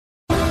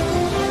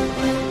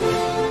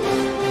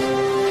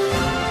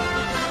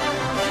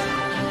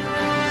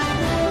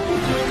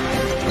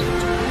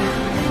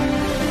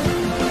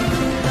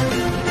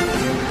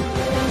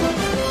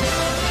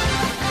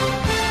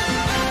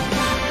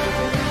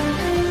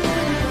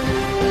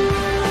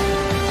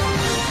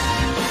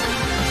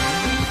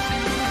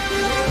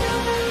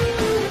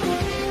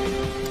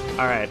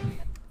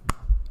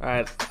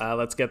right,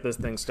 let's get this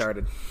thing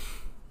started.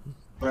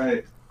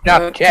 Right.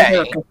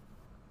 Okay.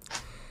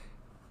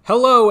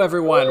 Hello,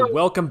 everyone.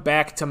 Welcome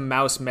back to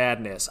Mouse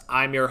Madness.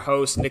 I'm your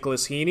host,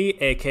 Nicholas Heaney,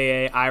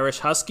 a.k.a. Irish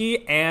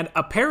Husky, and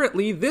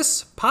apparently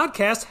this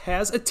podcast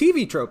has a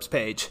TV Tropes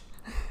page.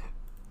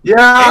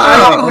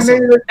 Yeah,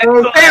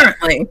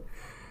 Apparently.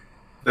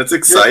 That's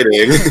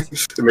exciting.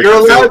 You're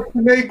allowed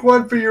to make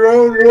one for your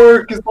own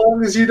work as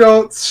long as you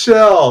don't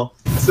shell.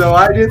 So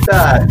I did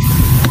that.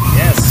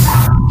 Yes.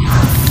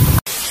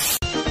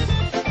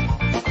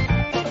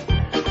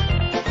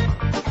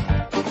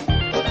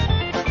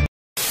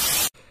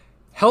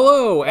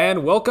 Hello,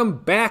 and welcome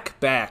back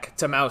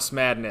to Mouse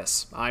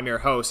Madness. I'm your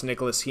host,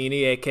 Nicholas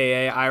Heaney,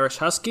 a.k.a. Irish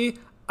Husky.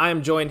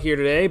 I'm joined here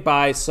today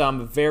by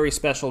some very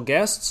special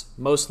guests,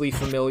 mostly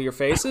familiar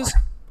faces.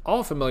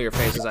 All familiar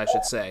faces, I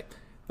should say.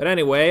 But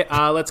anyway,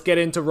 let's get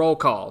into roll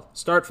call.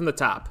 Start from the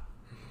top.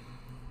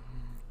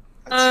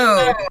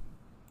 Oh.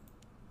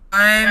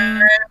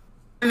 I'm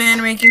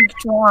Anime Geek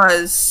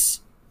Draws.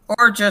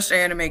 Or just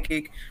Anime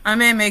Geek.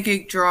 I'm Anime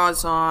Geek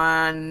Draws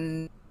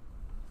on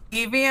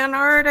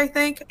DeviantArt, I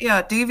think.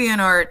 Yeah,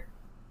 DeviantArt.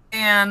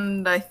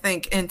 And I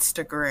think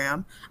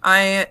Instagram.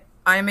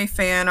 I'm a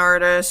fan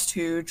artist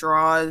who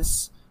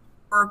draws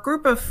for a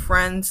group of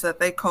friends that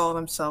they call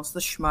themselves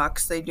the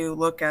Schmucks. They do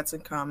look-ats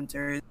and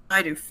commentaries.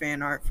 I do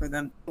fan art for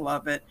them.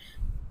 Love it.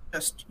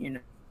 Just,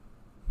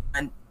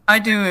 and I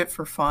do it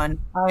for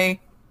fun. I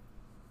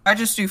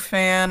just do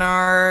fan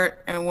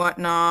art and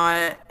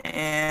whatnot,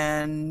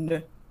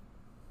 and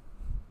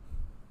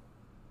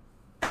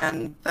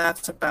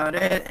that's about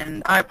it.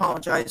 And I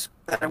apologize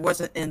that I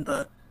wasn't in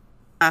the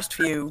last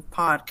few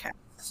podcasts.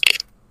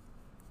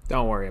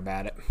 Don't worry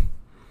about it.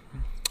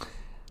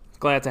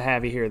 Glad to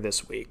have you here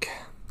this week.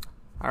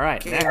 All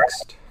right,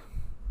 next.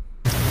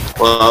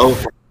 Hello.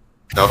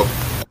 Oh,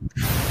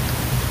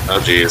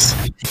 jeez.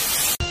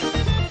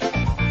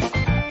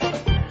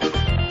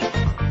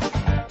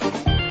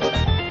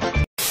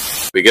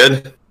 We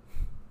good?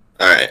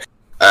 All right.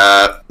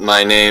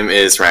 My name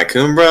is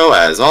Raccoon Bro,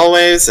 as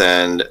always,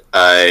 and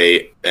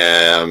I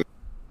am...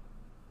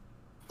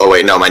 Oh,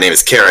 wait, no, my name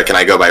is Carrick, and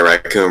I go by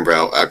Raccoon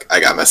Bro. I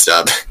got messed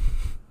up.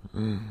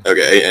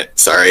 Okay,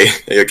 sorry.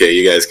 Okay,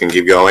 you guys can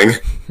keep going.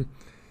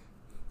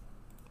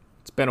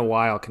 It's been a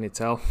while, can you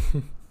tell?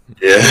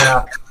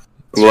 Yeah.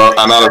 Well,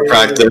 I'm out of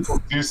practice.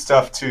 Do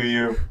stuff to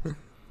you.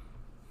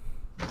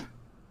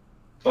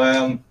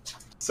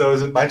 So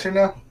is it my turn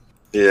now?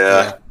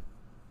 Yeah.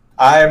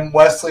 I'm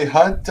Wesley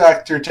Hunt,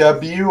 Dr.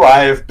 W. I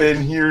have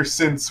been here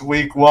since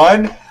week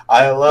one.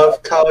 I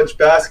love college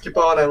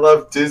basketball and I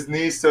love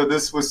Disney, so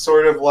this was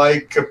sort of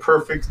like a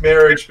perfect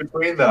marriage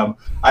between them.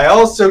 I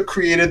also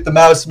created the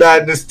Mouse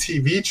Madness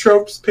TV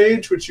Tropes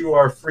page, which you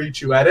are free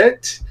to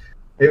edit.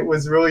 It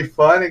was really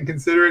fun and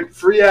consider it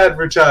free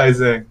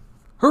advertising.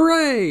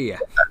 Hooray!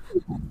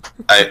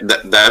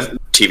 That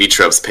TV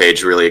Tropes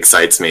page really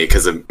excites me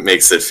because it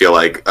makes it feel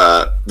like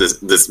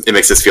it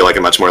makes us feel like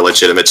a much more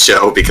legitimate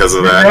show because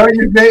of that. You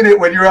know you made it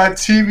when you're on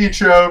TV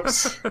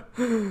Tropes.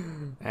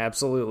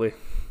 Absolutely.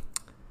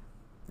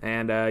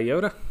 And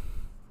Yoda?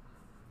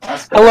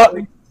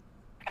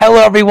 Hello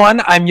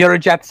everyone, I'm Yoda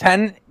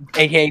Jets10,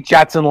 aka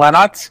Jetson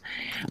Lennox.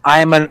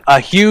 I'm a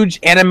huge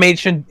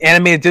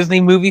animated Disney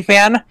movie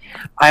fan.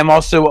 I'm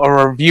also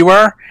a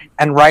reviewer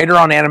and writer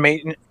on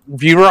animation,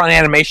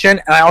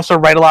 and I also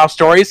write a lot of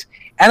stories.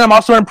 And I'm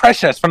also an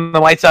impressionist from the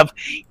likes of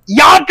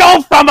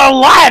Iago from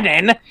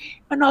Aladdin,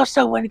 and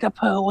also Winnie the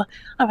Pooh.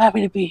 I'm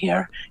happy to be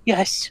here.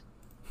 Yes.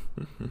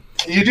 Can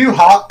you do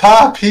Hop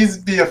Pop?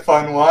 He'd be a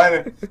fun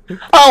one.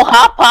 Oh,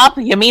 Hop Pop?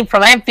 You mean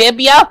from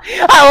Amphibia?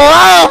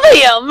 I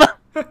love him!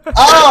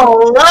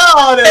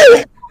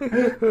 Oh,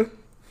 Lord!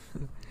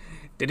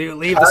 Did you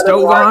leave the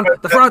stove on?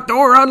 The front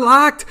door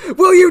unlocked?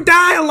 Will you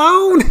die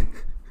alone?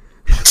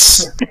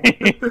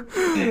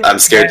 I'm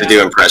scared to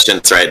do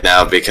impressions right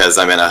now because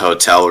I'm in a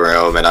hotel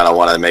room and I don't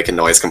want to make a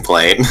noise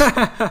complaint.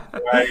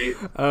 Right.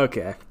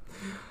 Okay.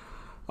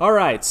 All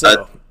right,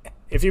 so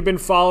if you've been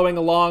following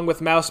along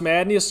with Mouse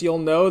Madness, you'll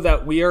know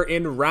that we are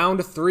in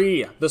round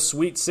 3, the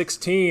Sweet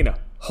 16.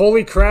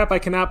 Holy crap, I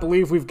cannot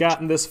believe we've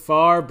gotten this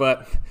far,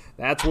 but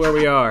that's where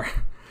we are.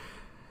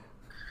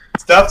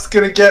 Stuff's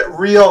gonna get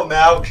real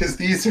now because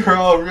these are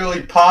all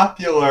really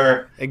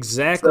popular.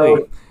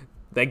 Exactly.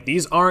 Like,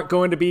 these aren't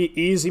going to be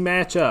easy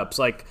matchups.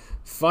 Like,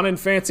 fun and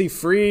fancy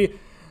free,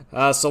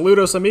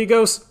 saludos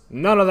amigos,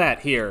 none of that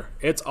here.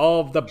 It's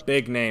all the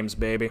big names,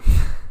 baby.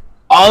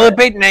 All the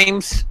big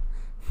names.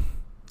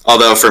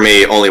 Although, for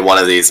me, only one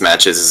of these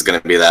matches is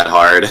going to be that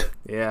hard.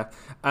 Yeah.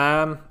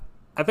 I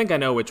think I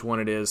know which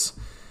one it is,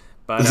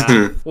 but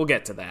we'll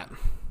get to that.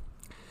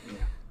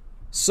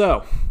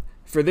 So,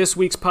 for this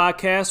week's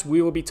podcast,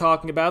 we will be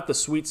talking about the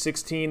Sweet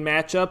 16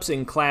 matchups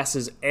in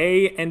classes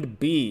A and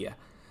B.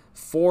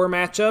 4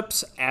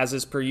 matchups, as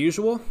is per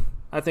usual.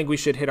 I think we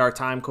should hit our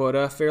time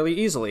quota fairly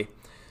easily.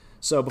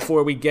 So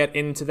before we get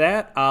into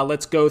that,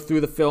 let's go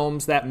through the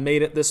films that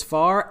made it this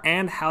far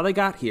and how they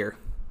got here.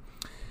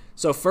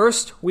 So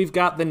first, we've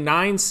got the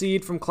 9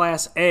 seed from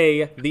Class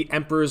A, The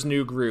Emperor's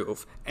New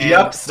Groove. The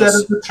upset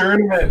of the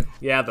tournament.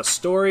 Yeah, the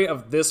story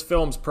of this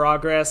film's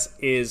progress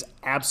is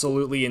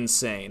absolutely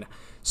insane.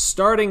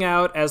 Starting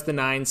out as the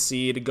 9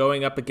 seed,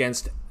 going up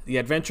against The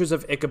Adventures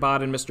of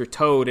Ichabod and Mr.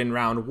 Toad in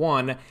round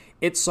 1,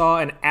 it saw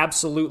an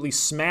absolutely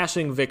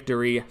smashing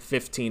victory,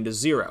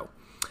 15-0.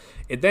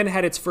 It then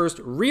had its first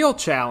real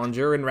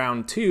challenger in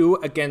round 2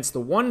 against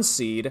the 1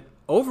 seed,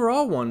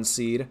 overall 1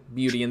 seed,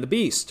 Beauty and the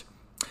Beast.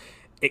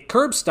 It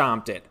curb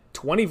stomped it,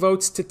 20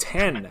 votes to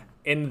 10,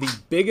 in the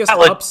biggest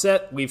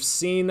upset we've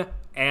seen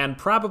and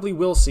probably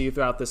will see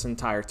throughout this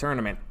entire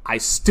tournament. I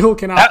still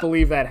cannot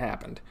believe that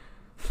happened.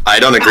 I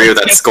don't agree with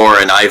that score,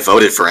 and I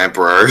voted for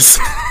Emperors.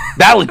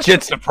 That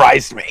legit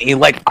surprised me.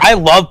 Like, I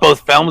love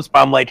both films, but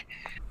I'm like,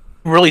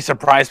 really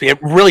surprised me.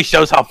 It really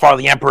shows how far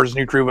The Emperor's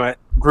New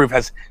Groove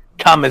has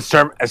come as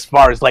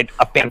far as, like,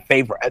 a fan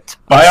favorite.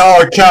 By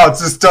all accounts,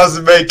 this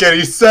doesn't make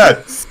any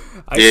sense.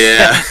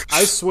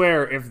 I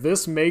swear, if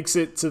this makes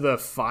it to the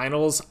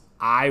finals,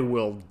 I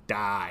will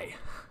die.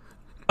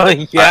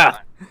 Yeah.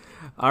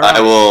 All right.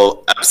 I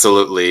will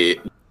absolutely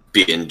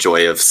be in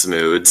joy of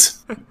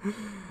Smoods.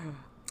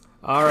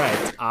 All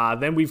right.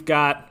 Then we've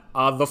got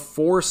the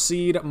 4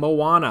 seed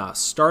Moana.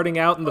 Starting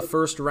out in the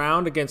first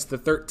round against the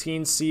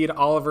 13 seed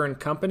Oliver and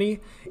Company,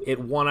 it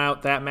won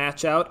out that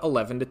match out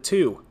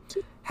 11-2.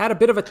 Had a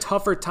bit of a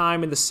tougher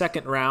time in the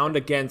second round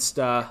against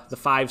the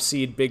 5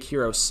 seed Big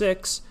Hero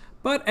 6,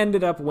 but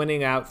ended up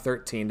winning out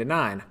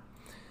 13-9.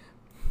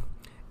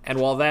 And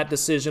while that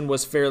decision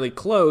was fairly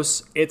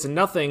close, it's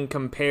nothing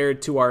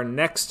compared to our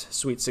next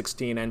Sweet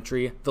 16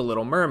 entry, The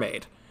Little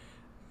Mermaid.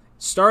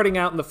 Starting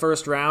out in the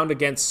first round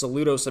against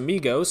Saludos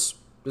Amigos.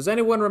 Does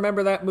anyone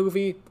remember that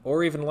movie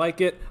or even like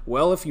it?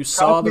 Well, if you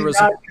saw the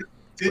result...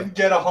 Didn't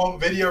get a home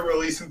video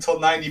release until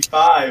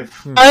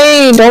 95.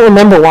 I don't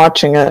remember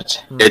watching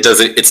it. It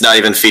doesn't. It's not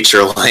even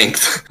feature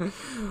length.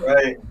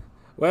 Right.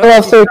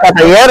 Well, so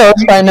Caballeros,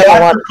 I never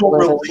Theatrical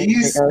watched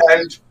release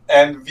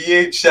and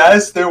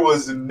VHS, there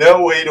was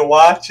no way to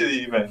watch it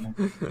even.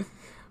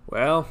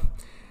 Well,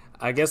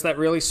 I guess that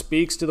really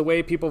speaks to the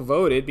way people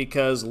voted,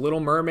 because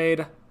Little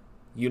Mermaid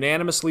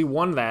unanimously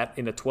won that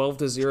in a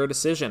 12-0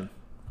 decision.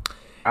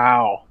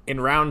 Wow. In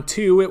round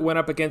 2, it went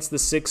up against the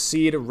 6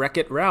 seed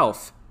Wreck-It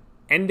Ralph,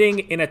 ending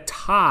in a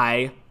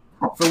tie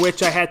for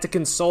which I had to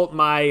consult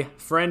my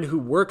friend who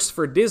works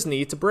for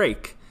Disney to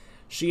break.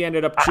 She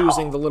ended up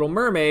choosing The Little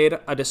Mermaid,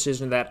 a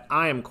decision that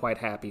I am quite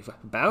happy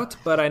about,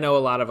 but I know a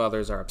lot of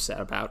others are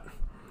upset about.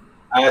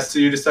 So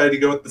you decided to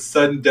go with the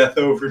sudden death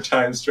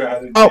overtime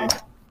strategy. Oh.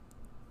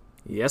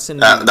 Yes,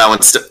 indeed.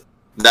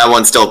 That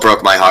one still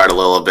broke my heart a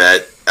little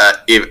bit,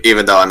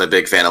 even though I'm a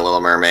big fan of Little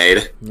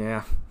Mermaid.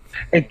 Yeah.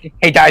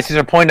 Hey guys, there's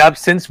a point up.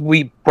 Since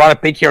we brought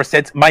up Big Hero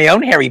 6, my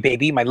own hairy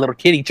baby, my little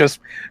kitty, just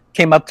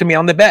came up to me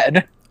on the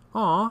bed.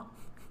 Aw.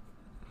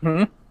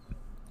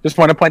 Just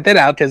want to point that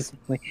out, because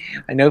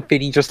I know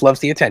Fiddy just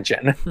loves the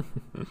attention.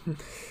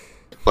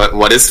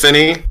 What is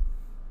Finny?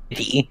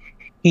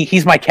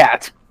 He's my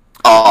cat.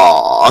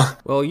 Aww.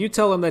 Well, you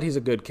tell him that he's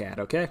a good cat,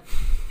 okay?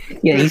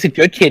 Yeah, he's a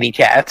good kitty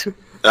cat.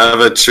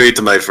 Have a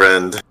treat, my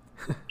friend.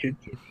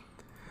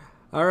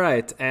 All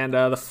right, and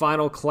the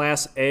final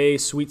Class A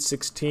Sweet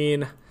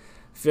 16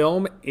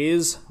 film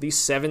is the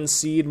 7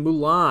 seed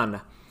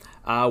Mulan.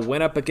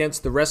 Went up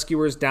against the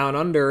Rescuers Down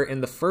Under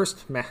in the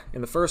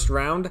first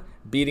round,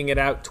 beating it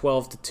out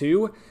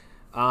 12-2.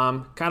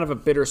 Kind of a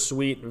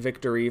bittersweet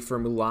victory for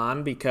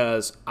Mulan,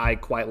 because I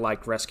quite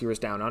liked Rescuers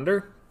Down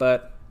Under,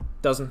 but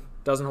doesn't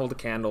hold a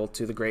candle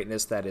to the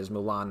greatness that is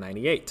Mulan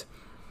 98.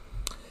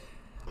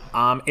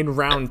 In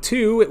round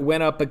 2, it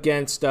went up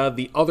against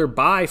the other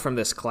bye from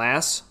this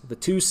class, the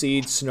 2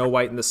 seed Snow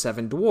White and the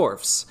 7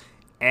 Dwarfs,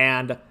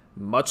 and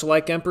much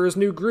like Emperor's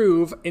New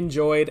Groove,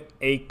 enjoyed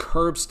a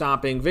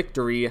curb-stomping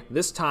victory,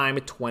 this time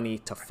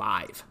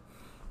 20-5.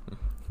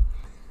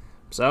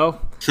 So,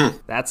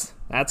 that's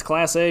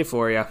Class A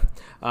for you.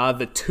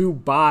 The 2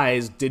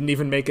 byes didn't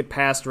even make it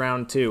past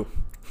round 2.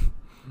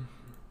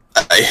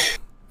 I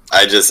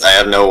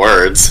have no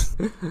words.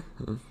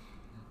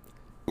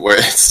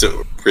 It's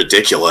so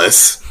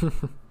ridiculous.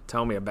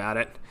 Tell me about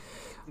it.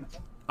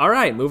 All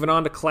right, moving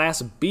on to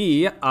Class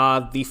B.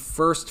 The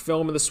first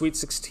film in the Sweet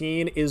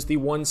 16 is the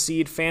 1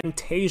 seed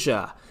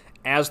Fantasia.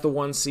 As the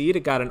 1 seed,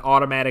 it got an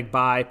automatic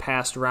bye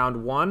past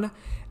round 1.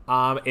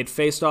 It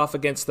faced off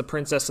against The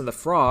Princess and the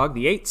Frog,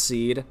 the 8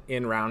 seed,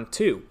 in round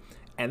 2.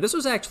 And this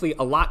was actually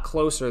a lot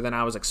closer than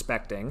I was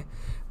expecting.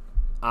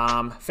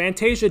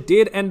 Fantasia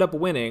did end up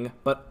winning,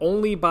 but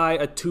only by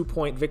a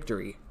 2-point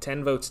victory,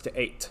 10 votes to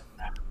 8.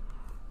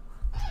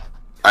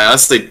 I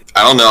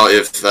don't know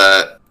if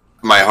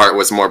my heart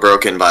was more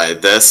broken by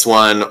this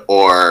one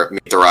or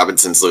Meet the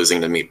Robinsons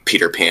losing to meet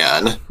Peter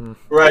Pan.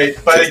 Right,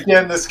 but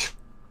again, this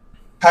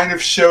kind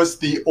of shows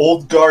the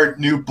old guard,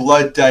 new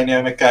blood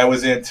dynamic I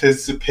was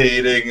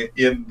anticipating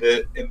in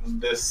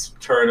this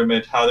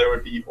tournament. How there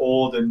would be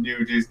old and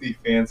new Disney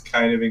fans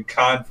kind of in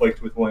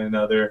conflict with one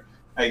another.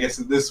 I guess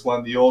in this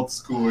one, the old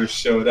schoolers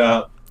showed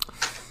up.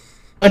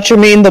 What you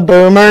mean, the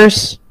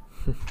boomers?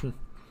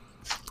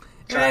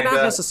 Not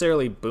Kinda.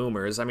 necessarily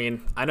boomers. I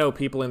mean, I know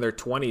people in their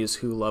 20s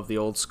who love the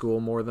old school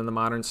more than the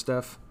modern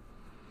stuff.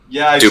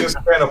 Yeah, I Dude. just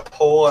ran a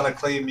poll on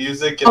Acclaim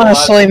Music. And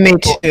Honestly, me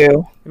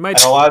too. It might,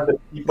 And a lot of the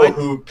people Might-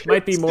 who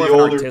might be picked more the of an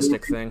older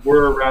artistic movies thing.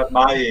 were around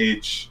my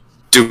age.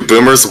 Do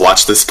boomers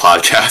watch this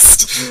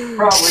podcast?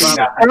 Probably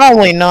not.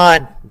 Probably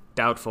not.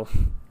 Doubtful.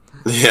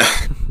 Yeah.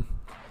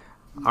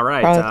 All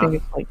right. Probably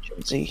think it's like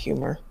Gen Z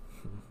humor.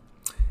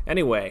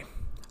 Anyway,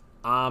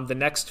 the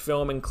next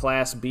film in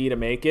Class B to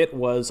make it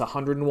was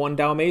 101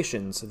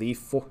 Dalmatians, the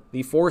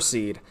 4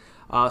 seed.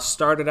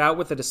 Started out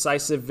with a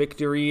decisive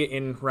victory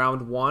in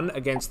round 1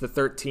 against the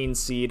 13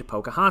 seed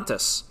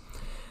Pocahontas.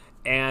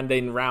 And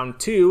in round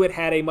 2, it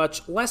had a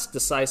much less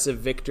decisive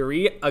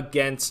victory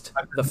against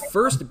the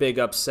first big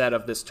upset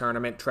of this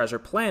tournament, Treasure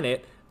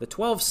Planet, the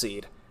 12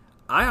 seed.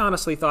 I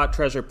honestly thought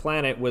Treasure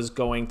Planet was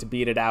going to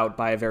beat it out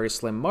by a very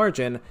slim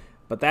margin,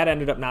 but that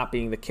ended up not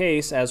being the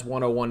case as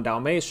 101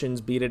 Dalmatians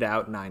beat it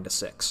out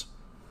 9-6.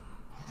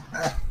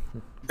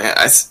 Man,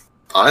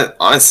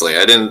 honestly,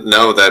 I didn't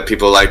know that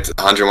people liked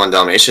 101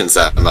 Dalmatians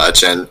that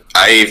much, and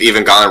I've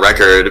even gone on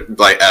record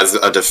as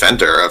a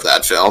defender of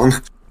that film.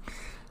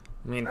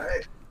 I mean,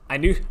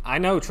 I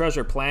know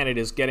Treasure Planet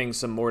is getting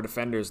some more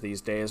defenders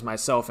these days,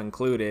 myself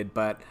included,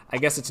 but I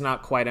guess it's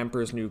not quite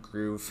Emperor's New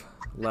Groove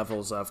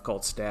levels of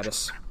cult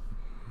status.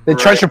 The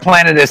Treasure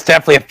Planet is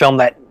definitely a film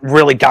that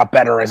really got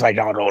better as I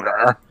got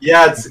older.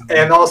 Yeah,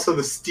 and also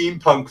the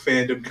steampunk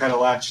fandom kind of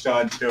latched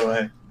onto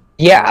it.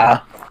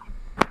 Yeah.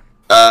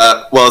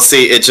 Well,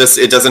 see,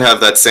 it doesn't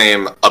have that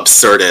same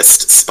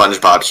absurdist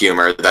SpongeBob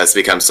humor that's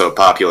become so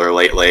popular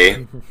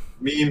lately.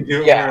 Meme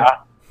humor. Yeah.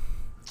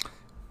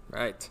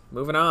 Right,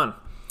 moving on.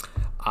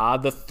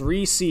 The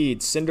 3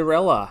 seed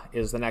Cinderella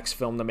is the next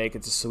film to make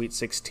it to Sweet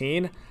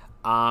 16.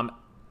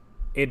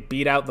 It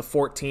beat out the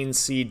 14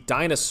 seed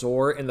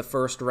Dinosaur in the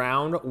first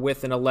round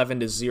with an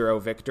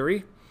 11-0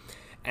 victory,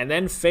 and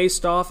then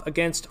faced off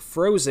against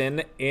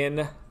Frozen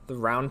in the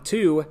round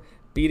 2,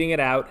 beating it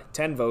out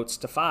 10 votes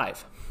to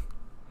 5.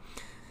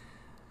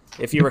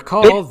 If you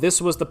recall,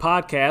 this was the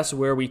podcast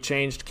where we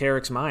changed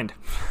Carrick's mind.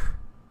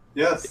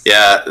 Yes.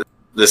 Yeah,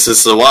 this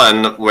is the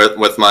one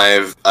with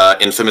my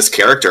infamous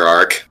character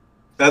arc.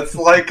 That's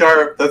like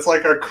our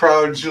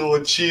crown jewel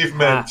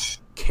achievement.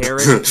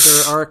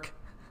 Character arc.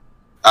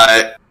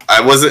 I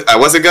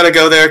wasn't gonna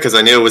go there because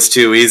I knew it was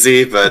too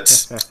easy,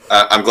 but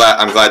I'm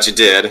glad you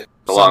did. In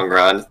the long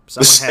run.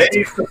 Someone had to.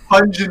 He's the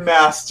Pungeon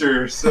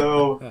Master,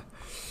 so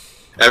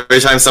Every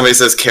time somebody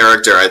says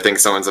character, I think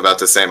someone's about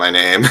to say my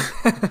name.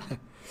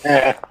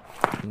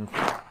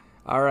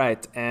 All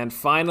right, and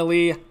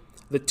finally,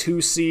 the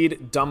 2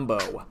 seed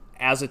Dumbo.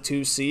 As a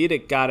 2 seed,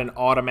 it got an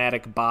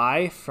automatic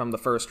bye from the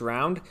first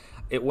round.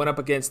 It went up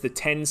against the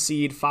 10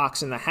 seed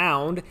Fox and the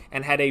Hound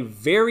and had a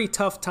very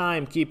tough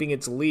time keeping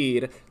its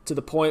lead to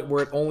the point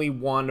where it only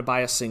won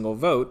by a single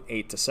vote,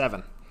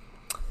 8-7.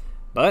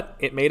 But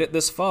it made it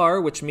this far,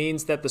 which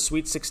means that the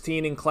Sweet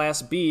 16 in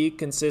Class B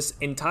consists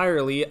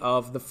entirely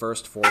of the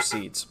first 4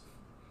 seeds.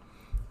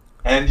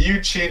 and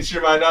you changed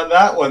your mind on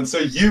that one, so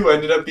you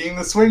ended up being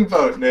the swing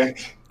vote,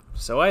 Nick.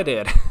 So I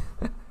did.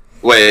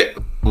 Wait,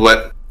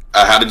 what?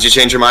 How did you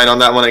change your mind on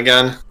that one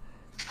again?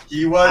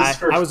 He was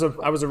for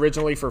I was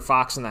originally for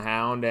Fox and the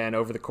Hound, and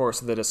over the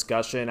course of the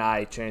discussion,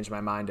 I changed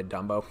my mind to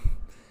Dumbo.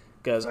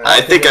 Because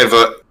I think I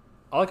vote.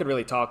 all I could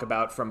really talk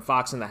about from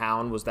Fox and the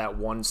Hound was that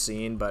one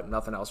scene, but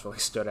nothing else really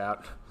stood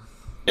out.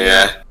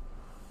 Yeah.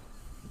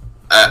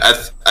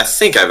 I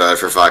think I voted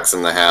for Fox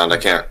and the Hound. I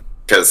can't,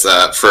 because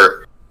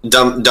for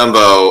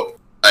Dumbo,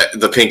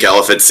 the pink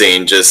elephant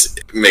scene just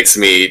makes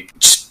me.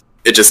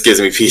 It just gives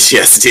me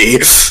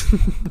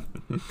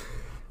PTSD.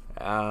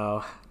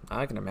 Oh,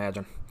 I can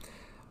imagine.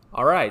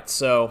 All right,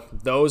 so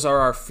those are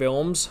our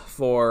films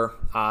for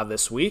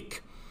this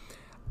week.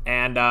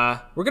 And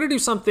we're going to do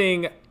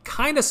something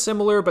kind of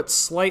similar but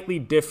slightly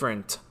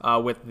different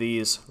with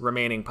these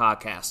remaining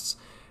podcasts.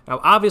 Now,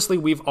 obviously,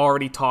 we've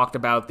already talked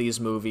about these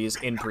movies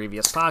in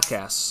previous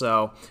podcasts,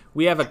 so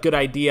we have a good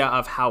idea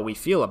of how we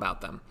feel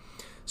about them.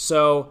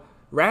 So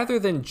rather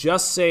than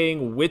just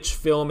saying which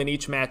film in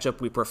each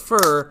matchup we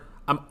prefer,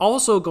 I'm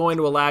also going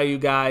to allow you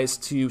guys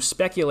to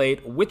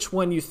speculate which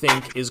one you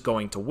think is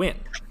going to win.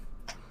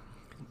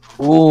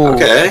 Ooh.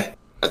 Okay,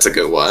 that's a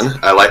good one.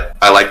 I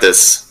like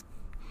this.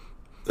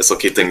 This will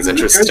keep things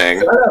interesting.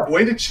 Good setup.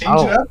 Way to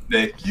change it up,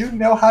 Nick. You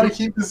know how to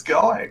keep this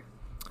going.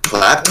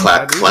 Clap,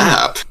 clap,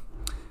 clap.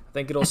 I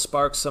think it'll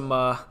spark some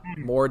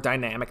more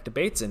dynamic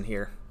debates in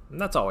here.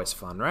 And that's always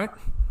fun, right?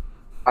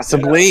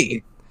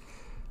 Possibly.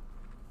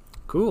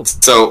 Cool.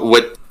 So,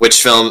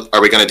 which film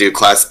are we going to do?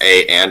 Class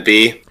A and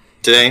B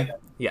today?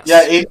 Yes.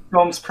 Yeah, 8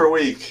 films per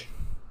week.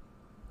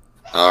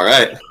 All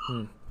right.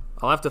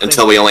 I'll have to think.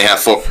 Until we only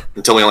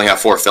have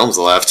 4 films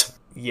left.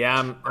 Yeah,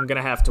 I'm going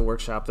to have to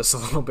workshop this a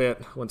little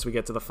bit once we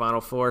get to the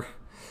final 4.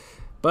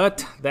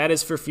 But that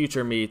is for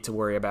future me to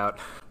worry about.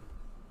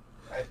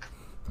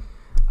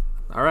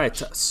 All right,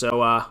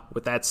 so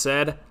with that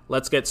said,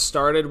 let's get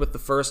started with the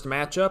first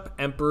matchup,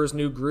 Emperor's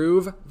New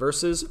Groove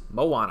versus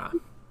Moana.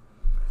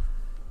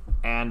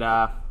 And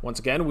once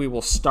again, we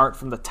will start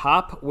from the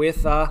top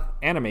with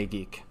Anime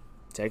Geek.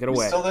 Take it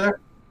away. You still there?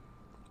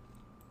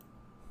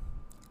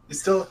 You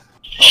still?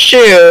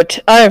 Shoot,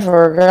 I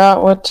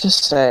forgot what to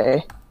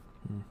say.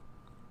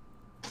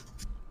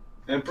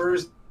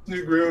 Emperor's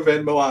New Groove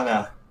and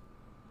Moana.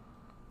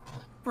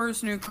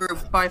 Emperor's New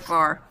Groove, by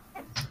far.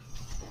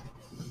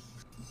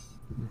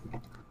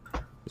 Is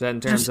that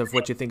in terms of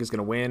what you think is going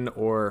to win,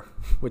 or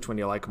which one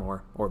you like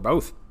more, or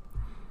both?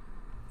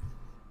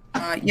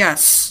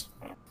 Yes.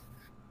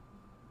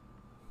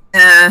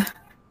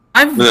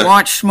 I've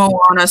watched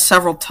Moana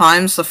several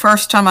times. The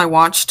first time I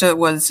watched it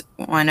was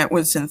when it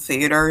was in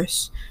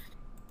theaters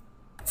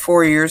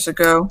 4 years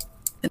ago,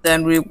 and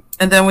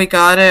then we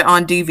got it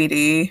on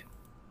DVD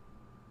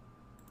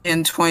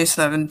in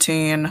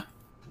 2017.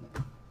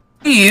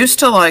 I used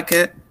to like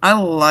it. I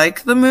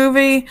like the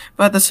movie,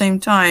 but at the same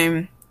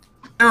time,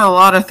 there are a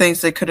lot of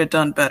things they could have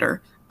done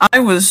better. I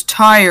was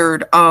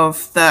tired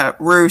of that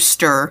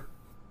rooster.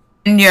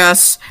 And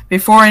yes,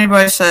 before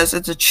anybody says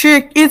it's a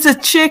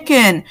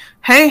chicken.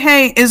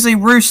 Hey, is a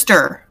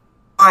rooster.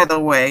 By the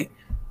way,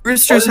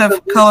 roosters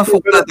have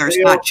colorful feathers,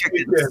 not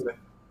chickens.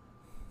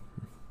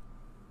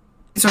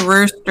 It's a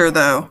rooster,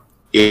 though.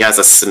 He has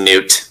a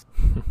snoot.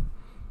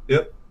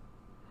 Yep.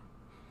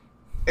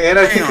 And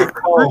I think a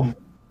comb.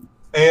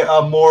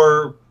 A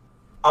more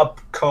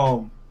up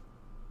comb.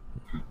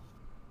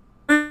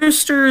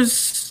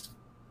 Roosters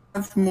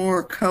have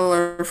more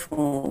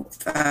colorful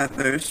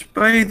feathers.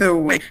 By the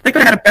way, they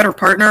could have had a better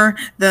partner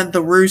than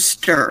the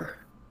rooster.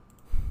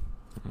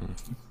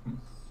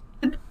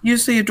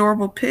 Use the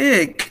adorable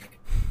pig.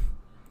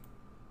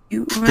 He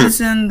was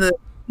in the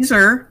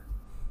teaser.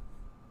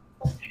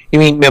 You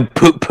mean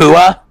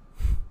Pua?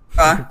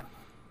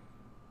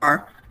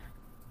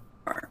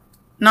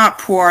 Not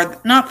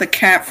Puar, not the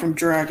cat from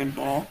Dragon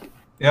Ball.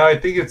 Yeah, I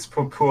think it's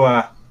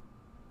Pupua.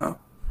 Oh,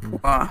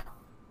 Puar.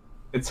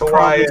 It's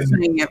Probably Hawaiian.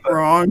 saying it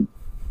wrong.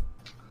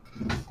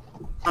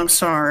 I'm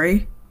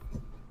sorry.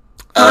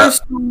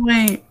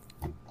 Personally,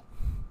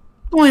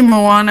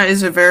 Moana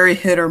is a very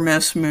hit or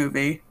miss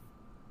movie.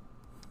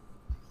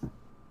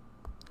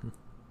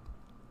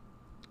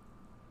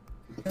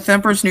 With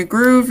Emperor's New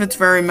Groove, it's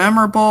very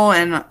memorable,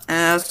 and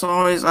as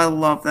always, I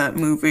love that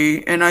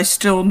movie, and I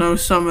still know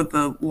some of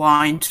the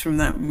lines from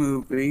that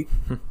movie.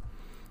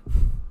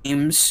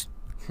 Memes.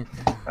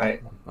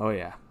 Right. Oh,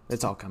 yeah.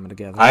 It's all coming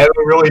together. I have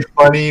a really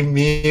funny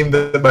meme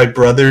that my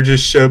brother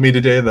just showed me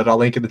today that I'll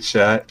link in the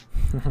chat.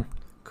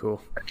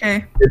 Cool.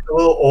 Okay. It's a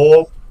little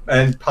old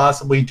and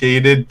possibly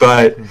dated,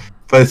 but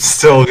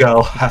still got a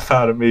laugh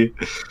out of me.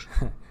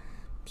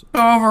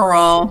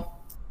 Overall,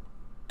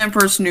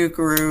 Emperor's New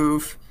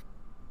Groove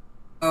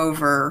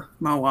over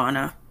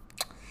Moana.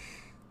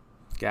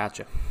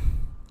 Gotcha.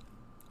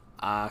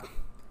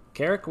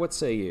 Carrick, what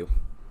say you?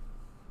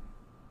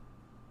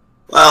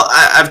 Well,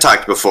 I've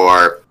talked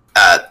before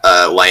at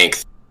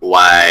length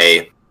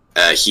why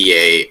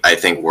Hiei, I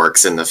think,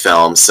 works in the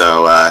film,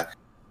 so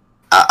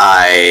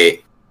I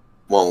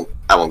won't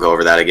go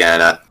over that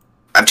again.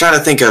 I'm trying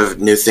to think of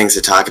new things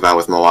to talk about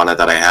with Moana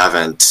that I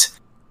haven't.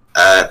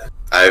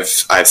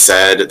 I've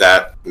said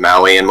that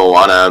Maui and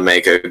Moana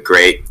make a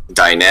great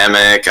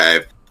dynamic.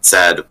 I've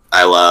said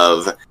I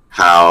love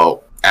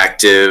how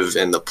active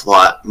in the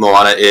plot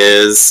Moana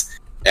is,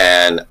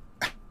 and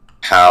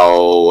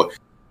how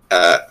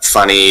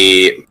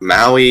funny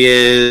Maui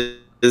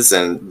is,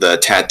 and the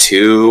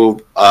tattoo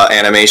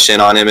animation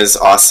on him is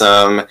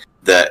awesome.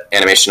 The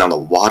animation on the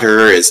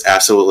water is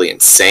absolutely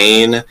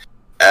insane.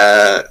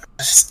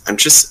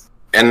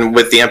 And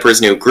with The Emperor's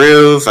New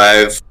Groove,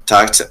 I've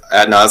talked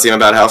ad nauseum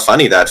about how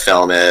funny that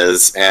film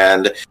is,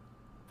 and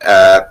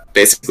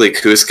basically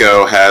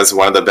Kuzco has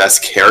one of the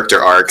best character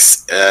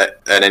arcs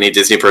that any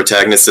Disney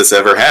protagonist has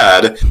ever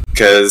had,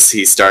 because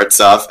he starts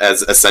off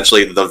as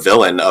essentially the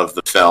villain of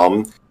the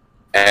film,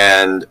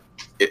 and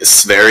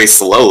it's very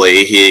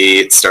slowly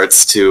he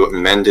starts to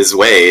mend his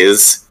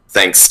ways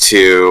thanks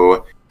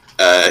to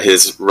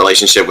his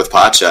relationship with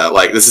Pacha.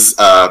 Like, this is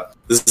a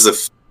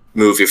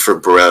movie for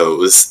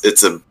bros.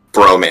 It's a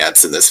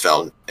bromance in this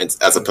film,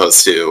 as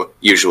opposed to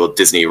usual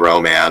Disney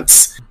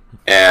romance.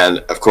 And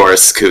of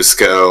course,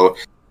 Kuzco,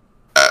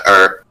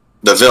 or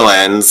the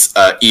villains,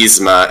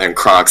 Yzma and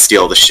Kronk,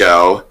 steal the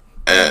show.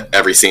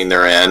 Every scene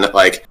they're in.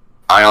 Like,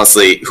 I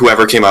honestly,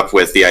 whoever came up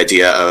with the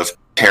idea of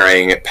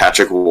pairing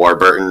Patrick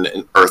Warburton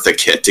and Eartha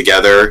Kitt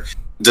together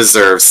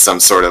deserves some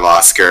sort of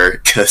Oscar,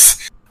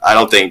 because I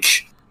don't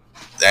think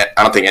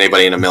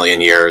anybody in a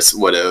million years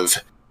would have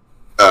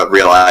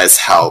realized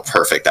how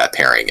perfect that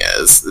pairing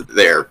is.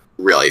 They're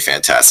really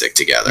fantastic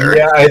together.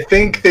 Yeah, I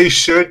think they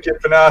should give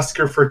an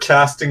Oscar for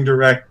casting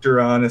director,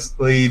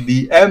 honestly.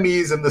 The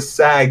Emmys and the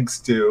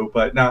SAGs do,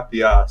 but not the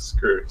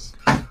Oscars.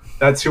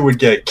 That's who would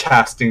get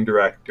casting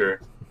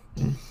director.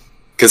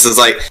 Because it's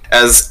like,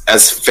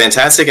 as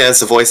fantastic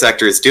as the voice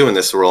actors do in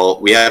this role,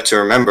 we have to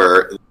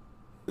remember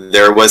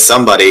there was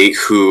somebody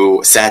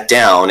who sat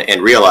down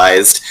and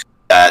realized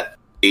that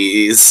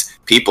these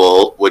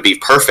people would be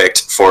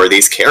perfect for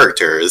these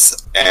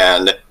characters,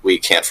 and we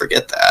can't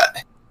forget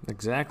that.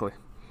 Exactly.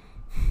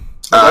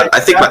 I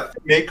think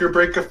make or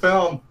break a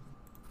film.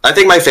 I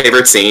think my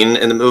favorite scene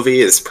in the movie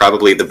is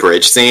probably the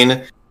bridge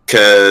scene,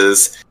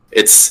 because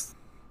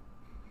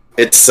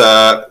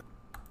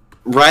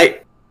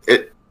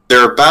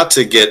they're about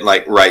to get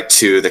like right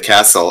to the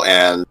castle,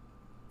 and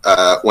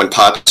when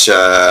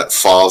Pacha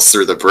falls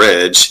through the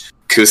bridge,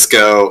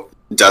 Kuzco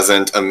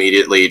doesn't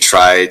immediately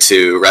try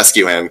to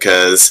rescue him,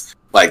 because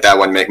like that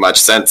wouldn't make much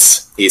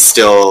sense. He's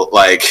still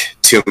like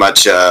too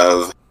much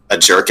of a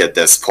jerk at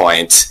this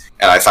point,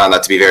 and I found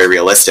that to be very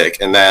realistic.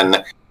 And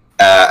then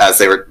as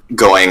they were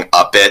going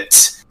up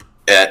it,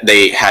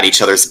 they had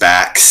each other's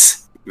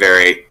backs.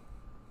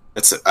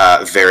 It's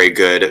very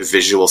good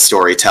visual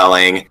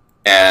storytelling.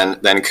 And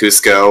then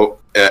Kuzco,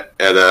 at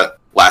a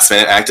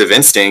last-minute act of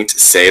instinct,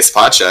 saves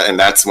Pacha, and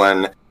that's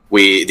when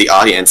we, the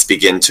audience,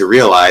 begin to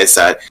realize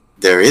that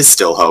there is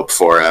still hope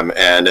for him,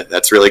 and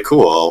that's really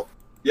cool.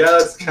 Yeah,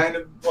 that's kind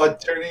of what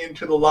turning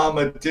into the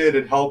llama did.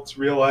 It helped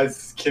realize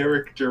his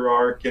character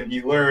arc, and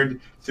he learned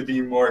to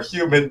be more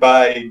human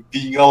by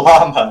being a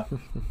llama.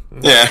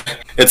 Yeah,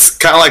 it's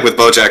kind of like with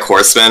BoJack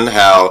Horseman,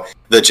 how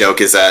the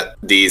joke is that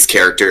these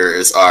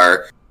characters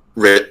are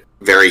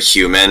very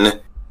human,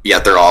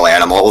 yet they're all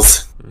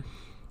animals.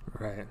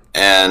 Right.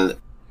 And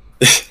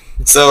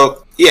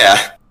so,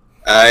 yeah,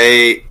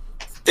 I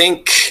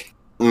think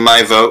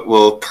my vote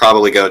will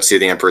probably go to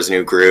The Emperor's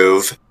New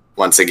Groove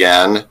once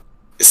again,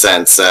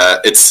 since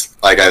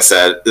it's, like I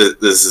said,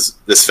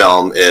 this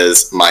film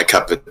is my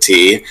cup of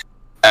tea.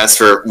 As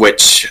for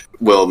which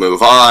will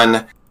move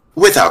on,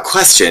 without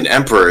question,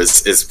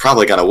 Emperor's is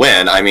probably going to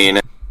win. I mean,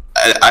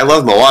 I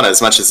love Moana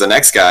as much as the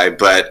next guy,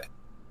 but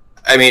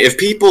I mean, if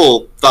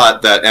people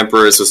thought that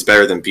Emperor's was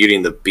better than Beauty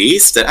and the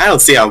Beast, then I don't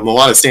see how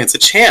Moana stands a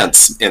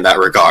chance in that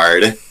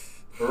regard.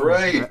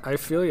 Right. I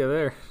feel you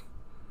there.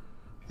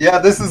 Yeah,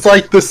 this is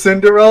like the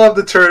Cinderella of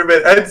the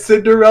tournament, and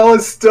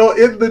Cinderella's still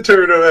in the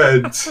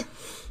tournament.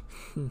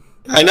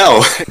 I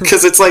know,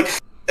 because it's like,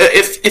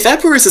 if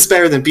Emperor's is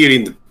better than Beauty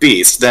and the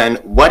Beast, then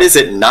what is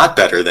it not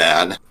better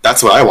than?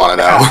 That's what I want to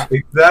know. Yeah,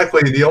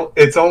 exactly.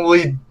 It's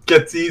only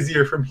gets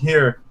easier from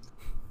here.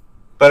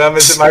 But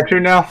is it my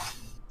turn now?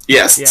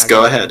 Yes, Yeah,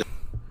 go ahead.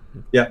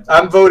 Yeah,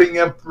 I'm voting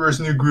Emperor's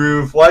New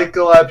Groove. Like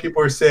a lot of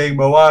people are saying,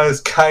 Moana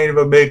is kind of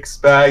a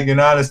mixed bag,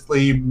 and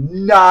honestly,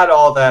 not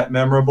all that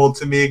memorable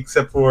to me,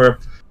 except for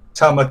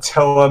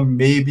Tamatoa,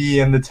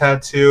 maybe, and the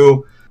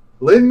tattoo.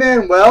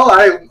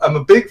 Lin-Manuel, I'm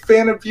a big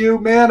fan of you,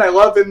 man. I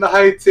love In the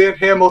Heights and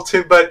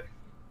Hamilton, but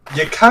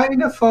you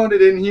kind of phoned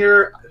it in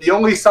here. The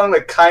only song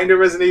that kind of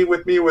resonated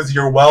with me was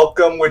You're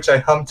Welcome, which I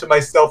hummed to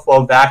myself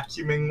while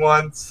vacuuming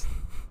once.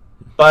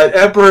 But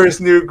Emperor's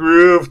New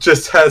Groove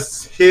just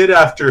has hit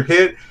after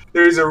hit.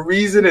 There's a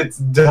reason it's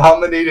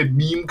dominated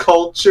meme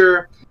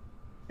culture.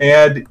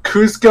 And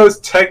Kuzco's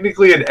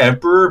technically an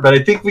emperor, but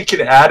I think we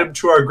can add him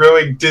to our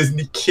growing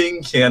Disney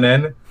King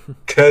canon,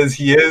 because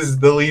he is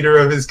the leader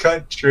of his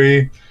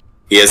country.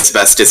 He is the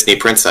best Disney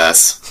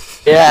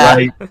princess. Yeah.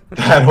 Right,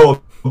 that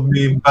whole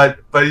meme. But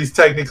he's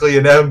technically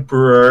an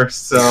emperor,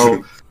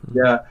 so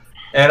yeah.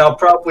 And I'll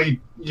probably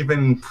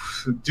even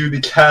do the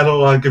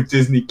catalog of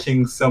Disney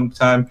Kings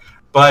sometime.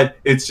 But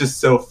it's just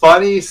so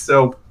funny,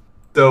 so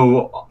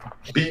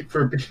beat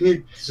for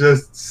beat,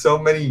 just so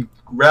many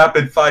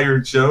rapid fire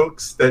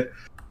jokes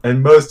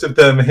and most of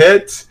them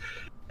hit,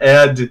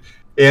 and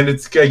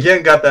it's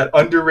again got that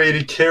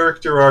underrated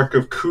character arc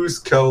of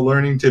Kuzco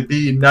learning to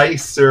be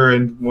nicer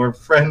and more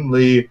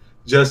friendly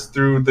just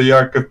through the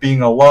arc of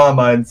being a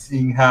llama and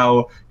seeing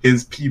how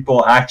his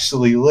people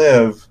actually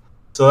live.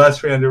 So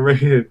that's the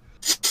underrated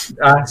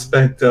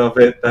aspect of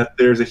it, that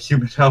there's a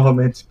human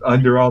element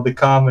under all the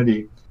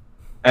comedy.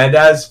 And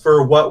as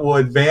for what will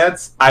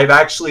advance, I've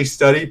actually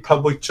studied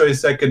public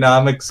choice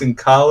economics in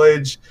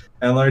college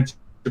and learned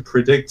to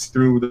predict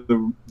through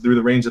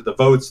the range of the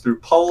votes through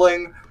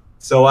polling.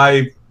 So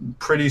I'm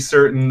pretty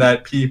certain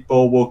that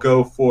people will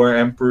go for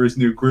Emperor's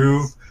New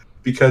Groove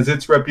because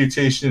its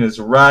reputation is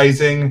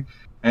rising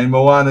and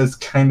Moana's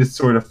kind of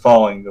sort of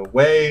falling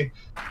away.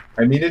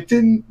 I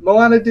mean,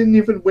 Moana didn't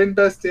even win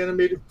Best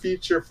Animated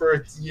Feature for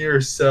its year,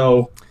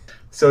 so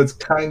it's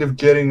kind of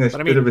getting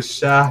a bit of a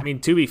shot. I mean,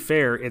 to be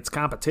fair, its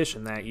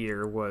competition that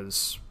year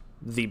was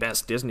the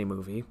best Disney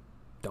movie.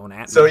 Don't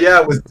at me. So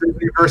yeah, it was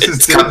Disney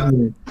versus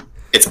Disney.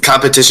 Its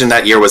competition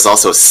that year was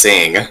also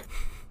Sing.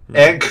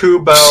 And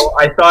Kubo.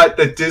 I thought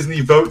that Disney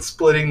vote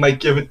splitting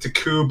might give it to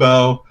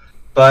Kubo,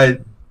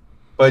 but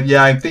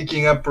yeah, I'm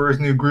thinking Emperor's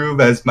New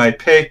Groove as my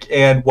pick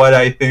and what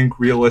I think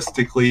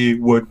realistically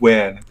would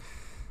win.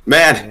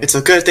 Man, it's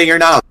a good thing you're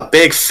not a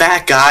big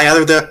fat guy.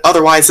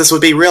 Otherwise, this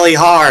would be really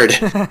hard.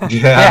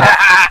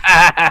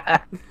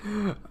 Yeah.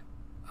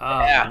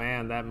 Oh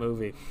man, that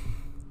movie.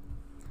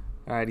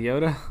 All right,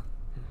 Yoda.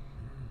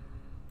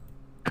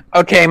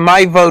 Okay,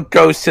 my vote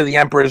goes to The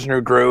Emperor's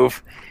New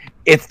Groove.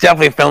 It's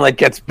definitely a film that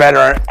gets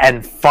better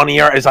and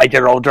funnier as I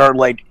get older.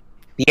 Like,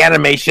 the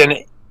animation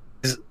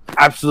is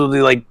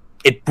absolutely, like,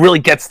 it really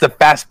gets the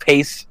fast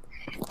pace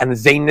and the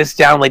zaniness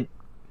down. Like,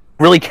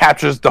 really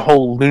captures the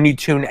whole Looney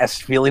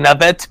Tune-esque feeling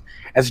of it,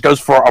 as it goes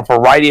for a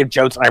variety of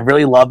jokes, and I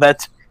really love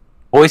it.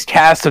 Voice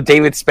cast of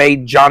David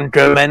Spade, John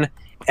Goodman,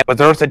 and with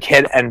Eartha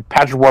Kitt and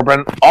Patrick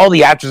Warburton. All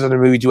the actors in the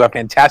movie do a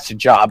fantastic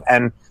job.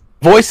 And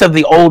voice of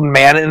the old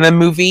man in the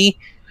movie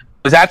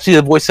was actually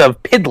the voice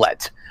of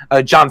Pidlet,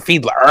 John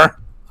Fiedler.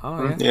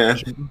 Oh, yeah.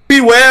 Yeah.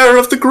 Beware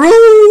of the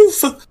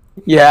groove!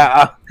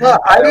 Yeah. Huh,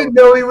 I didn't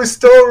know he was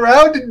still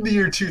around in the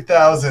year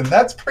 2000.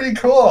 That's pretty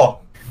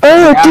cool.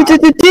 Oh,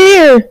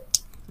 dear.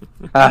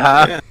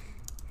 Uh-huh. Yeah.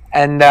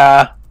 And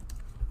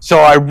so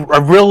I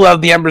really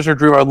love the Emperor's New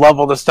Groove. I love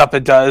all the stuff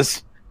it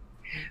does.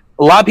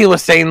 A lot of people are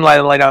saying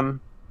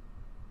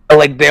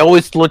like they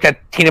always look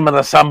at Kingdom of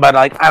the Sun, but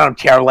like I don't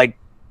care. Like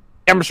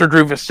Emperor's New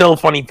Groove is still a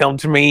funny film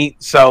to me.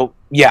 So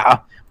yeah,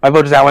 my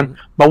vote is that one.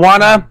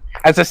 Moana,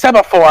 as I said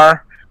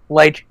before,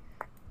 like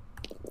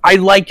I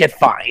like it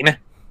fine.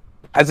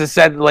 As I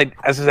said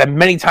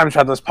many times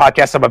throughout this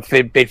podcast, I'm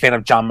a big fan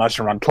of John Musch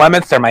and Ron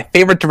Clements. They're my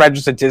favorite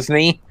directors at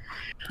Disney.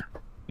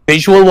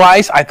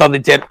 Visual-wise, I thought they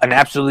did an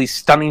absolutely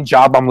stunning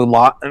job on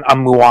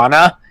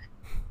Moana.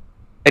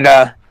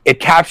 It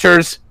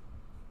captures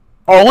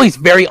always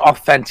very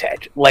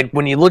authentic. Like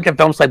when you look at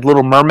films like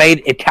Little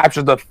Mermaid, it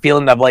captures the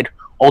feeling of like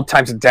old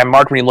times in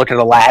Denmark. When you look at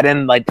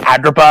Aladdin, like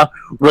Agrabah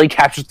really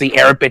captures the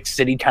Arabic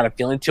city kind of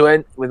feeling to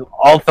it. With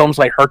all films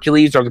like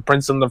Hercules or The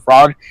Prince and the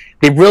Frog,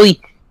 they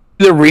really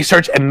did the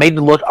research and made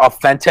it look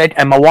authentic.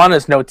 And Moana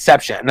is no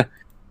exception.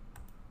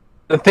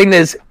 The thing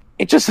is,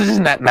 it just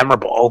isn't that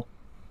memorable.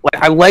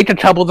 Like I like a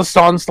couple of the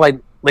songs, like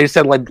I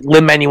said, like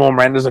Lin-Manuel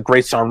Miranda is a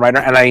great songwriter,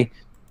 and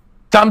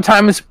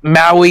sometimes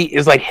Maui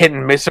is like hit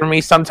and miss for me.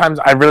 Sometimes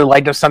I really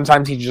like him,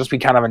 sometimes he can just be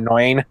kind of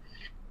annoying.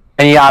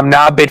 And yeah, I'm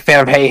not a big fan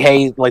of Hey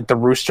Hey, like the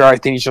rooster. I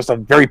think he's just a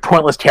very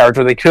pointless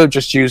character. They could have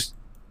just used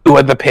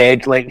Ua the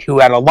pig, like who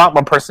had a lot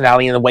more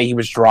personality in the way he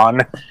was drawn.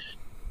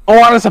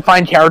 Moana's a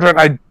fine character,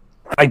 and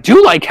I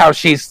do like how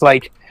she's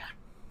like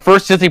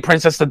first Disney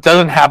princess that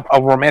doesn't have a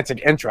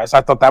romantic interest.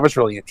 I thought that was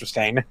really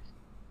interesting.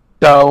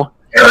 So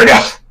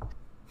Merida!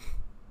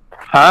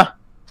 Huh?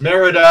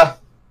 Merida!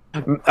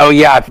 Oh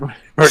yeah,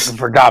 I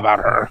forgot about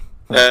her.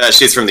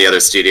 She's from the other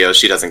studio.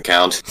 She doesn't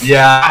count.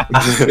 Yeah.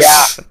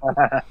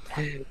 Yeah.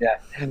 Yeah.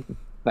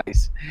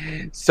 Nice.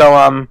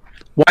 So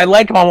what I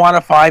like Moana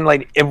fine,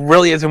 like it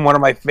really isn't one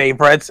of my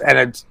favorites, and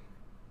it's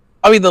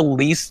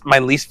probably my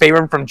least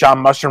favorite from John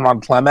Musch and Ron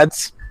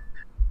Clements.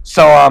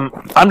 So I'm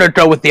gonna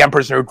go with The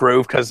Emperor's New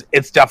Groove because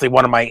it's definitely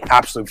one of my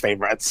absolute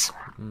favorites.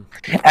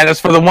 And as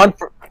for the one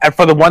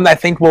that I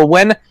think will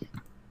win,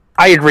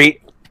 I agree.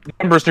 The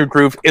Emperor's New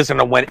Groove isn't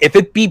a win. If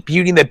it beat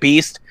Beauty and the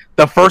Beast,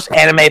 the first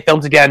anime film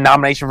to get a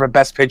nomination for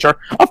Best Picture,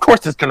 of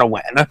course it's gonna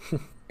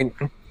win.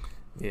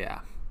 Yeah.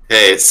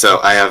 Hey, so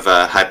I have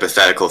a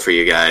hypothetical for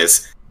you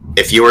guys.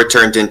 If you were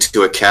turned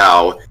into a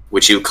cow,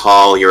 would you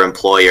call your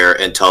employer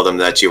and tell them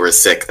that you were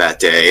sick that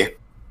day?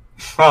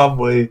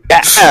 Probably.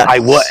 Yeah, I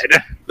would.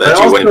 That And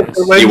you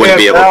also, wouldn't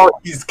be able.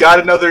 He's got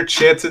another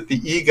chance at the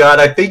EGOT.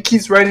 I think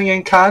he's writing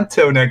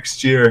Encanto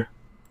next year.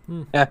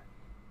 Yeah.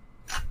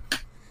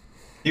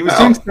 He was Oh.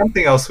 doing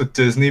something else with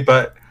Disney,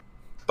 but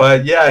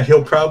yeah,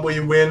 he'll probably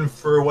win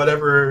for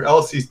whatever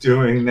else he's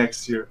doing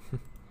next year.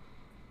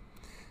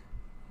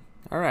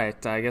 All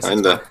right. I guess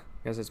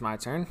it's my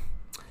turn.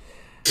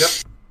 Yep.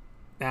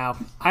 Now,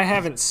 I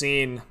haven't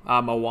seen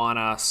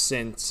Moana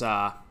since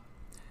the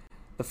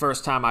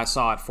first time I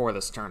saw it for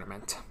this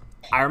tournament.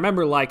 I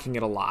remember liking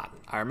it a lot.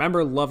 I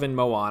remember loving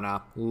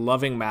Moana,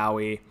 loving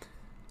Maui.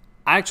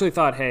 I actually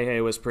thought Hey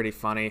Hey was pretty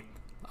funny.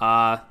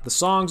 The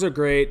songs are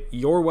great.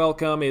 You're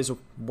Welcome is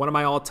one of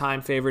my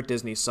all-time favorite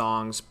Disney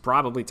songs,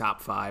 probably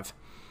top 5.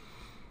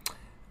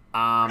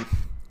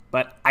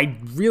 But I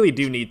really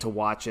do need to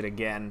watch it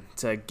again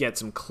to get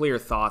some clear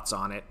thoughts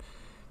on it,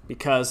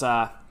 because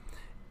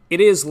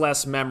it is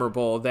less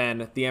memorable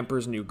than The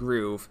Emperor's New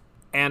Groove,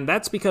 and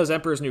that's because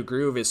Emperor's New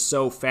Groove is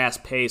so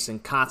fast-paced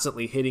and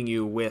constantly hitting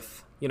you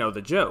with,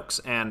 the jokes,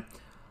 and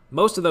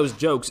most of those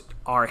jokes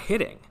are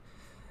hitting.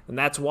 And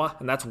that's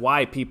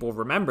why people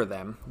remember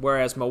them.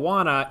 Whereas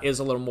Moana is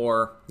a little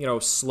more,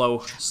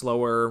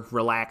 slower,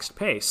 relaxed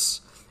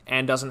pace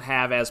and doesn't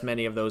have as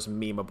many of those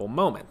memeable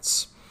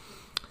moments.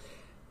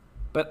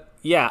 But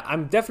yeah,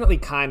 I'm definitely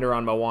kinder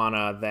on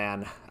Moana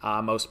than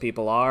most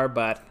people are,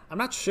 but I'm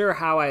not sure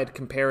how I'd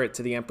compare it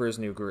to The Emperor's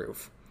New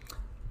Groove.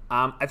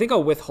 I think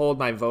I'll withhold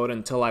my vote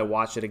until I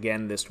watch it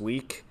again this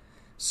week.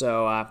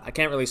 So I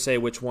can't really say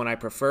which one I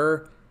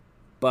prefer,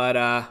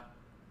 but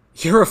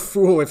you're a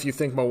fool if you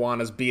think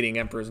Moana's beating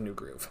Emperor's New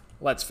Groove.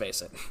 Let's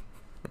face it.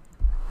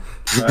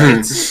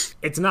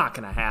 It's not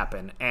going to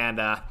happen. And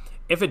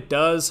if it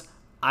does,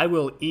 I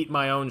will eat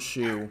my own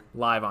shoe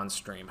live on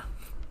stream.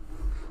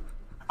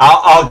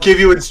 I'll give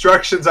you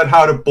instructions on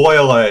how to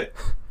boil it.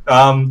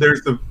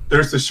 There's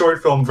the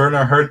short film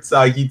Werner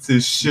Herzog Eats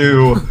His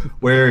Shoe,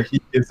 where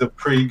he gives a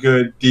pretty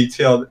good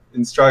detailed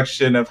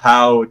instruction of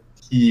how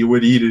he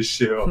would eat his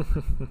shoe.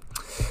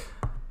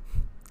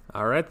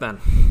 All right, then.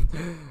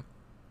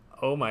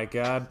 Oh my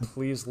god,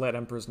 please let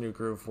Emperor's New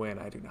Groove win.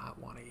 I do not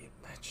want to eat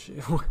that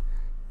shoe.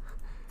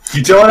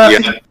 You don't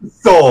have to eat the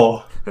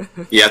soul.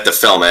 You have to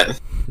film it.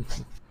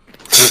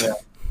 Yeah.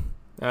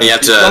 And you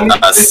have Don't eat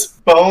to the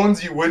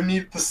bones, you wouldn't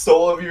eat the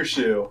sole of your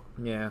shoe.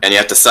 Yeah. and you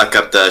have to suck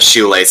up the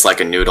shoelace like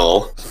a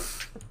noodle.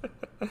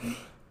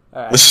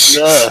 Alright.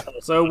 Ugh.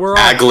 So we're all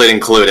Aglet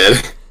included.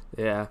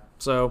 Yeah.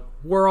 So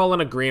we're all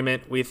in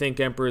agreement. We think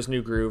Emperor's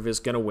New Groove is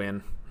gonna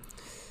win.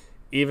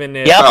 Even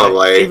if Yep.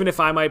 Probably. even if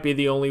I might be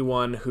the only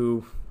one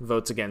who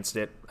votes against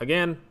it.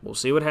 Again, we'll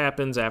see what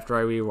happens after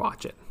I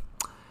rewatch it.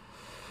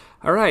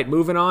 Alright,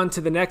 moving on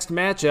to the next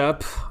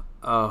matchup.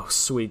 Oh,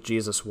 sweet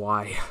Jesus,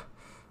 why?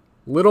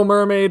 Little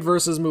Mermaid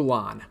versus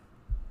Mulan.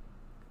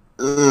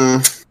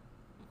 Mm,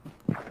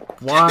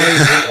 Why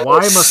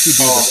must you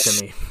do this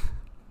to me?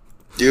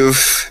 you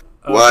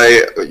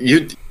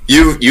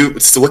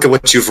look at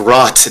what you've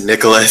wrought,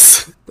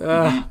 Nicholas.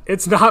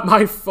 It's not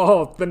my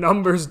fault. The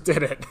numbers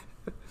did it.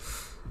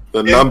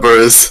 The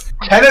numbers.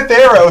 Kenneth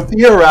Arrow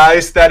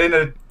theorized that in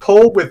a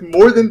poll with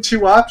more than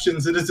 2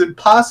 options, it is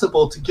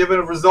impossible to give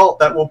a result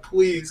that will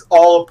please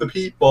all of the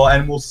people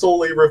and will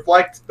solely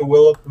reflect the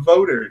will of the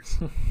voters.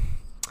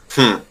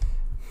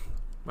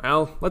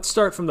 Well, let's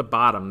start from the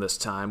bottom this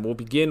time. We'll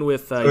begin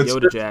with it's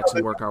Yoda just Jacks and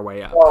something- work our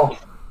way up. Oh.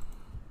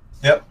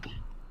 Yep.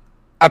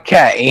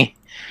 Okay.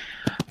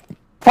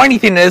 Funny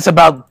thing is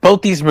about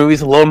both these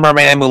movies, Little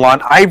Mermaid and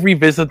Mulan, I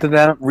revisited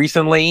them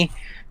recently.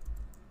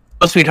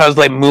 Mostly because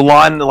like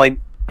Mulan, like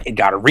it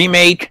got a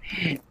remake,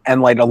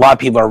 and like a lot of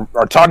people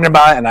are talking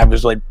about it, and I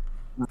was like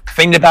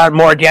thinking about it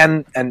more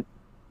again, and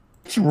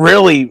it's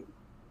really,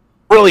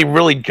 really,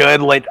 really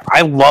good. Like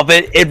I love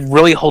it. It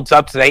really holds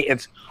up today.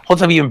 It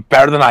holds up even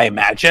better than I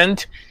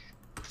imagined.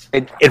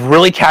 It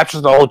really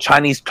captures the whole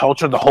Chinese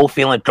culture, the whole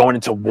feeling of going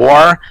into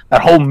war, that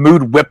whole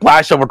mood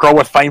whiplash of a girl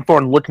was fighting for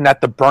and looking at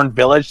the burned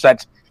village.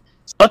 That's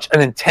such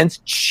an intense,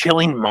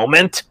 chilling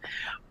moment.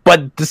 But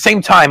at the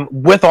same time,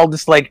 with all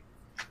this like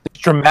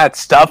dramatic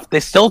stuff, they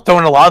still throw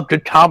in a lot of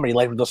good comedy,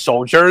 like with the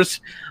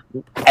soldiers.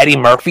 Eddie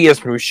Murphy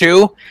as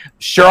Mushu.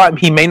 Sure,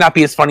 he may not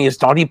be as funny as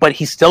Donkey, but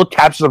he still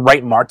captures the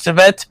right marks of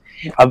it,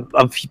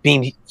 of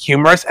being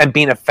humorous and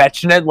being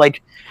affectionate.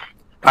 Like,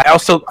 I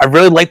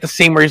really like the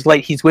scene where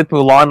he's with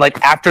Mulan,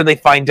 like after they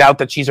find out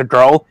that she's a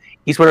girl,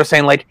 he's sort of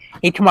saying like,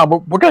 "Hey, come on,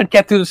 we're gonna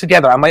get through this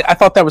together." I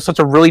thought that was such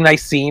a really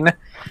nice scene.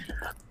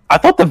 I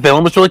thought the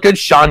villain was really good,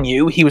 Shan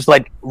Yu. He was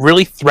like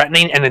really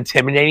threatening and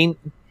intimidating,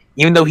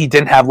 even though he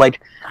didn't have like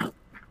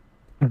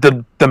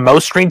the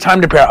most screen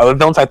time compared to other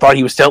villains. I thought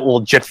he was still a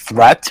legit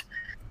threat,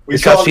 We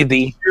saw especially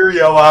the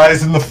Cheerio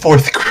eyes in the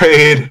 4th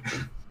grade.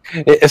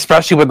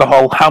 especially with the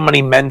whole "how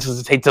many men does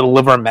it take to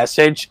deliver a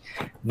message?"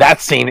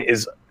 That scene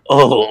is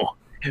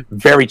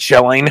very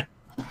chilling,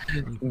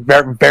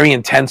 very, very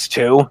intense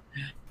too.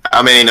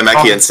 How many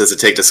Namekians does it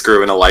take to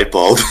screw in a light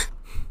bulb?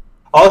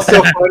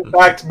 Also, fun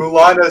fact,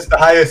 Mulan has the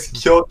highest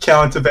kill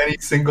count of any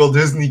single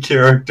Disney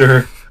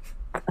character.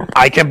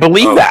 I can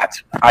believe that.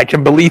 I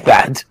can believe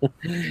that.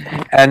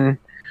 And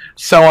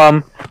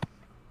so,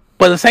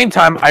 but at the same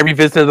time, I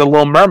revisited The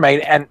Little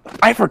Mermaid, and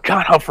I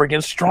forgot how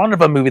freaking strong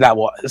of a movie that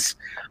was.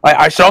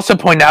 I should also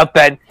point out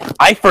that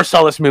I first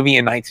saw this movie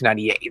in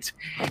 1998,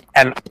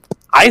 and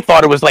I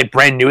thought it was like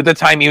brand new at the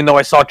time, even though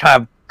I saw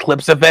kind of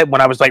clips of it when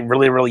I was like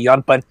really, really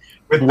young. But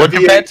With look the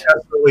at it.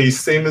 VHS release,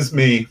 same as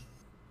me.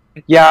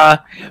 Yeah,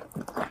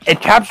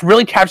 it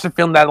really captures a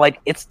film that like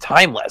it's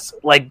timeless.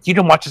 Like you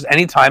can watch this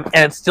anytime,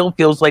 and it still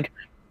feels like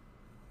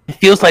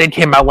it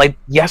came out like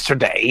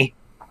yesterday.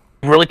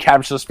 It really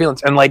captures those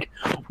feelings. And like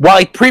while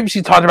I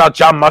previously talked about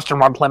John Muster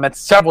and Ron Clements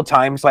several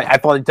times, like I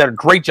thought they did a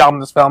great job in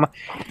this film.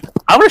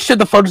 I'm gonna shift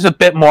the focus a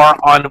bit more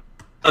on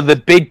the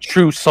big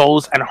true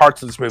souls and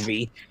hearts of this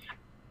movie.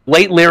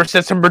 Late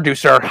lyricist and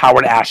producer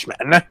Howard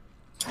Ashman.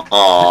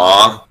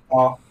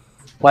 Aww.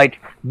 Like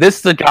this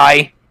is the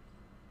guy.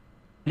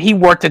 He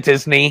worked at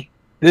Disney.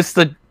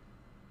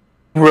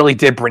 Really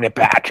did bring it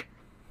back.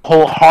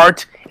 Whole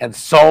heart and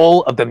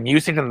soul of the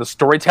music and the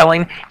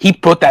storytelling. He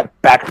put that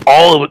back,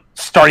 all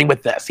starting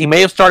with this. He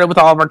may have started with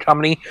Oliver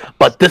Company,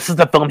 but this is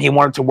the film he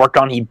wanted to work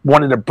on. He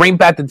wanted to bring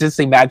back the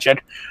Disney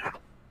magic,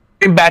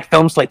 bring back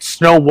films like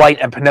Snow White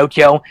and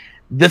Pinocchio.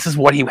 This is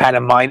what he had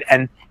in mind,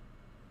 and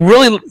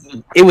really,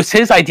 it was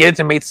his idea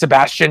to make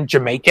Sebastian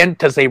Jamaican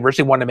because they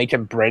originally wanted to make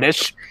him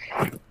British,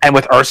 and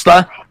with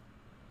Ursula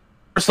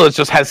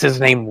just has his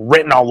name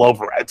written all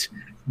over it.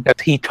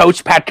 He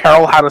coached Pat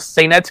Carroll how to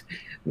sing it,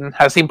 and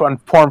how to sing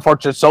Poor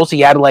Unfortunate Souls.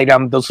 He added like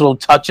those little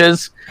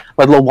touches,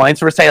 like little lines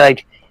for say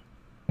like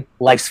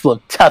life's full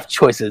of tough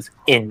choices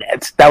in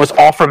it. That was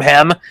all from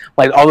him,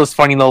 like all those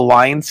funny little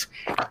lines.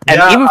 And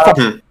Yeah, even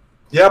for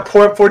Yeah,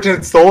 Poor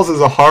Unfortunate Souls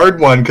is a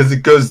hard one because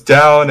it goes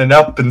down and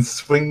up and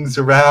swings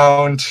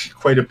around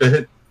quite a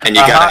bit. And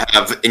you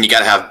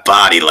gotta have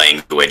body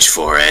language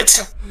for it.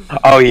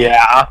 oh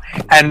yeah,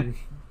 and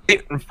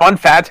fun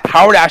fact: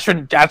 Howard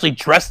Ashman actually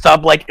dressed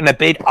up like in a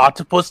big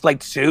octopus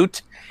like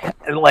suit,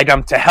 and like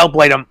to help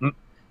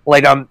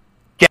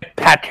get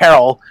Pat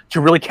Carroll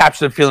to really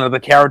capture the feeling of the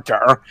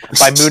character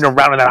by moving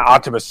around in that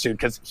octopus suit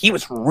because he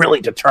was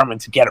really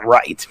determined to get it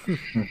right.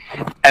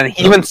 And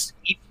he even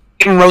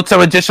wrote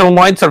some additional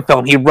lines for the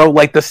film. He wrote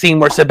like the scene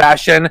where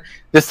Sebastian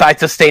decides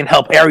to stay and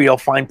help Ariel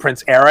find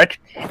Prince Eric,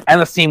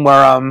 and the scene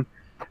where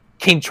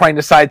King Triton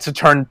decides to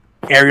turn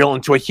Ariel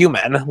into a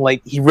human.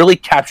 Like, he really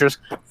captures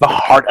the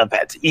heart of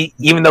it.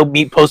 Even though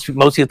most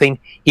people think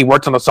he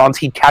worked on the songs,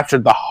 he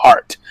captured the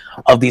heart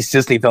of these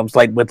Disney films,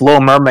 like with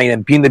Little Mermaid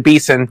and Beauty and the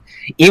Beast, and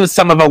even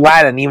some of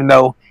Aladdin, even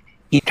though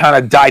he kind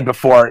of died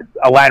before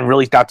Aladdin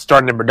really got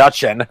started in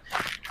production.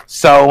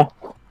 So,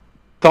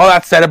 with all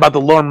that said about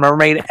The Little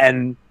Mermaid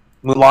and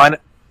Mulan,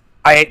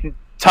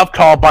 tough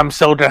call, but I'm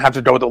still going to have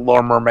to go with The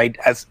Little Mermaid,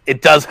 as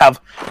it does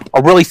have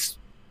a really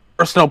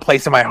personal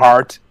place in my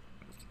heart.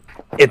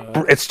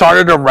 It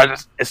started a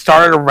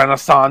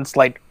renaissance.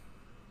 Like,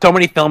 so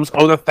many films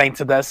owe their thanks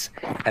to this,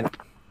 and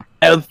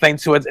other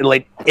thanks to it.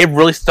 It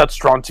really stood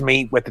strong to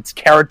me with its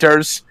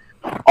characters.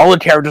 All the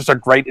characters are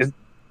great.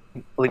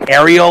 Like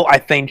Ariel, I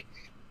think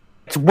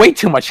it's way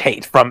too much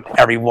hate from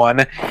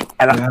everyone,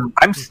 and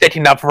I'm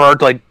sticking up for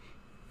her.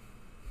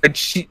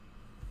 She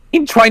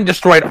trying to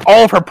destroy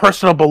all of her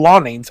personal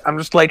belongings. I'm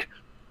just like,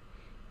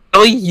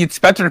 really? You'd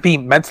expect her to be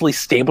mentally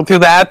stable through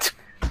that?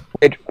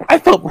 I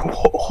felt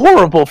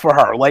horrible for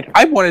her. Like,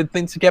 I wanted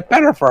things to get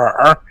better for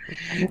her.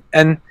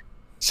 And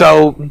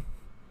so,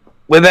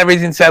 with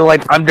everything said,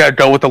 like, I'm going to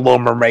go with The Little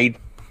Mermaid.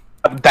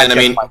 That's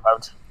my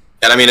vote.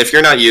 And I mean, if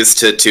you're not used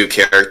to two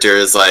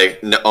characters,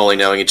 like, only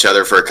knowing each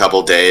other for a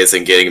couple days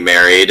and getting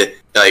married,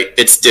 like,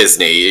 it's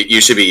Disney. You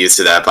should be used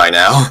to that by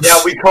now. Yeah,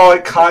 we call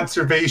it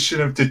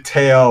conservation of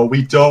detail.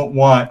 We don't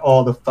want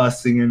all the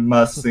fussing and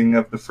mussing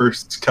of the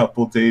first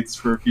couple dates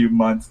for a few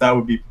months. That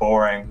would be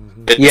boring.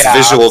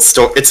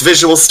 It's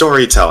visual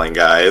storytelling,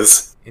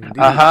 guys. Indeed.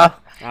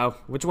 Uh-huh.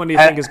 Which one do you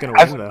think is going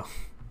to win, though?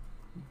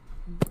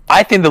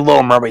 I think The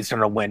Little Mermaid's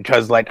going to win,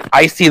 because, like,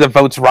 I see the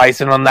votes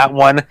rising on that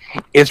one.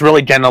 It's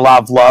really getting a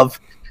lot of love.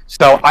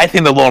 So I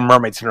think The Little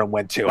Mermaid's going to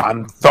win, too.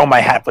 I'm throwing my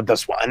hat with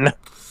this one.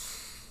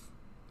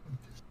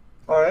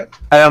 All right.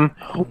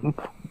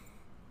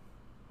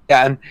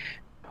 Yeah, and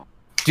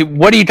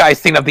what do you guys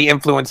think of the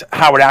influence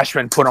Howard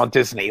Ashman put on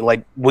Disney?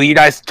 Like, will you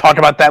guys talk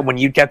about that when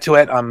you get to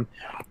it?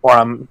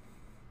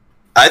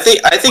 I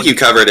think you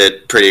covered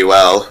it pretty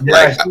well.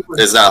 Yeah,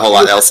 there's not a whole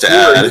lot else to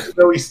add. Even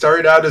though he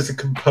started out as a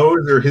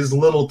composer, his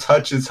little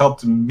touches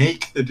helped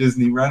make the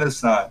Disney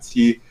Renaissance.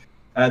 He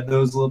had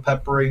those little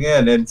peppering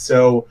in, and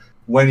so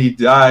when he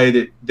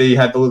died, they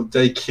had the little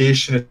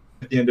dedication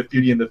at the end of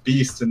Beauty and the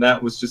Beast, and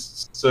that was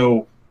just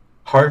so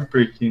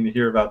heartbreaking to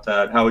hear about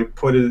that. How he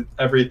put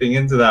everything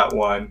into that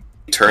one.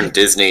 He turned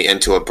Disney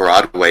into a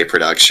Broadway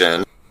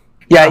production.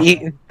 Yeah,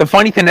 the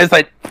funny thing is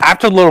that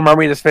after Little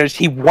Mermaid is finished,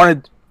 he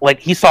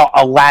saw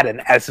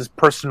Aladdin as his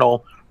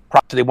personal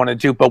project he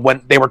wanted to do, but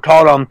when they were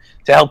called on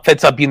to help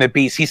fix up Beauty and the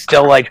Beast, he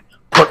still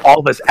put all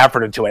of his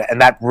effort into it, and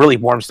that really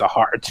warms the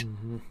heart.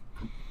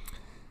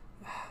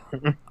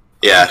 Mm-hmm.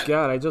 Yeah. Oh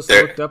God, I just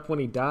looked up when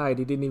he died.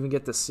 He didn't even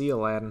get to see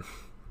Aladdin.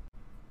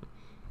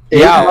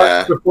 8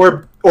 months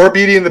before, or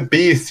Beauty and the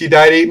Beast. He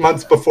died 8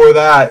 months before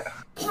that.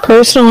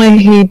 Personally,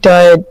 he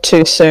died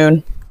too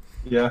soon.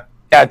 Yeah.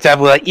 Yeah,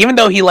 definitely. Even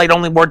though he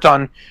only worked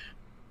on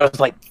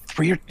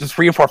three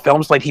or four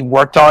films he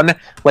worked on,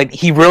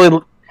 he really,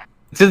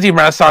 Disney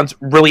Renaissance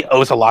really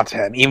owes a lot to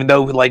him. Even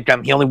though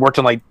he only worked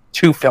on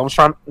 2 films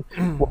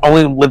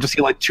only lived to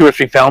see 2 or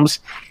 3 films,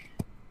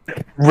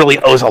 really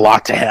owes a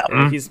lot to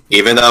him.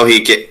 Even though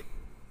he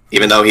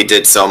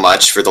did so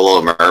much for The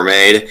Little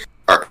Mermaid,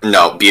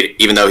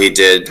 even though he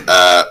did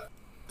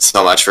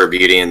so much for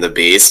Beauty and the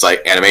Beast,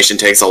 animation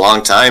takes a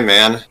long time,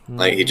 man.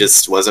 He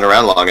just wasn't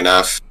around long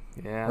enough.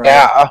 Yeah.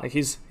 Yeah.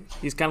 He's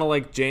kind of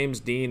like James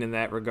Dean in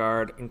that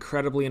regard,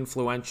 incredibly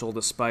influential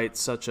despite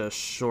such a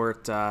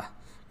short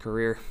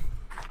career.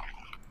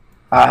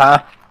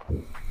 Uh-huh.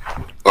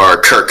 Or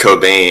Kurt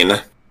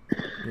Cobain.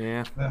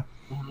 Yeah.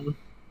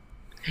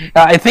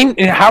 I think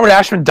Howard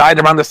Ashman died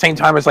around the same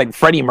time as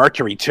Freddie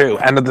Mercury too,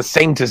 and of the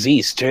same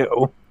disease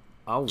too.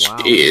 Oh wow.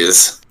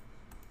 Jeez.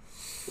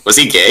 Was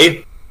he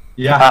gay?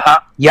 Yeah. Uh-huh.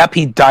 Yep,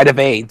 he died of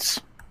AIDS.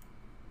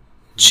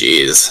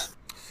 Jeez.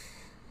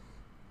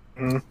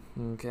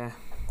 Okay.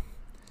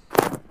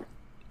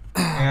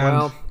 And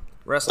Well,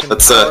 rest in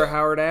power,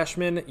 Howard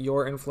Ashman.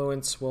 Your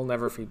influence will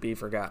never be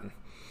forgotten.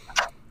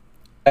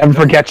 Never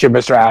forget you,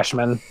 Mr.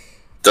 Ashman.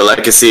 The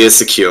legacy is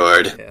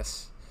secured.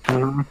 Yes.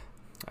 Mhm.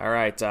 All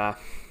right,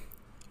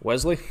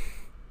 Wesley.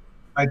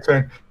 my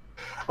turn.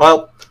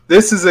 Well,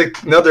 this is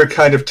another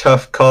kind of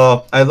tough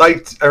call. I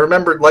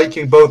remember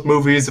liking both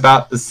movies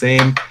about the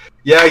same.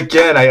 Yeah,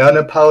 again, I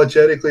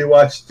unapologetically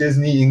watched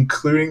Disney,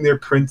 including their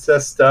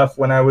princess stuff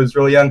when I was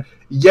really young.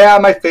 Yeah,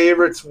 my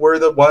favorites were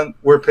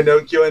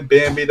Pinocchio and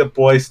Bambi, the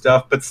boy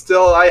stuff, but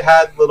still, I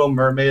had Little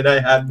Mermaid,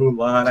 I had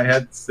Mulan, I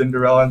had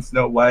Cinderella and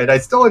Snow White. I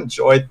still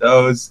enjoyed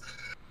those,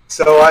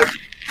 so I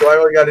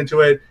really got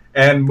into it.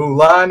 And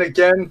Mulan,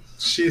 again,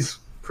 she's a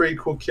pretty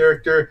cool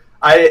character.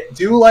 I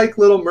do like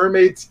Little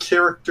Mermaid's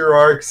character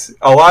arcs.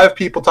 A lot of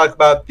people talk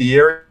about the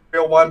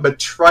Ariel one, but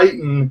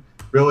Triton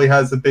really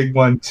has a big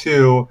one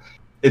too.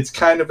 It's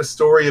kind of a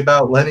story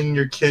about letting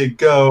your kid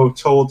go,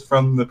 told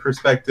from the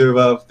perspective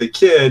of the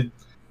kid,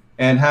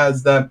 and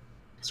has that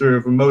sort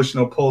of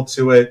emotional pull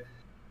to it.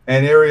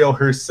 And Ariel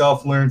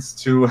herself learns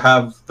to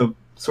have the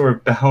sort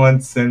of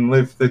balance and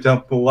live the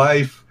double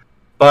life.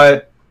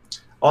 But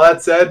all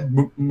that said,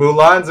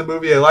 Mulan's a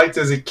movie I liked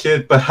as a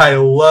kid, but I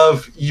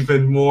love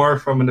even more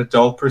from an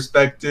adult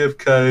perspective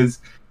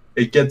because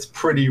it gets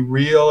pretty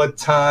real at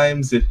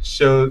times. It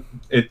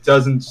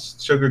doesn't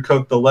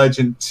sugarcoat the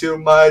legend too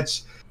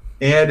much,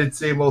 and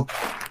it's able to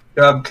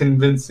have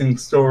convincing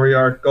story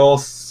arc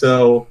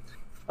also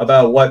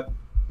about what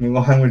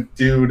Mulan would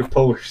do to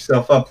pull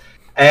herself up.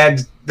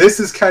 And this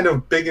is kind of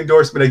a big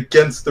endorsement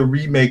against the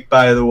remake,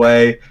 by the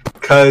way,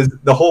 because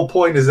the whole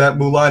point is that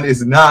Mulan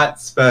is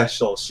not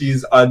special.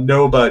 She's a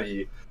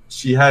nobody.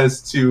 She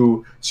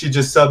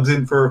just subs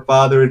in for her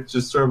father. It's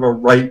just sort of a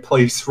right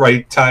place,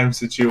 right time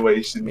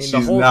situation.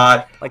 She's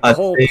not like the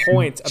whole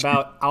point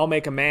about I'll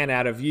make a man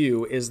out of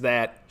you is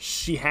that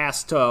she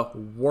has to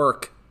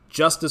work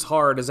just as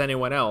hard as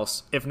anyone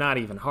else, if not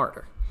even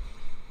harder.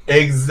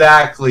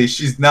 Exactly.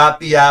 She's not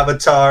the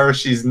Avatar.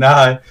 She's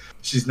not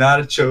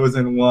a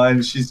chosen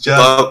one. She's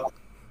just a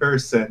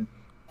person.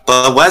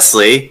 But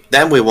Wesley,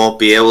 then we won't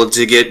be able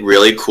to get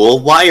really cool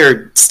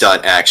wire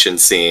stunt action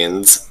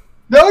scenes.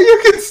 No, you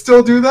can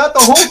still do that. The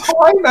whole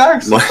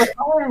climax with the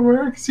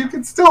fireworks. You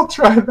can still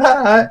try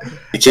that.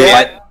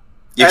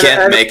 You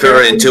can't make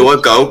her into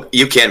a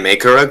You can't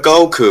make her a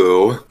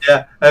Goku.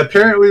 Yeah.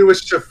 Apparently, with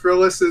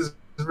Shafrilis's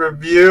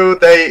review,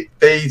 they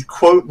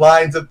quote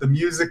lines of the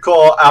music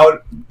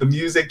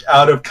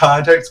out of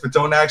context, but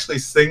don't actually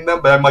sing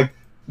them. But I'm like,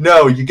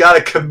 no, you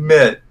gotta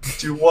commit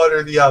to one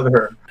or the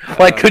other.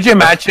 Like, could you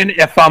imagine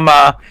if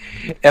a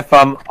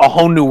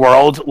whole new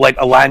world, like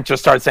Aladdin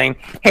just starts saying,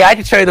 "Hey, I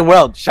can show you the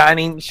world,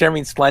 shining,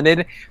 shimmering,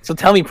 splendid. So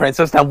tell me,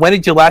 princess, now when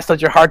did you last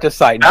let your heart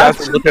decide?"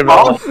 That's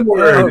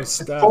awkward.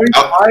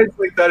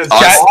 Like that is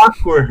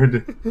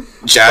awkward.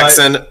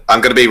 Jackson,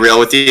 I'm gonna be real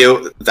with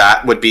you.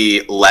 That would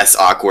be less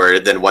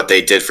awkward than what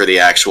they did for the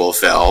actual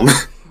film.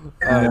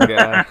 Oh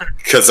god!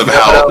 Because of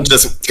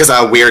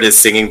how weird his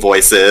singing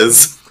voice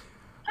is.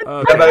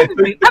 Okay. But I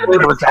think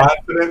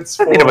confidence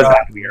for it was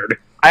that weird.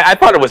 I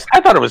thought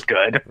it was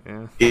good.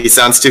 Yeah. He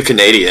sounds too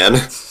Canadian.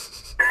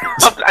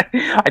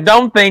 I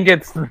don't think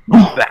it's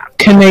that.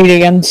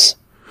 Canadians.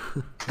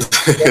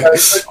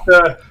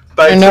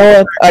 You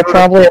know what? I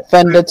probably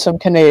offended some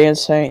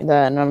Canadians saying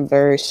that, and I'm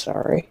very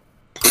sorry.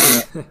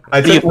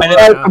 I think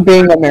For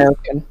being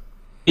American.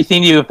 You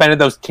think you offended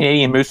those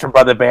Canadian moose from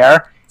Brother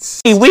Bear?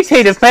 Hey, we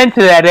paid offense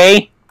to that,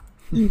 eh?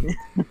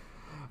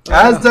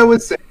 as I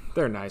was saying,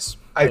 They're nice.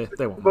 I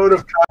They won't. vote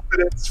of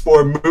confidence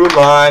for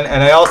Mulan,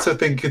 and I also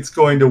think it's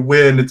going to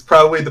win. It's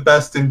probably the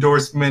best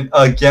endorsement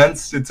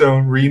against its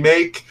own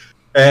remake.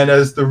 And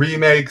as the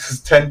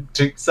remakes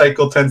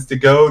cycle tends to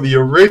go, the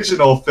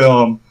original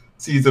film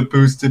sees a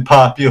boost in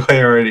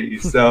popularity.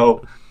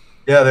 So,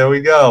 yeah, there we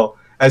go.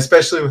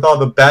 Especially with all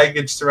the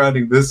baggage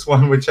surrounding this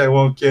one, which I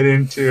won't get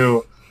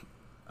into.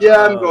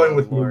 Yeah, I'm going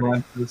with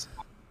Mulan for this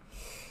one.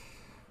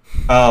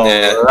 Oh,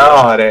 Yeah.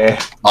 Lordy.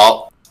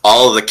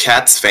 All of the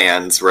Cats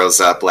fans rose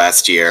up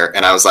last year,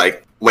 and I was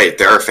like, wait,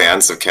 there are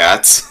fans of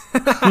Cats?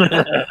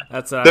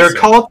 That's They're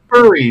called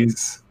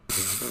furries.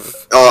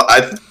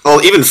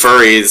 Even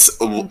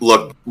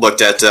furries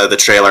looked at the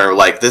trailer and were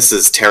like, this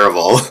is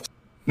terrible.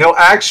 No,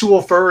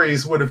 actual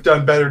furries would have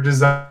done better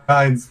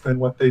designs than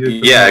what they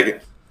did. Yeah.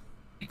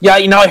 Yeah,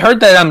 I heard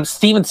that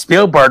Steven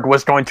Spielberg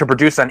was going to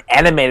produce an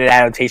animated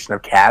adaptation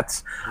of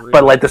Cats,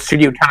 but like the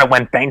studio kind of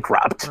went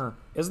bankrupt.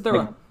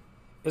 Huh.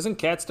 Isn't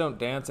Cats Don't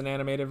Dance an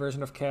animated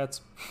version of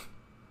Cats?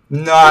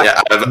 Not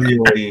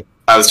really.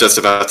 I was just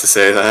about to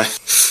say that.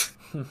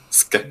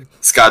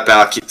 Scott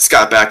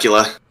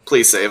Bakula,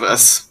 please save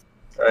us.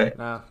 Right.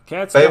 No,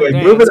 Cats Anyway,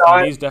 Don't moving Dance, on.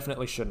 and these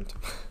definitely shouldn't.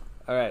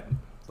 Alright,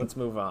 let's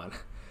move on.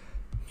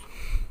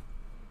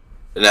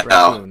 Now,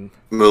 Raccoon.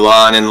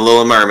 Mulan and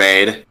Little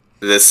Mermaid.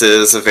 This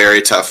is a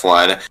very tough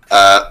one.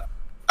 I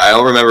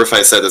don't remember if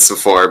I said this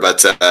before,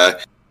 but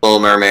Little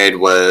Mermaid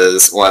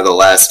was one of the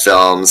last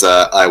films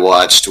I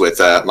watched with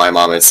my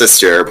mom and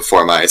sister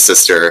before my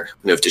sister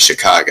moved to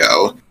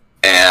Chicago.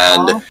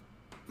 And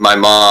my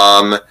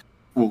mom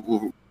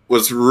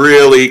was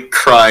really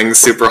crying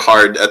super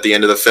hard at the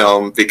end of the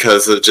film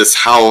because of just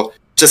how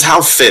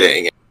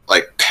fitting,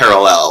 like,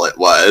 parallel it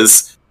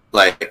was.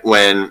 Like,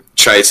 when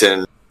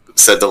Triton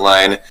said the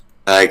line,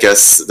 "I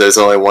guess there's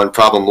only one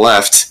problem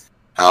left.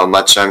 How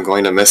much I'm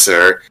going to miss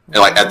her." And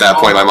like at that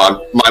point,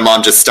 my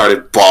mom just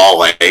started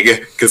bawling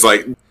because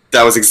like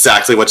that was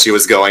exactly what she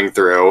was going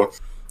through,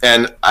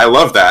 and I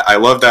love that. I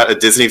love that a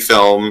Disney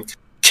film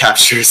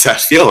captures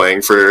that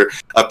feeling for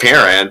a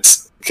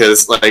parent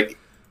because like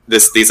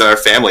these are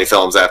family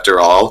films after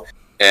all,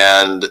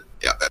 and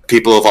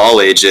people of all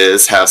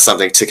ages have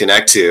something to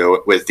connect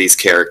to with these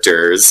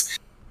characters.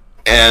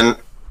 And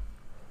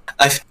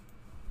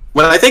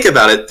when I think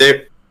about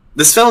it,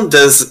 this film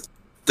does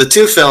the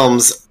two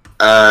films.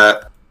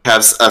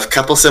 Have a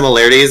couple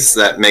similarities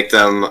that make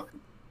them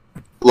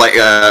like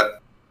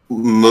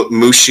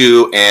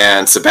Mushu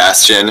and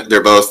Sebastian.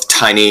 They're both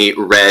tiny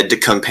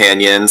red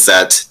companions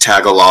that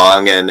tag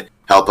along and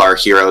help our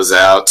heroes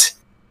out.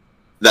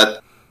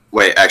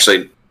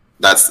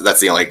 that's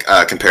the only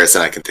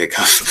comparison I can think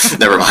of.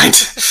 Never mind.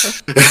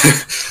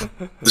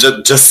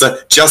 just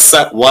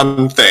that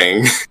one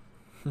thing,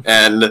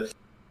 and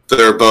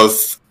they're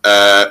both,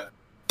 but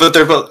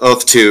they're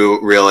both two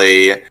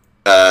really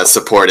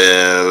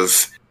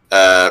supportive,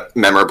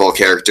 memorable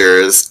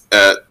characters.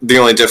 The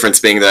only difference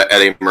being that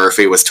Eddie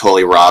Murphy was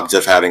totally robbed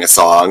of having a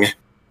song.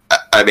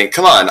 I mean,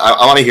 come on,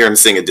 I want to hear him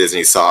sing a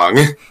Disney song,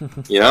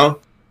 you know?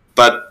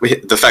 But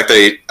the fact that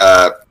he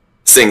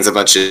sings a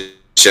bunch of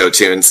show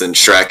tunes and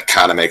Shrek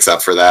kind of makes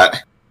up for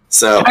that.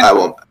 So I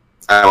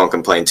won't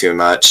complain too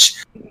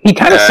much. He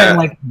kind of sang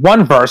like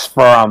one verse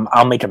from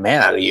 "I'll Make a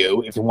Man Out of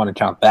You," if you want to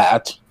count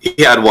that. He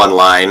had one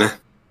line,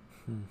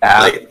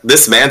 like,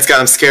 "This man's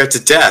got him scared to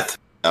death."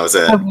 That was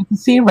it. You can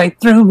see right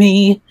through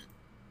me.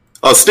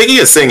 Oh, speaking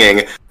of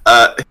singing,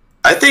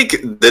 I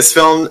think this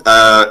film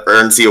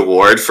earns the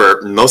award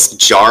for most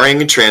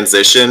jarring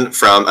transition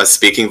from a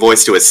speaking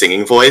voice to a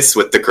singing voice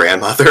with the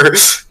grandmother.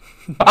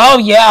 Oh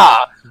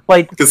yeah,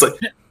 because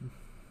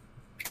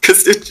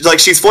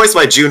she's voiced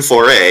by June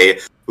Foray,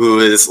 who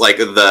is like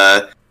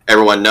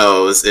everyone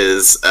knows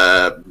is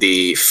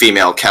the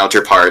female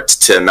counterpart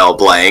to Mel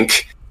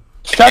Blanc.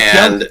 Chuck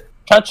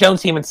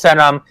Jones even said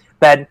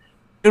that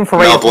June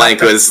Foray. Mel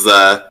Blanc was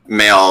the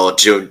male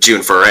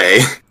June Foray.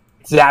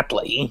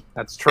 Exactly,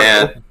 that's true.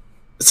 And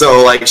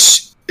so like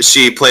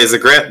she plays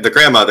the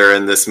grandmother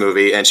in this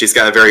movie, and she's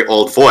got a very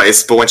old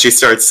voice, but when she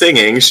starts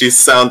singing, she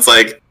sounds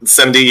like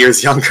 70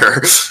 years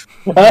younger.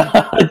 Yeah,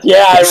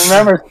 I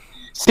remember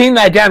seeing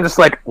that again, just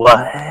like, what?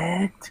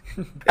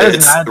 That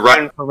is not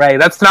June Foray.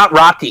 That's not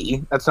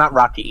Rocky. That's not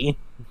Rocky.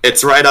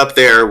 It's right up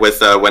there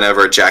with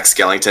whenever Jack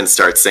Skellington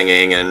starts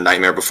singing in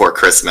Nightmare Before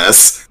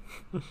Christmas.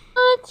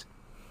 What?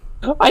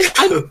 I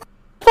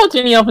thought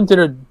Danny Elfman did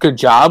a good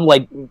job,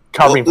 like,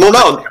 covering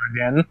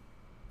again.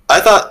 I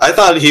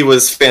thought he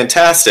was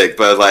fantastic,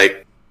 but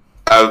like,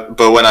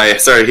 but when I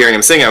started hearing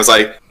him sing, I was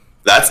like,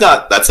 that's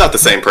not the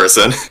same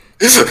person.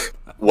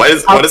 What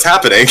is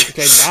happening?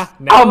 Okay,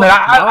 now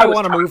I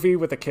want a movie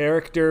with a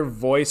character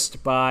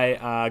voiced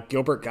by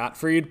Gilbert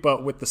Gottfried,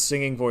 but with the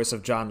singing voice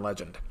of John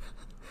Legend.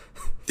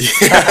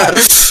 Yeah.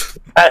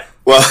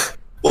 Well,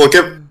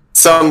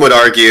 some would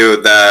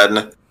argue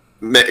that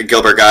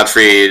Gilbert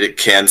Gottfried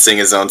can sing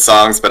his own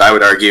songs, but I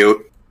would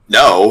argue,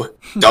 no,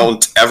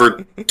 don't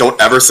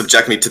ever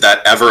subject me to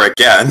that ever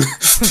again.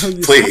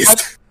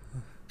 Please.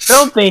 I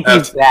don't think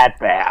he's that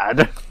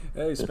bad.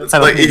 Hey, you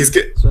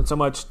spent so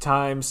much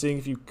time seeing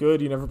if you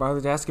could, you never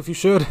bothered to ask if you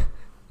should.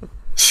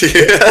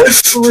 Yeah.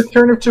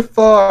 Return of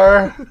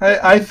Jafar.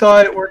 I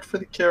thought it worked for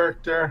the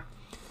character.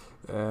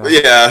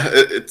 Yeah,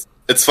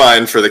 it's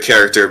fine for the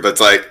character, but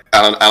it's like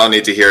I don't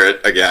need to hear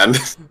it again.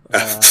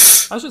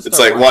 It's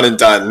like one and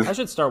done. I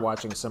should start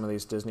watching some of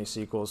these Disney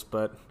sequels,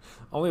 but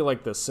only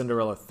like the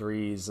Cinderella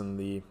 3s and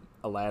the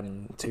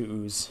Aladdin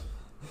 2s.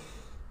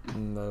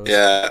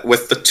 Yeah,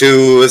 with the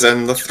 2s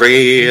and the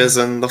 3s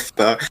and the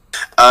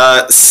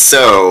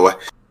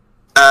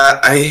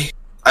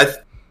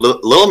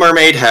Little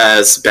Mermaid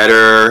has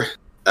better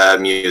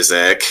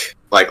music,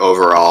 like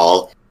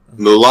overall.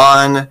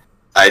 Mulan,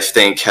 I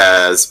think,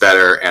 has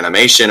better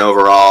animation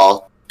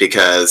overall,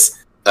 because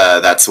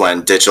that's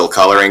when digital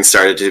coloring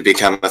started to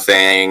become a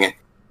thing,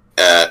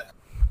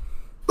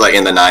 like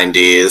in the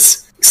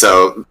 90s.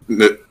 So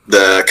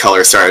the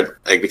color started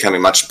like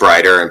becoming much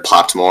brighter and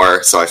popped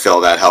more, so I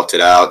feel that helped it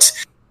out.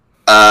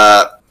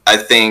 I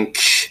think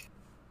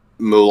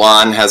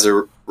Mulan has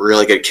a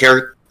really good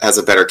has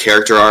a better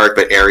character arc,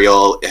 but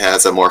Ariel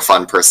has a more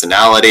fun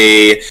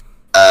personality.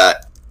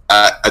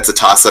 It's a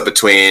toss-up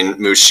between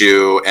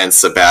Mushu and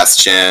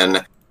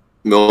Sebastian.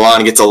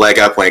 Mulan gets a leg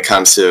up when it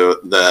comes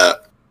to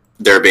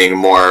there being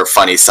more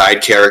funny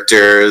side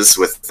characters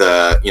with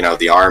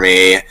the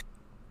army.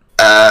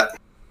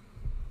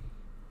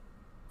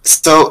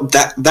 So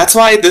that's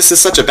why this is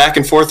such a back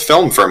and forth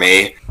film for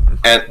me.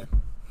 And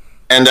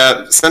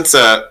since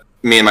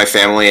me and my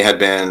family had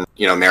been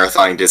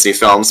marathoning Disney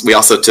films, we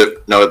also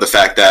took note of the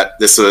fact that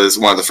this was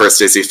one of the first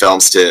Disney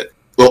films to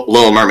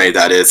Little Mermaid,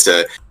 that is,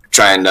 to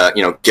try and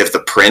give the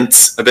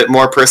prince a bit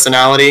more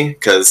personality,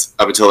 because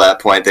up until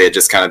that point they had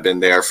just kind of been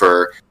there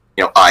for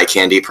eye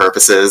candy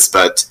purposes.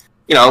 But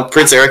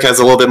Prince Eric has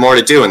a little bit more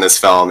to do in this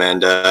film,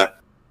 and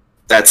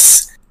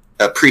that's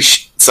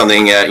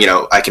something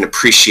I can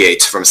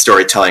appreciate from a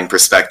storytelling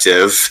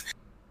perspective.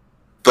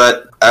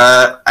 But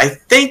I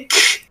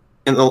think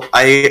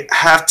I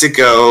have to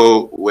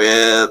go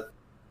with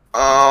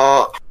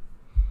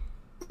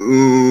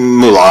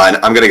Mulan.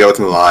 I'm gonna go with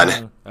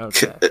Mulan.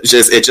 Okay.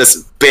 It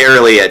just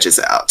barely edges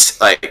out.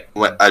 Like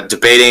when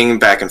debating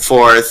back and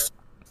forth,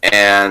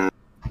 and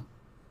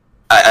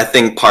I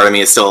think part of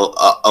me is still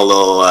a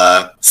little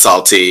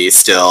salty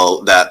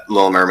still that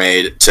Little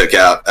Mermaid took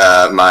out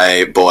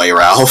my boy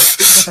Ralph.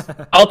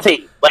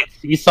 Salty, like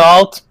sea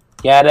salt.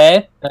 Get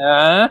it?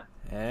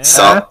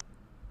 Salt.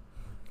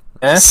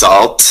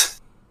 Salt.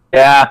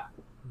 Yeah.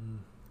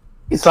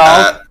 Sea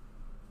salt.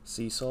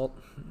 Sea salt.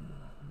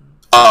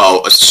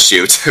 Oh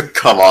shoot!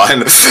 Come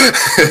on.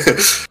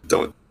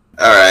 Don't.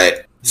 All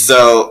right.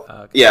 So,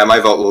 Okay. yeah, my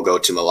vote will go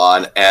to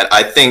Mulan, and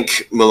I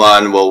think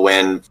Mulan will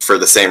win for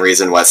the same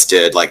reason Wes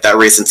did. Like, that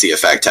recency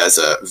effect has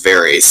a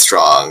very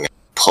strong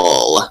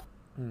pull.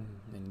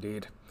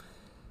 Indeed.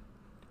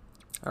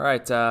 All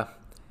right,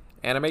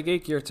 Anime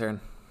Geek, your turn.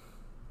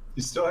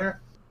 You still here?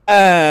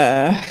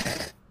 Uh,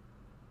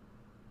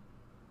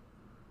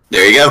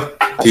 There you go.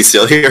 He's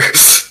still here.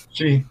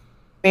 She.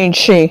 I mean,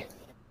 she.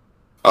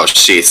 Oh,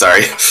 she,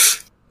 sorry.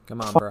 Come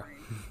on, bro.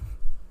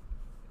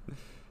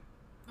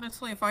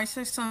 Honestly, if I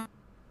say something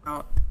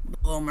about The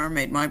Little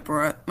Mermaid,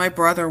 my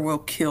brother will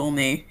kill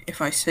me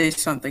if I say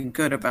something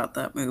good about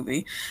that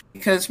movie.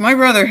 Because my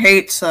brother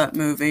hates that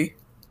movie.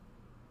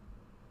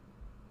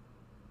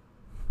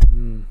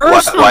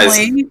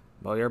 Personally,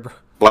 Well, you're.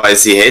 Why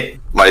does he hate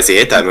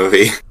that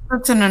movie?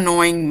 it's an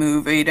annoying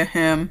movie to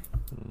him.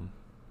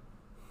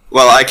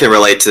 Well, I can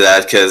relate to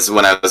that because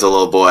when I was a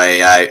little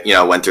boy, I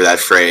went through that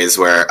phase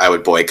where I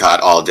would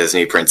boycott all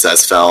Disney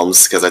princess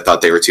films because I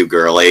thought they were too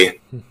girly.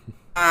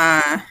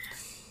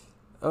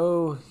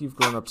 Oh, you've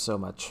grown up so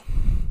much.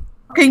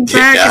 Looking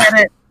back Yeah.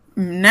 at it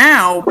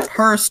now,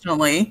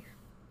 personally,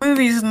 the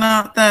movie's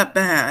not that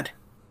bad.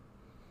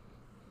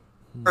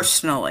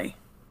 Personally.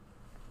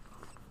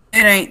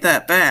 It ain't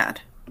that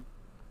bad.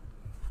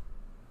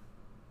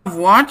 I've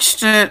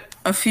watched it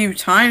a few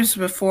times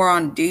before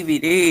on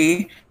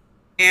DVD,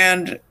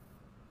 and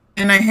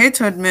I hate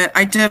to admit,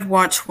 I did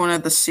watch one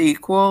of the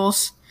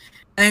sequels.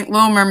 I think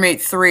Little Mermaid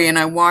 3, and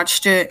I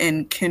watched it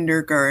in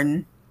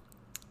kindergarten.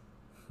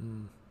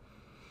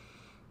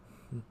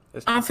 I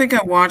don't think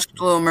I watched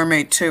Little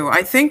Mermaid 2.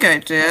 I think I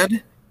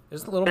did.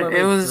 Is Little It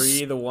Mermaid was-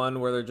 3 the one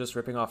where they're just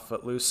ripping off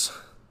Footloose?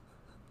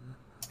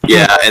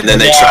 Yeah, and then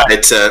they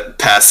tried to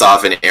pass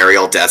off an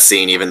Ariel death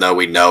scene even though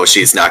we know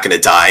she's not going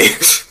to die.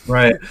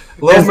 Right.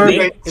 Little Is the main-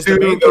 Mermaid is the 2,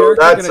 main though, character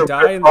that's gonna a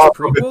die in this rip-off of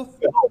prequel?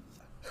 itself.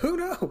 Who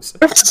knows?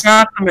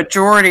 Got the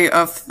majority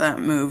of that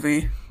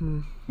movie.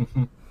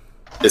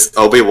 Is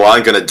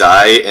Obi-Wan going to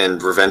die in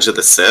Revenge of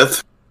the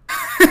Sith?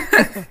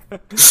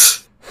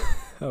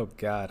 Oh,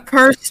 God.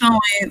 Personally,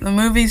 the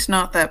movie's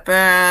not that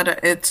bad.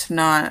 It's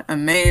not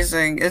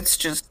amazing. It's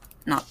just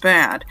not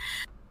bad.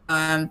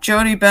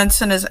 Jodie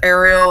Benson as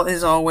Ariel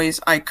is always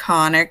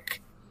iconic.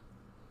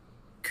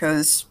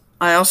 Because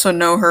I also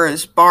know her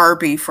as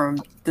Barbie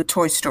from the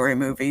Toy Story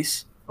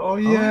movies. Oh,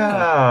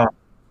 yeah.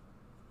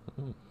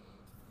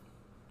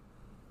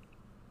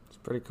 It's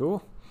pretty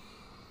cool.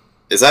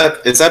 Is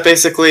that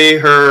basically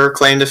her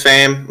claim to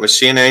fame? Was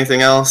she in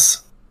anything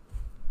else?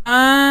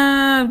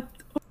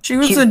 She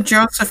was in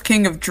Joseph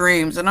King of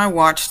Dreams, and I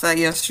watched that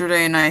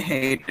yesterday, and I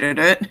hated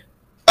it.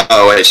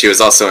 Oh wait, she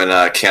was also in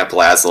Camp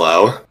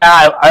Lazlo.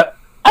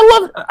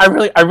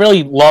 I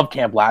really love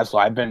Camp Lazlo.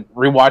 I've been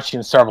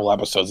rewatching several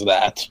episodes of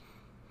that.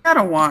 I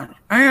gotta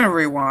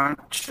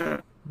rewatch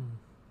it.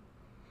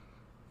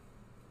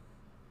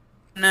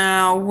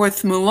 Now,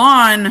 with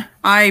Mulan,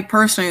 I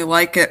personally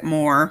like it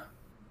more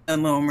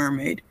than Little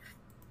Mermaid.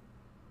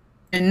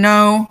 And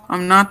no,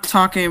 I'm not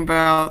talking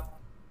about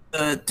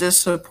the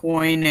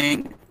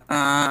disappointing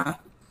live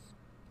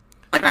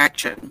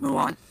action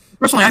Mulan.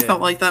 Personally, I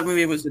felt like that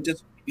movie was a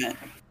disappointment.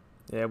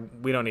 Yeah,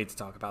 we don't need to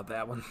talk about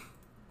that one.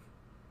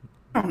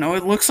 I don't know,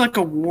 it looks like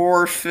a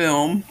war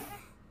film.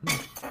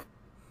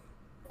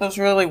 Those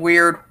really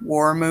weird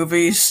war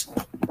movies.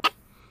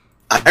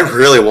 I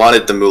really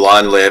wanted the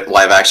Mulan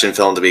live action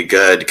film to be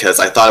good because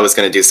I thought it was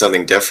going to do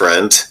something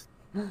different.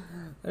 I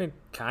mean,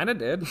 kind of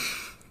did.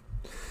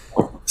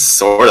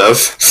 Sort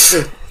of.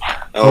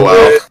 Oh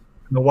well.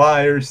 The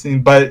wire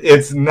scene, but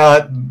it's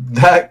not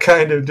that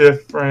kind of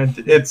different.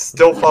 It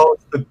still follows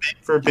the beat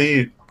for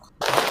beat.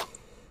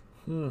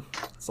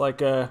 It's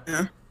like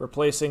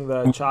replacing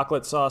the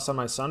chocolate sauce on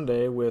my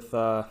sundae with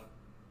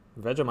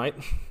Vegemite.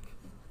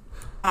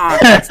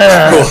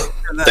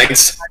 Cool.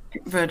 Thanks.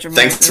 Vegemite.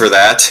 Thanks for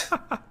that.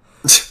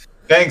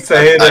 Thanks, I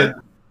hate it.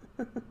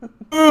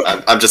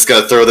 I'm just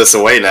gonna throw this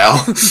away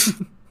now.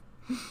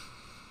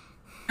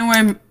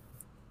 Anyway,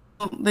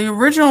 the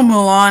original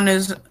Mulan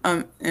is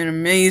an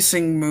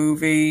amazing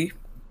movie.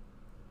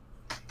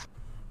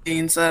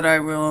 Scenes that I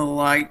really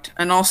liked,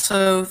 and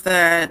also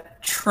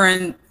that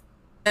transition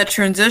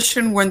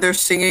when they're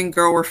singing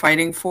 "Girl We're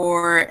Fighting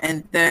For,"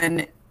 and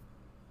then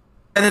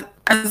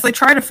as they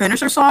try to finish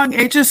their song,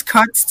 it just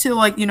cuts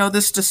to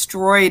this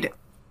destroyed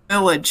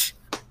village.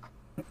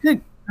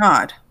 Good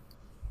God,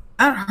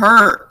 that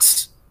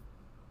hurts.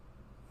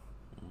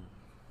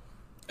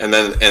 And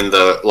then in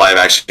the live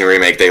action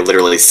remake, they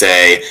literally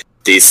say,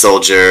 "These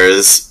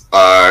soldiers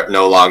are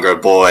no longer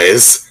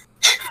boys."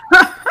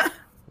 Wow.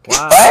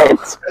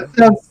 What? That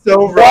sounds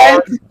so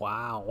wrong.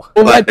 Wow.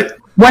 But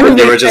When did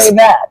they they were say just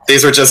that?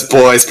 these were just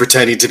boys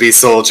pretending to be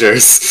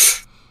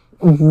soldiers.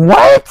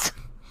 What?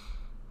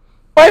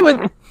 Why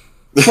would?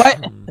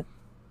 What?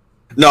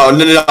 No.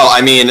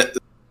 I mean,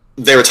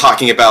 they were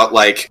talking about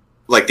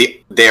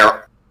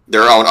their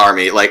own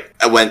army. Like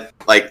when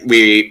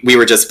we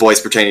were just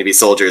boys pretending to be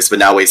soldiers, but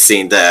now we've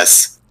seen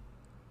this.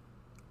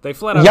 They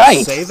flat out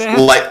Yikes. say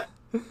that?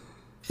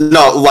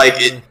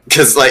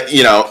 Because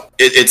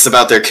it's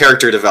about their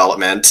character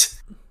development.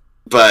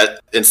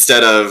 but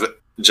instead of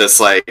just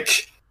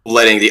like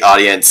letting the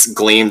audience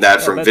glean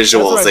that from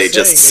visuals, they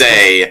just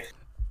say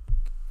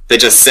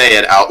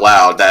it out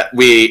loud that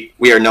we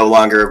are no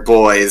longer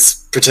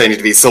boys pretending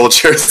to be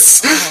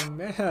soldiers. Oh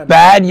man.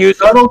 Bad use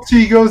of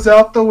Subtlety goes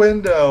out the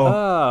window.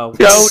 Oh.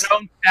 show,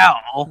 don't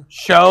tell.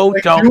 Show,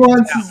 Like, don't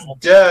nuance is tell.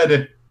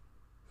 dead.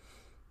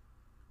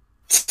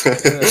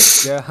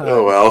 God.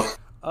 Oh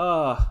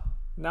well.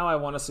 Now I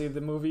want to see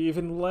the movie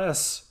even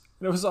less.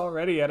 It was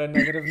already at a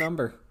negative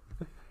number.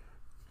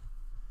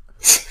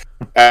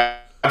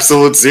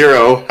 Absolute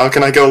 0. How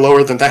can I go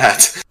lower than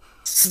that?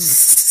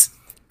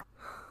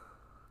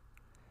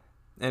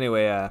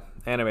 Anyway,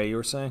 anime, you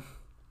were saying?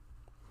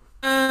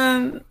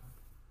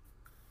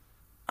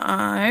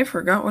 I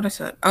forgot what I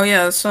said. Oh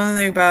yeah,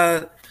 something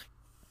about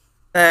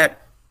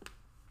that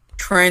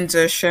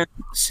transition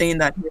scene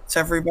that hits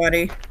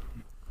everybody.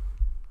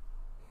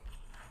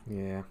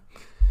 Yeah.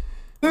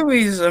 The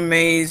movie's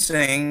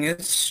amazing.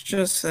 It's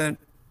just that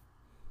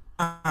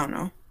I don't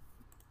know.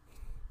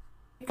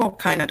 People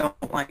kind of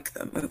don't like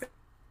the movie.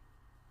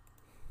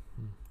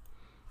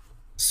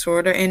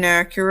 Sort of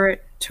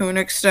inaccurate to an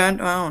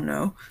extent. I don't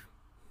know.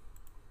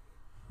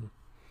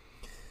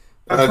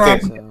 I'll Okay.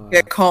 probably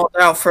get called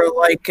out for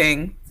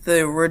liking the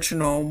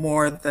original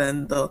more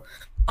than the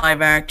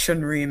live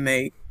action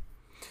remake.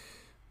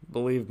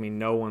 Believe me,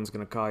 no one's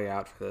going to call you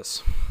out for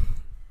this.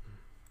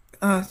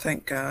 Oh,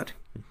 thank God.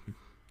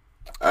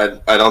 I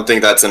don't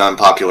think that's an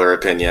unpopular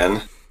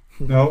opinion.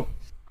 No.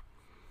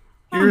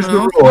 I Here's don't the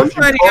know. rule. If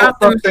you Somebody call out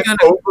there's something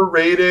gonna-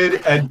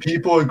 overrated and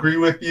people agree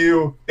with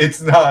you,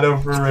 it's not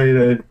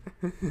overrated.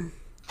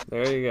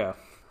 There you go.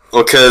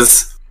 Well,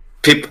 because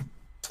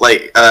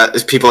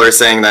people are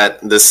saying that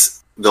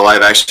the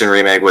live action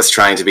remake was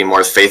trying to be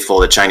more faithful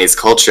to Chinese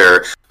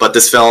culture, but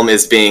this film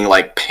is being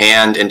like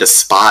panned and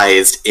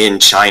despised in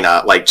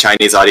China. Like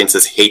Chinese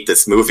audiences hate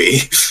this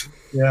movie.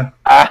 Yeah.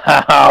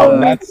 Oh,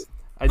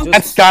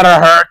 that's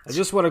gotta hurt. I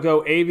just want to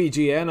go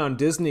AVGN on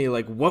Disney.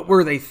 Like, what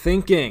were they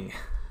thinking?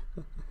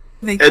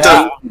 They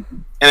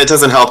It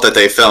doesn't help that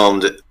they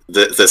filmed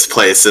this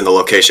place in the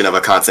location of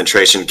a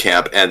concentration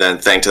camp and then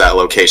thanked that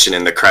location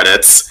in the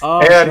credits.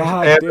 Oh, And-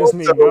 God, and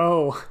Disney, also-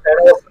 no. And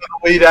also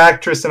the lead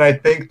actress and I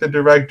think the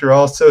director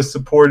also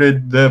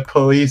supported the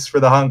police for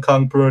the Hong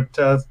Kong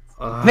protest.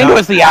 I think it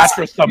was the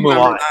actress of remember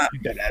Mulan that. who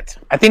did it.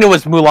 I think it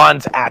was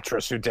Mulan's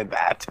actress who did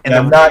that. And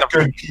Yeah, not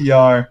good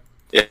PR.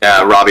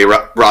 Yeah, Robbie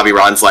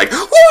Ron's like,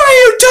 what are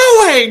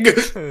you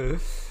doing?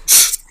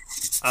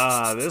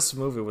 This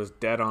movie was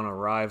dead on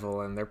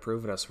arrival, and they're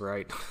proving us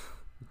right.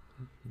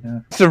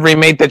 It's a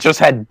remake that just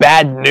had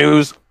bad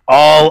news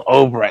all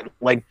over it.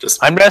 Like,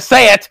 I'm gonna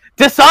say it: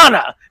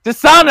 dishonor you,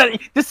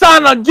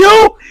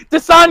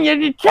 dishonor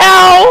your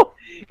cow.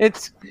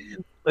 It's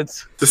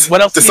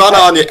what else? Dishonor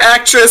on your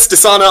actress,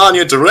 dishonor on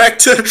your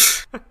director.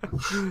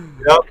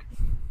 Yep.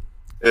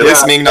 At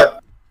least Ming Na,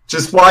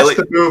 Just watch Really?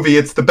 the movie.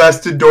 It's the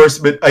best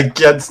endorsement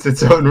against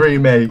its own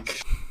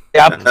remake.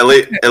 Yep.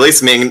 at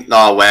least Ming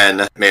Na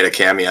Wen made a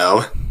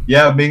cameo.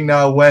 Yeah, Ming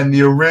Na Wen,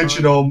 the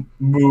original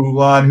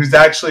Mulan, who's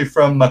actually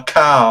from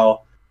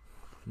Macau.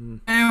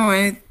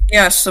 Anyway,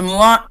 yes,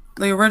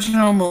 the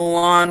original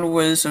Mulan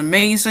was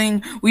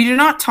amazing. We did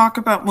not talk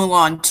about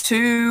Mulan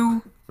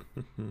 2.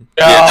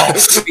 Yeah. It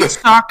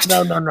sucked.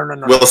 No.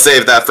 We'll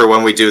save that for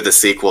when we do the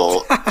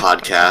sequel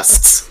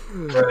podcasts.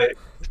 Right.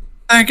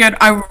 Again,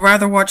 I would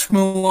rather watch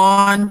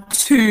Mulan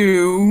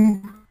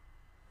 2.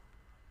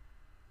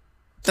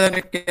 Then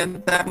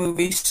again, that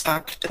movie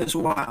sucked as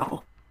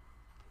well.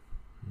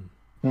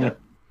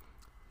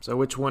 So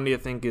which one do you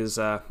think is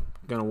going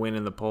to win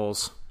in the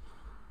polls?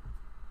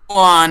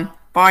 Mulan,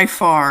 by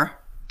far.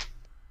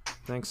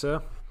 Think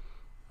so?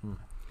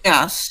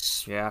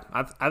 Yes. Yeah,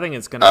 I think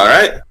it's going to All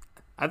right.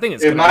 I think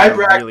it's In going my to be a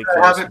bracket, really I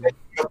close have it one. making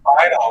the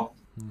final.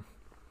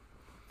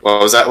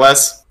 What was that,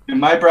 Wes? In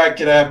my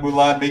bracket, I have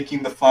Mulan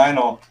making the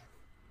final.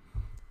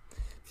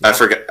 I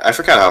forgot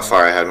how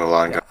far I had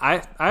Mulan go.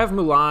 I have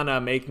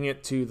Mulan making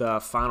it to the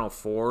Final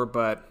Four,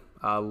 but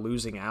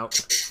losing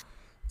out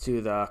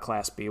to the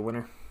Class B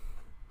winner.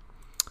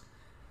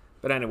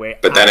 But anyway.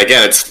 But then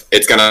again,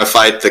 it's gonna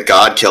fight the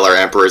God Killer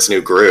Emperor's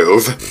New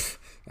Groove.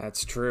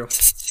 That's true.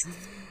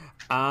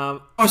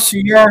 Oh, so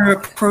you're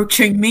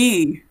approaching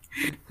me.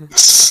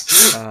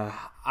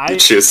 I You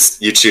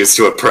choose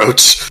to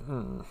approach.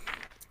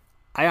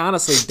 I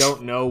honestly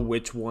don't know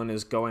which one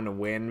is going to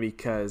win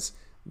because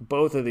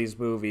both of these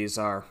movies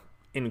are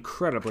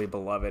incredibly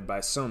beloved by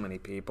so many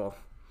people.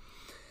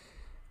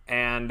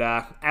 And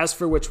as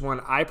for which one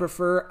I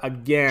prefer,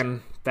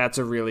 again, that's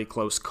a really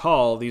close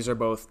call. These are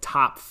both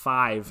top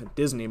 5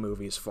 Disney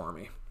movies for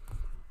me.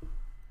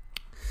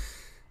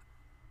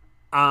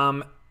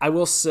 I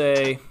will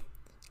say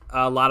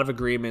a lot of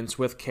agreements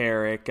with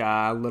Carrick.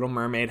 Little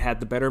Mermaid had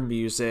the better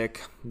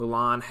music.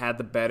 Mulan had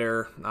the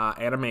better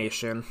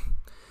animation.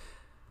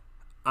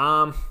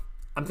 I'm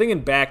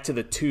thinking back to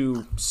the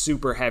 2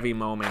 super heavy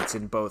moments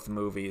in both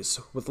movies,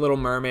 with Little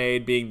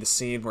Mermaid being the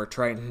scene where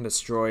Triton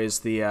destroys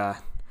the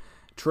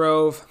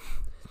Trove,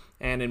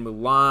 And in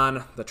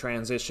Mulan, the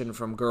transition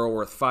from girl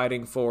worth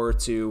fighting for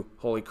to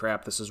holy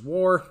crap, this is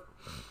war.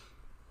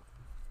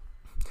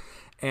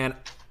 And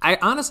I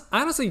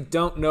honestly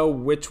don't know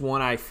which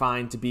one I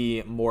find to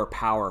be more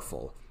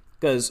powerful,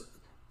 because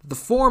the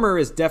former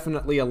is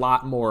definitely a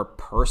lot more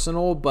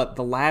personal, but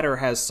the latter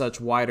has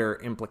such wider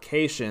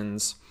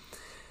implications,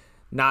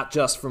 not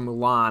just for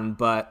Mulan,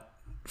 but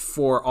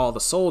for all the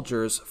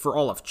soldiers, for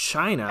all of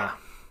China.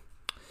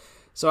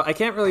 So I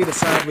can't really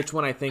decide which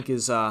one I think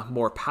is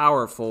more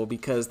powerful,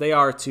 because they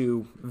are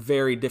two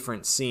very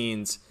different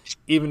scenes,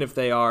 even if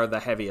they are the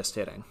heaviest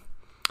hitting.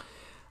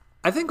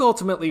 I think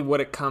ultimately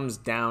what it comes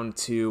down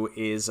to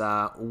is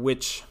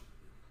which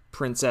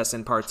princess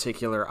in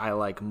particular I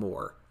like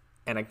more.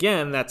 And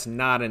again, that's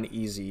not an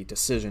easy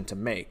decision to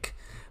make.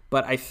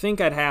 But I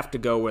think I'd have to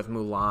go with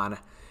Mulan,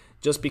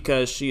 just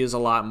because she is a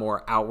lot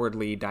more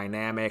outwardly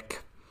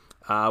dynamic.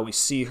 We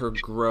see her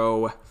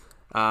grow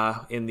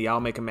in the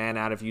I'll Make a Man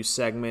Out of You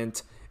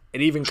segment.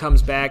 It even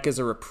comes back as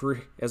a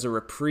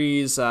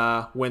reprise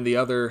when the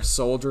other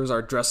soldiers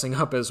are dressing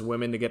up as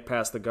women to get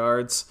past the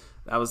guards.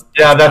 That's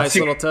a nice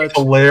little touch.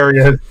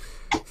 Hilarious.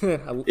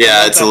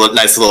 Yeah, it's a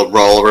nice little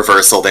role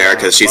reversal there,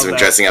 because she's been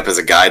dressing up as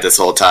a guy this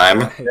whole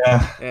time.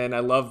 Yeah, and I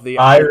love the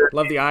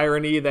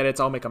irony that it's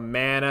I'll make a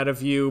man out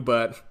of you,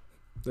 but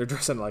they're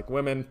dressing like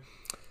women.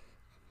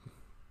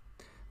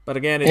 But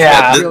again, it's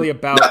not really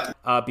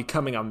about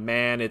becoming a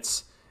man.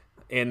 It's,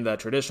 in the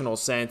traditional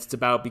sense, it's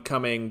about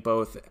becoming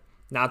both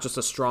not just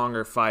a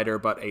stronger fighter,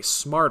 but a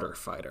smarter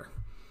fighter,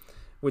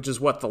 which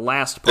is what the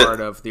last part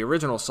of the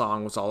original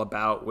song was all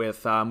about,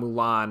 with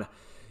Mulan,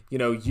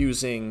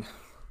 using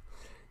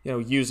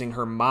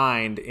her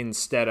mind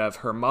instead of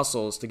her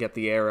muscles to get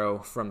the arrow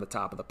from the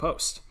top of the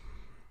post.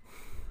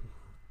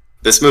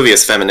 This movie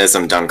is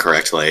feminism done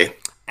correctly.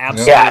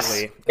 Absolutely.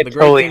 Yes, the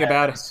great thing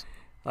about it,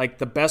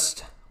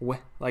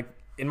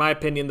 in my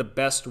opinion, the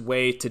best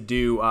way to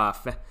do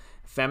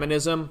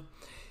feminism,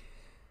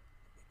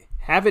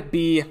 have it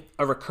be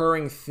a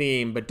recurring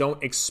theme, but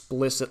don't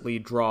explicitly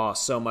draw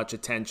so much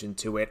attention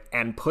to it,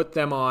 and put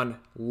them on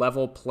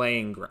level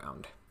playing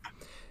ground,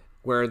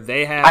 where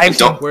they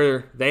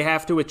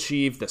have to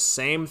achieve the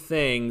same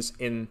things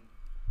in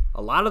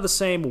a lot of the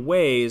same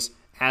ways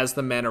as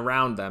the men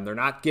around them. They're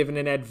not given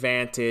an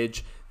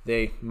advantage.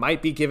 They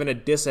might be given a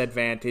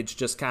disadvantage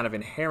just kind of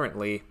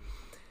inherently,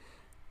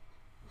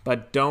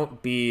 but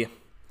don't be...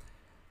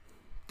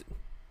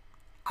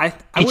 I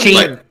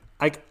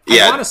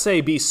want to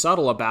say be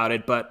subtle about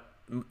it, but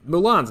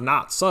Mulan's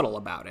not subtle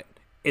about it.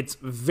 It's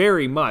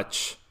very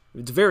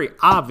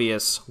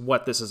obvious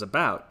what this is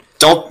about.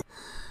 Don't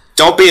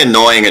be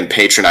annoying and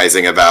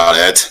patronizing about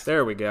it.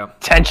 There we go.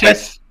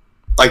 Tentious.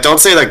 Don't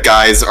say that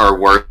guys are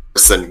worse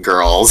than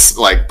girls,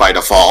 by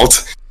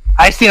default.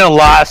 I've seen a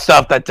lot of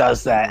stuff that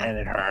does that, and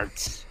it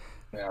hurts.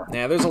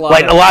 Yeah, there's a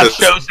lot of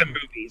shows and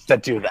movies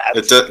that do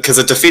that. Because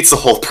it defeats the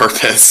whole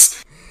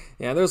purpose.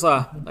 Yeah, there's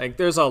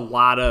a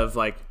lot of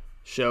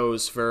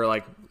shows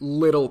for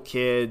little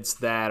kids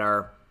that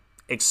are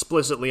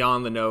explicitly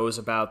on the nose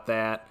about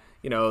that.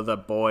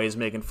 The boy's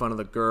making fun of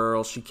the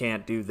girl, she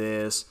can't do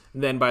this.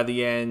 And then by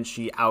the end,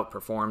 she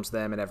outperforms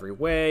them in every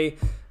way.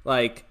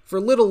 For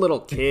little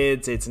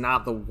kids, it's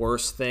not the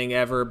worst thing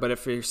ever, but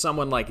if you're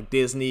someone like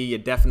Disney, you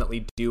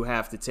definitely do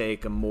have to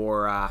take a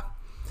more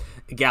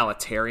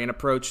egalitarian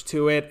approach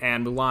to it,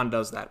 and Mulan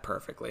does that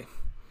perfectly.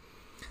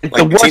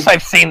 Some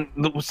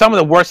of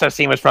the worst I've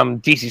seen was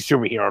from DC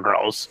Superhero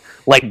Girls,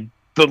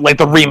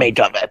 the remake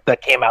of it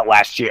that came out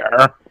last year.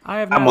 I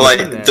have not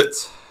seen that.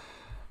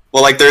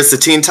 There's the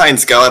Teen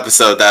Titans Go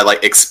episode that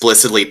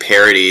explicitly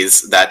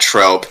parodies that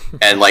trope,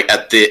 and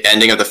at the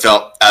ending of the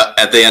film,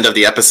 at the end of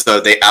the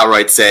episode, they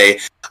outright say,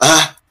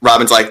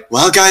 Robin's like,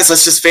 well, guys,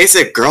 let's just face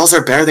it, girls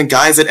are better than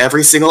guys at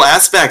every single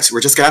aspect.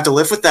 We're just gonna have to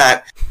live with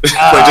that.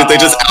 They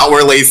just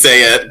outwardly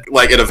say it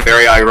in a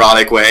very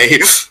ironic way.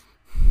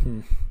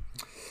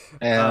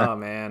 Oh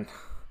man!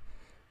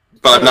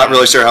 But I'm not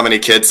really sure how many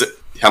kids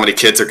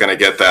are gonna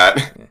get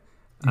that.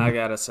 I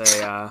gotta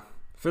say,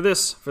 for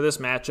this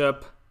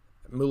matchup,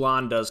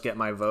 Mulan does get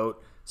my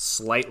vote,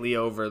 slightly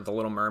over The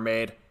Little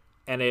Mermaid,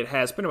 and it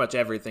has pretty much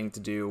everything to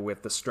do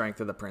with the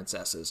strength of the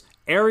princesses.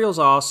 Ariel's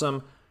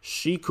awesome,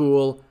 she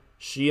cool,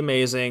 she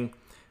amazing.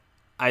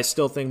 I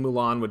still think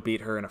Mulan would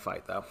beat her in a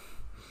fight, though.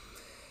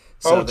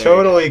 So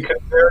totally, because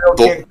Ariel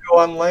can't go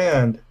on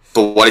land.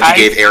 But what if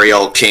you gave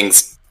Ariel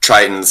Triton's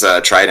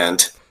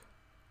trident?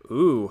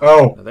 Ooh,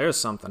 there's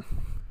something.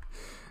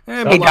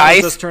 And hey Mulan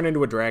guys, just turned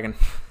into a dragon.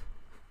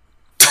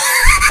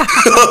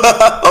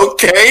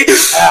 Okay.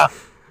 Yeah.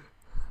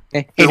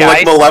 Hey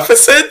guys.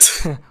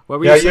 Maleficent? What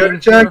were you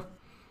saying?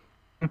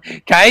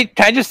 Can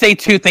I just say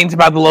two things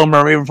about The Little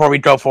Mermaid before we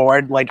go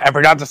forward? I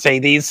forgot to say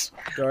these.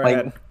 Go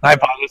ahead. I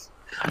apologize.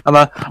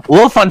 A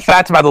little fun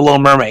fact about The Little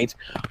Mermaid.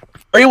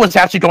 Ariel was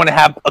actually going to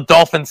have a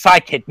dolphin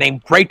sidekick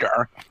named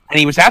Breaker, and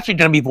he was actually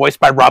going to be voiced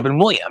by Robin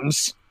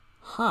Williams.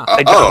 Huh.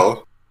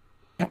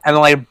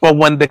 And but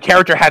when the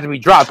character had to be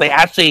dropped, they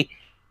actually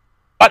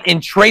got in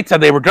traits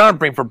that they were going to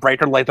bring for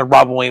Breaker, like the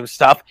Robin Williams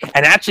stuff,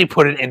 and actually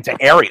put it into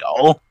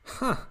Ariel.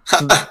 Huh.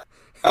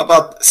 How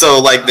about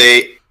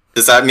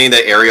does that mean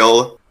that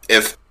Ariel,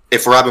 if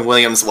Robin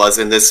Williams was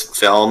in this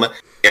film,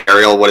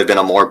 Ariel would have been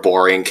a more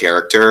boring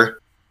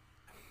character?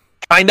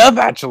 Kind of,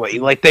 actually.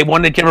 Like, they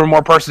wanted to give her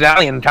more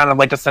personality and kind of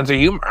like a sense of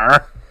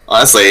humor.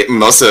 Honestly,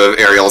 most of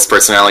Ariel's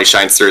personality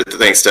shines through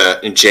thanks to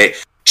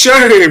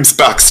James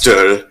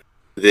Baxter,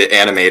 the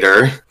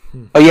animator.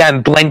 Oh yeah,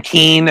 and Glenn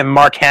Keane and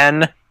Mark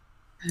Henn.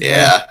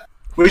 Yeah.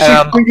 We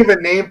should think of a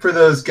name for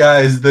those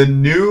guys. The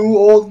new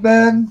old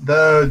men?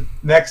 The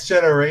next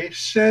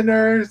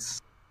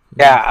generationers?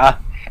 Yeah.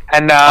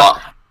 And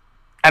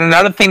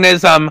another thing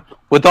is,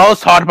 with all this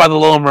talk about The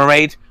Little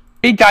Mermaid,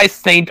 what do you guys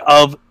think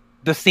of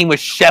the scene with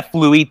Chef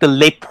Louis de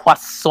Les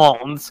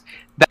Poissons?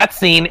 That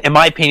scene, in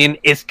my opinion,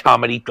 is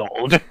comedy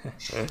gold.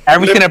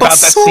 Everything about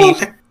that scene...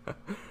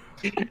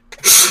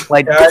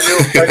 Like, yeah, I knew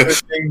a friend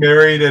was being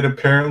married, and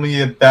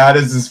apparently that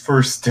is his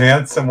first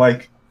dance. I'm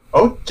like,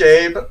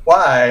 okay, but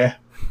why?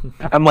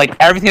 I'm like,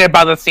 everything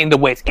about the scene, the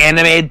way it's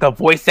animated, the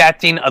voice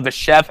acting of the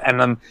chef,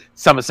 and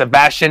some of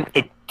Sebastian,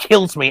 it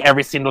kills me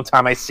every single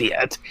time I see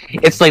it.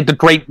 It's like the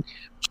great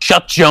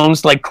Chuck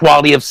Jones like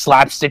quality of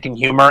slapstick and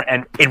humor,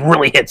 and it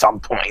really hits on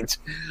point.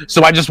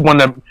 So I just want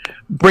to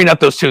bring up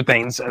those two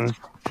things, and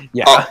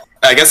yeah.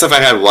 I guess if I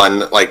had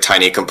one like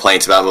tiny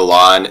complaint about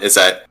Mulan is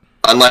that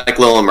unlike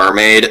Little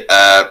Mermaid,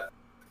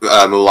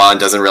 Mulan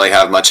doesn't really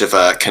have much of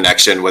a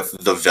connection with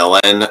the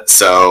villain,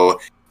 so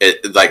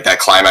it like that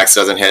climax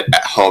doesn't hit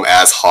home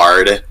as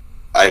hard,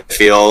 I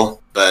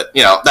feel. But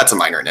you know, that's a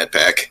minor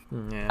nitpick.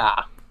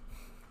 Yeah.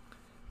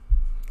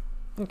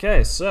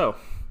 Okay, so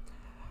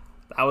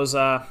that was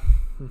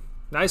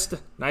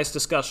nice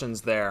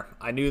discussions there.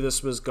 I knew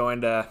this was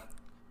going to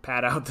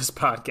pad out this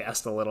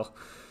podcast a little.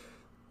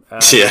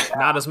 Yeah.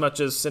 Not as much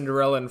as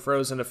Cinderella and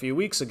Frozen a few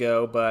weeks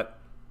ago, but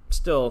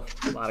still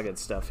a lot of good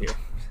stuff here.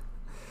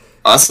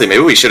 Honestly,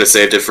 maybe we should have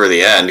saved it for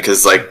the end,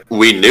 because like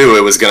we knew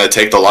it was going to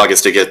take the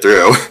longest to get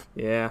through.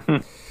 Yeah.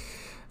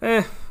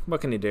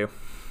 What can you do?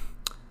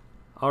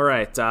 All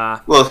right.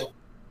 Well,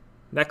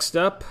 next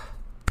up,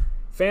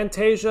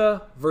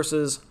 Fantasia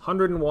versus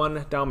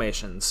 101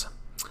 Dalmatians.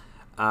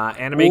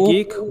 Anime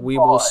Geek, we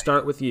will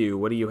start with you.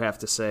 What do you have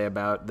to say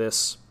about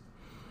this?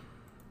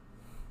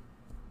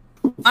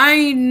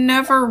 I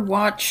never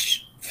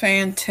watched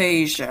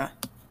Fantasia.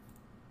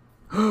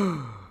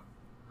 I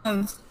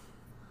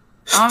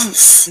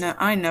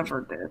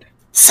never did.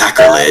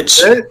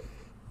 Sacrilege.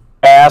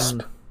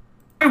 Gasp.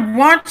 I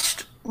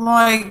watched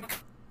like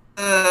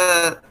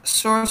the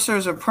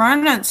Sorcerer's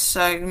Apprentice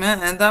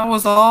segment, and that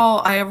was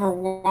all I ever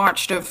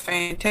watched of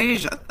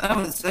Fantasia. That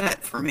was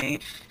it for me.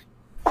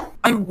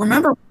 I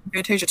remember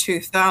Fantasia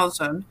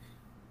 2000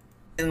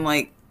 in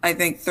like I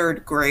think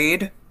 3rd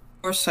grade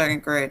or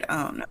 2nd grade.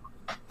 I don't know.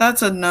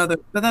 That's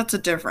a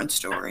different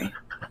story.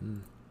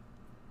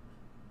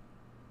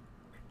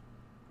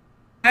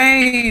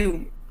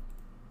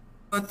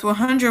 With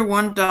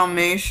 101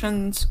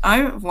 Dalmatians,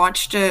 I've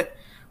watched it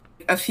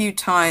a few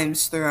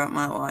times throughout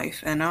my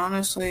life, and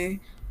honestly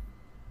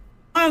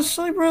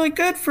really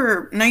good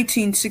for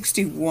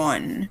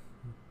 1961.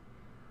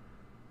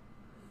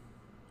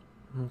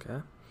 Okay.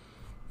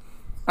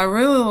 I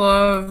really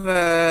love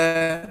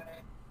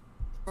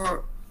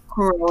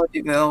Cruella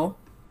de Vil.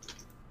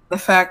 The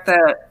fact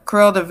that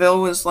Cruella de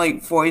Vil was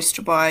like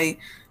voiced by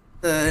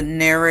the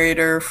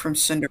narrator from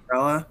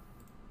Cinderella.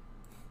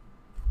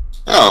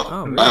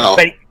 Oh, really? wow.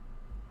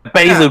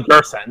 Betty Lou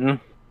Gerson.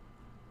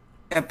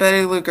 Yeah,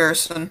 Betty Lou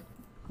Gerson.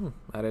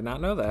 I did not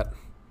know that.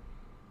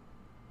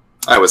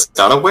 I was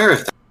not aware of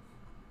that.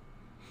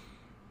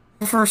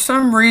 For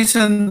some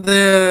reason,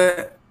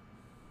 the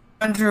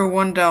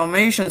 101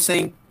 Dalmatians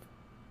thing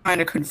kind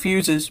of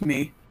confuses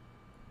me.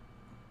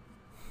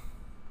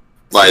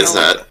 Why is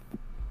that?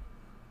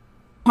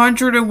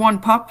 101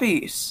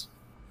 puppies.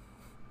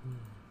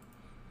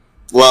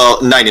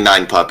 Well,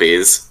 99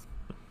 puppies.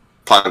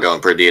 Pongo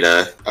and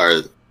Perdita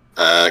are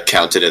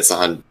counted as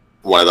one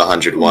of the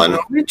 101.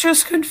 It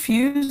just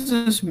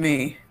confuses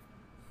me.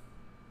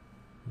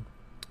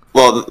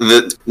 Well,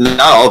 not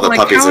all the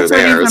puppies how are is that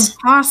theirs. even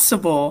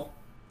possible?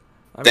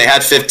 They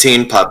had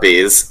 15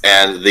 puppies,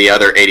 and the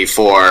other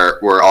 84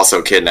 were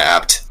also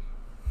kidnapped.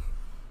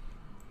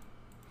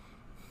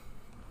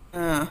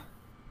 I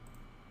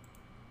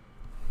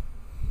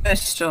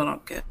still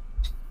don't get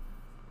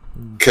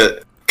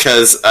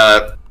Because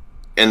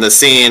in the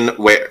scene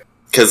where...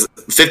 Because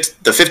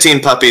the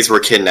 15 puppies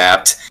were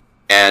kidnapped,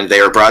 and they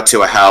were brought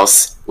to a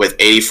house with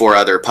 84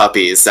 other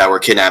puppies that were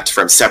kidnapped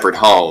from separate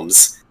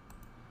homes.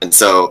 And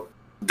so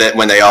that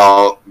when they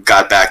all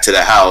got back to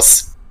the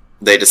house,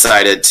 they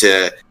decided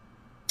to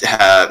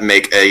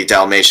make a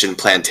Dalmatian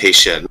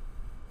plantation.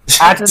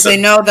 They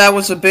know that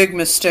was a big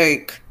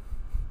mistake.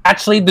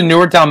 Actually, the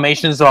newer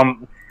Dalmatians,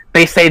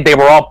 they say they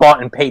were all bought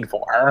and paid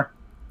for.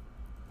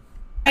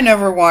 I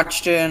never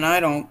watched it, and I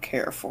don't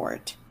care for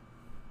it.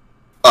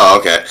 Oh,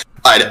 okay.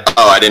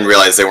 I didn't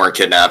realize they weren't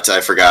kidnapped.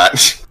 I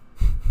forgot.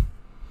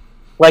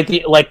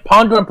 Like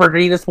Pongo and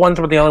Perdita's ones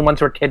were the only ones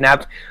who were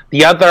kidnapped.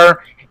 The other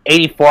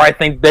 84, I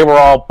think they were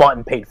all bought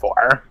and paid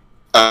for.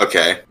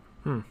 Okay.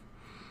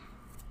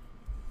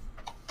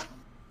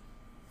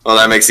 Well,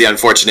 that makes the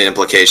unfortunate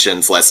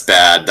implications less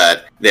bad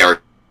that they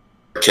were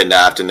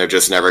kidnapped and they're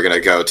just never going to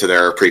go to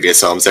their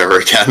previous homes ever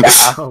again.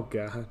 Yeah. Oh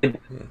god.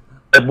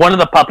 One of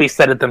the puppies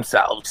said it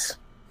themselves.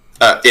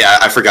 Yeah,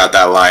 I forgot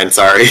that line.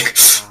 Sorry.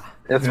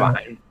 That's Yeah.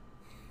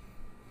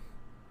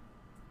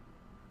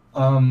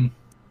 fine.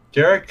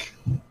 Garrick?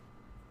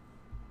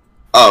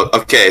 Oh,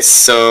 okay.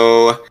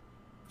 So,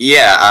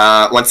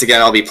 yeah. Once again,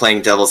 I'll be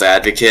playing devil's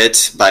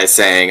advocate by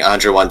saying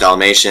 101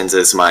 Dalmatians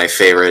is my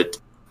favorite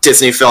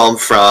Disney film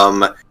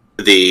from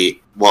the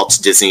Walt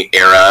Disney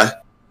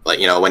era. Like,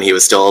 you know, when he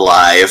was still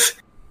alive.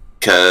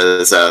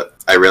 Because I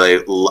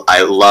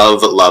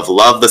love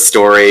the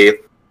story,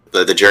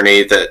 the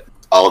journey that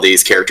all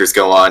these characters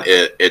go on.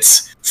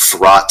 It's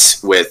fraught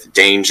with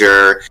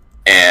danger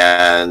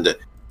and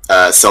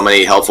so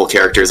many helpful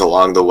characters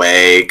along the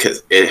way.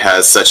 Because it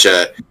has such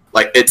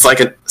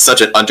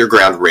such an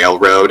underground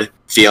railroad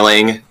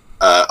feeling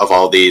of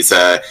all these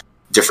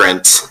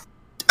different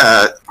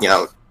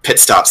pit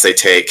stops they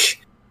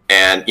take,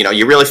 and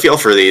you really feel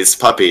for these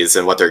puppies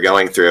and what they're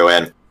going through.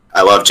 And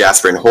I love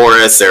Jasper and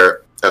Horace.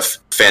 They're a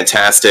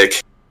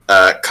fantastic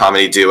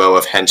comedy duo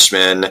of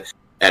henchmen,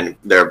 and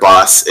their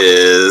boss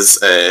is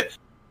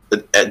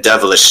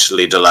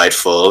devilishly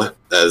delightful,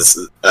 as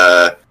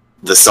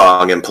the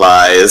song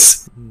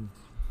implies,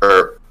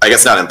 or I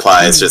guess not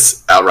implies,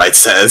 just outright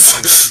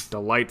says.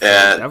 Delightful,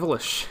 And-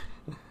 devilish.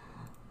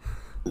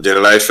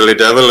 Delightfully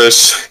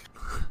devilish.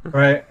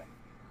 Right.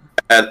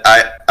 And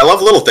I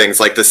love little things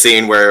like the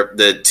scene where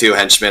the two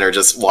henchmen are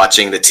just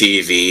watching the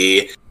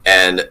TV,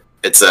 and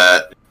it's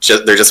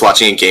they're just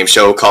watching a game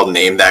show called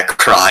Name That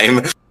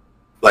Crime.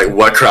 Like,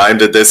 what crime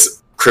did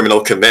this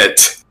criminal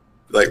commit?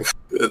 Like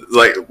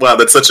wow,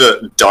 that's such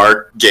a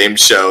dark game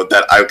show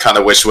that I kind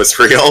of wish was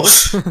real.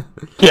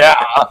 Yeah.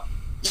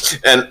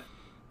 And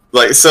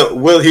like, so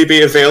will he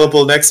be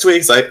available next week?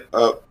 It's like,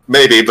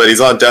 maybe, but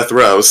he's on death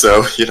row,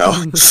 so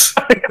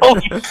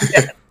Holy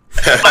shit.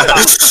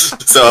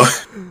 So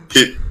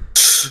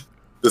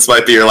this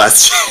might be your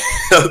last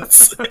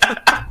chance.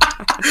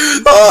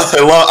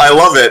 Oh, I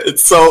love it.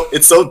 It's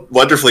so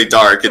wonderfully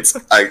dark.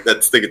 I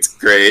think it's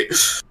great.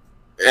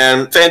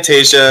 And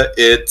Fantasia,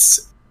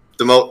 it's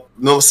the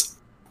most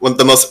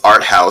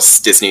art house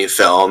Disney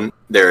film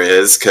there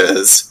is,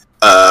 because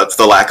of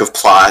the lack of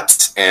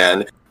plot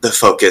and the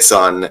focus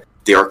on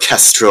the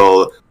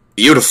orchestral,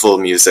 beautiful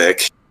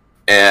music.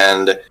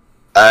 And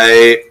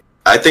I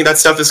think that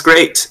stuff is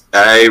great.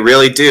 I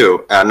really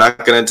do. I'm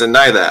not going to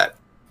deny that.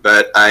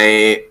 But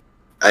I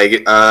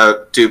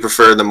do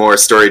prefer the more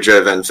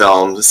story-driven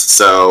films,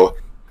 so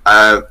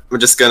I'll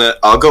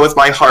go with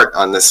my heart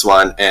on this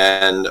one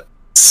and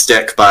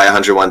stick by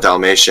 101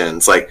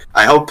 Dalmatians. Like,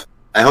 I hope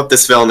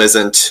this film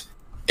isn't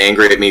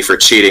angry at me for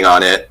cheating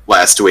on it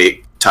last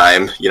week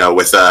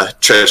with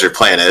Treasure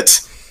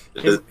Planet.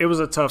 It was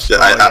a tough call.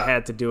 You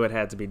had to do it.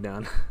 Had to be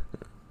done.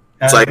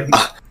 It's like,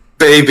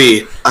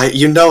 baby, I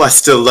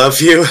still love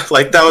you.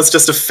 Like, that was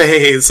just a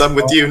phase. I'm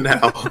with you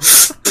now.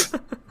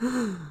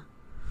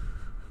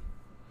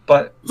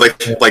 But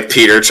like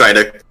Peter trying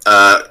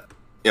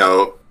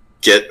to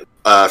get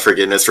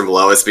forgiveness from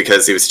Lois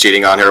because he was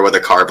cheating on her with a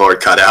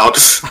cardboard cutout.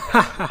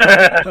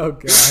 Oh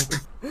god.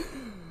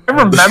 I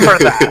remember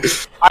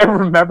that. I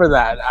remember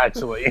that,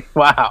 actually.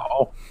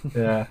 Wow.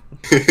 yeah.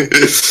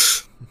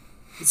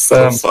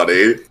 So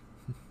funny.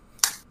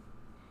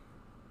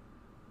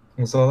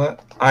 Was all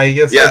that? I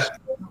guess. Yeah.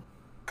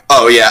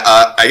 Oh yeah.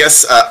 I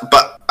guess.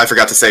 But I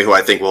forgot to say who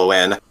I think will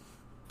win.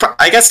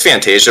 I guess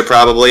Fantasia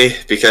probably,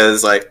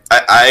 because like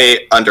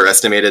I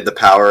underestimated the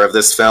power of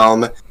this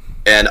film,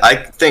 and I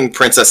think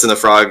Princess and the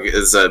Frog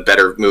is a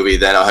better movie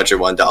than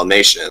 101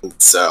 Dalmatians.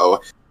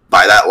 So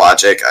by that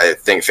logic, I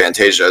think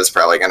Fantasia is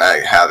probably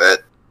gonna have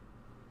it.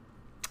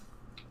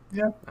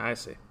 I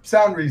see.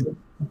 Sound reason.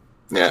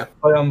 Yeah.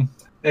 But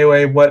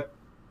anyway, what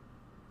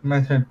I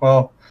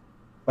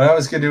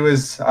was gonna do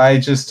is I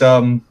just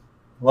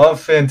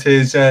love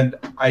Fantasia, and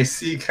I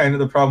see kind of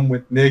the problem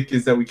with Nick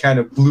is that we kind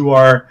of blew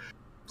our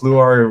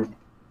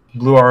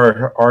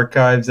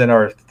archives and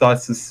our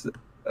thoughts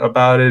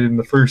about it in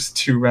the first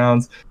two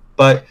rounds.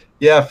 But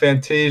yeah,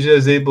 Fantasia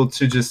is able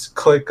to just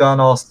click on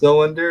all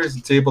cylinders.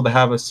 It's able to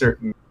have a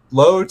certain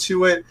flow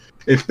to it.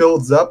 It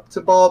builds up to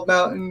Bald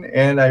Mountain,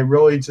 and I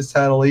really just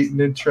had a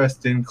latent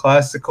interest in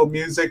classical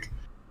music.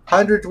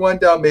 101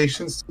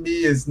 Dalmatians to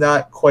me is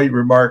not quite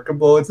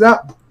remarkable. It's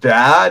not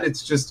bad.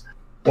 It's just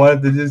one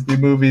of the Disney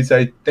movies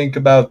I think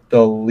about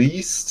the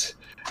least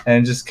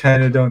and just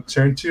kind of don't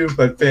turn to.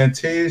 But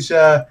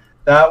Fantasia,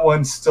 that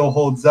one still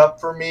holds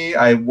up for me.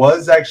 I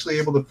was actually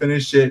able to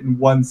finish it in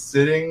one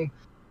sitting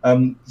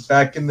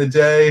back in the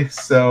day.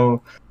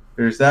 So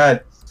there's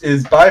that. It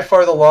is by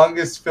far the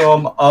longest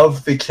film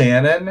of the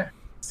canon.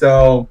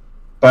 So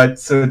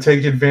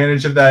take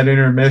advantage of that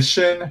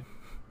intermission.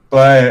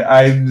 But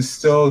I'm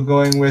still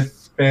going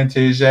with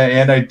Fantasia,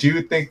 and I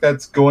do think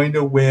that's going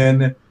to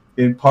win,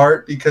 in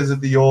part because of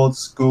the old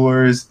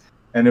schoolers,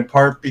 and in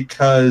part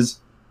because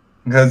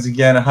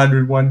again,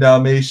 101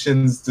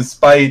 Dalmatians,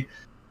 despite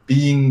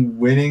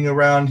winning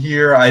around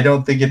here, I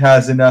don't think it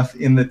has enough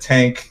in the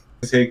tank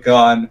take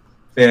on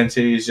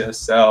Fantasia.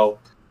 So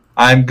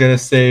I'm going to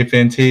say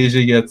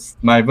Fantasia gets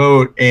my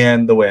vote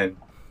and the win.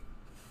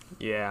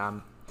 Yeah,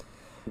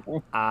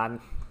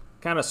 I'm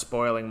kind of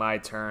spoiling my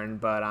turn,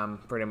 but I'm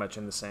pretty much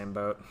in the same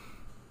boat.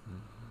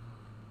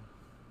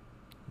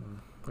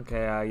 Okay,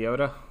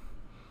 Yoda?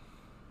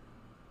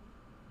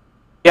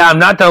 Yeah, I'm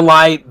not gonna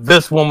lie,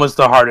 this one was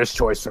the hardest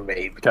choice for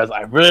me, because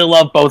I really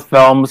love both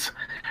films.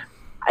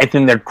 I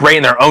think they're great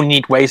in their own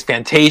neat ways.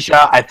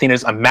 Fantasia, I think,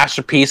 is a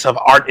masterpiece of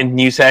art and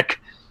music.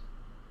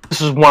 This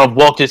is one of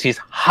Walt Disney's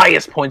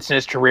highest points in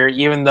his career,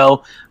 even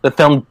though the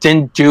film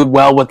didn't do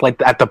well with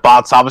at the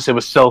box office. It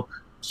was still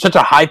such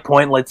a high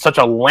point, such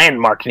a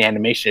landmark in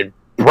animation.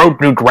 It broke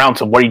new ground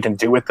to what he can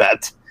do with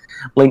that.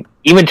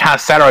 Even kind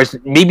of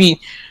satirized, maybe,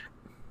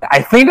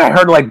 I think I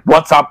heard,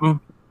 What's Up,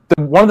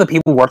 one of the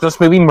people who worked on this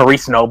movie,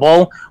 Maurice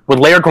Noble, would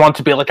later go on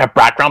to be a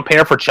background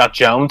painter for Chuck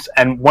Jones,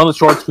 and one of the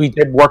shorts we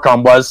did work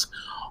on was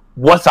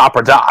What's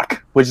Opera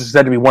Doc, which is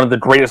said to be one of the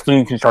greatest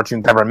Looney Tunes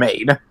cartoons ever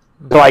made.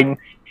 So I kind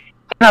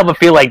of have a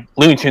feel like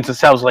Looney Tunes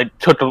themselves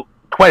took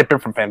quite a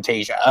bit from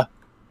Fantasia.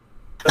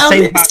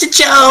 Mr.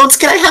 Jones,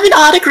 can I have an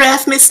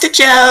autograph, Mr.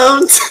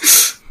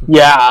 Jones?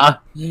 Yeah.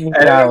 And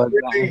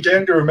everything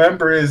again to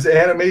remember is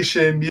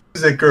animation and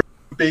music are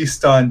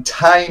based on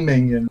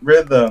timing and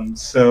rhythm,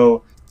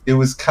 so it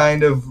was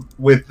kind of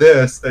with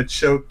this that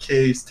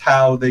showcased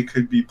how they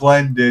could be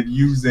blended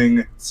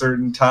using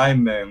certain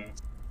timing.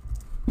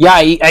 Yeah,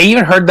 I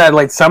even heard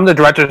that some of the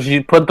directors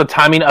you put the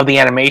timing of the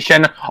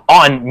animation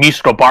on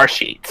musical bar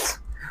sheets.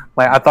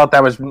 I thought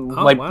that was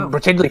wow.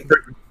 particularly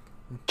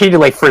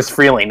Friz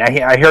Freleng.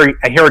 I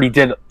heard he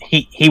did.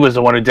 He was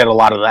the one who did a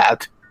lot of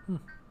that.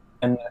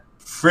 And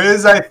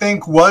Friz, I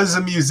think, was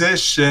a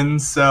musician,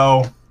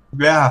 so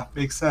yeah,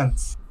 makes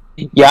sense.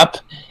 Yep.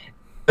 At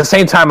the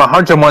same time,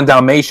 101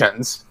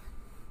 Dalmatians.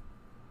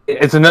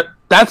 That's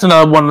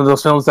another one of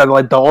those films that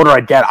the older I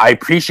get, I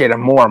appreciate it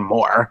more and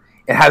more.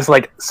 It has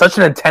such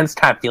an intense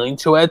kind of feeling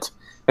to it,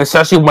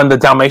 especially when the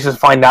Dalmatians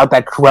find out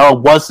that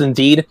Cruella was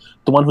indeed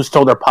the one who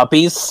stole their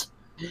puppies.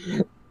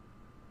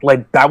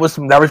 That was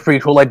pretty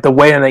cool. The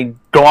way they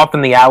go off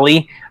in the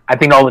alley. I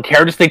think all the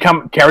characters they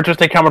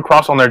come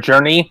across on their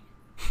journey.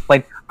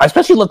 I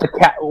especially love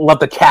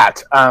the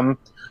cat.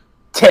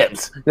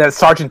 Tibbs, that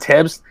Sergeant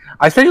Tibbs.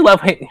 I especially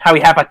love how we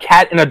have a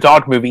cat in a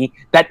dog movie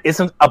that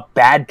isn't a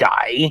bad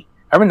guy.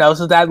 Everyone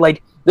notices that?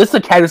 This is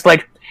a cat who's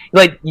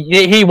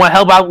he want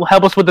to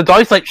help us with the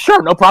dog. He's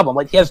sure, no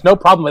problem. He has no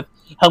problem with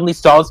helping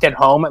these dogs get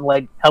home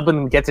and helping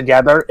them get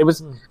together. It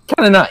was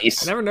kind of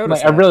nice. I never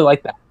noticed. I really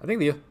like that. I think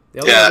the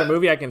only other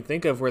movie I can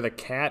think of where the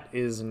cat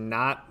is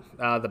not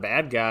the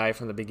bad guy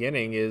from the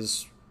beginning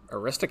is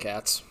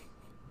Aristocats.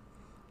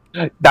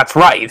 That's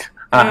right.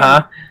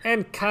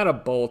 And kind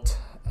of Bolt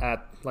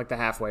at the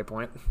halfway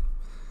point.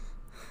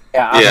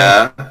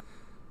 Yeah.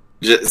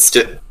 Just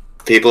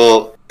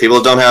people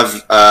don't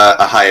have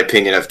a high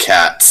opinion of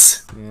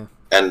Cats,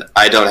 and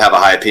I don't have a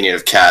high opinion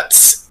of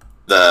Cats.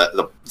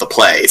 The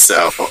play,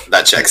 so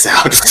that checks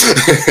out.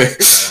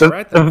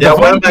 Yeah,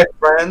 one of my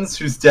friends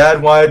whose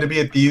dad wanted to be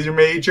a theater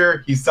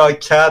major, he saw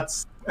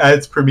Cats at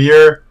its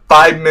premiere,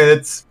 5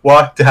 minutes,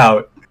 walked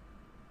out.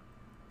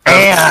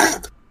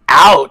 And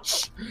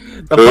ouch.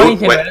 The funny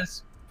thing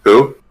is,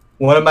 who?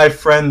 One of my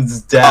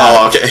friend's dad.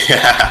 Oh, okay,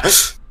 yeah.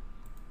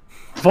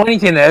 Funny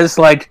thing is,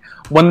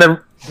 when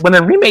the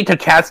remake to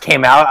Cats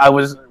came out,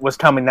 was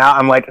coming out.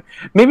 I'm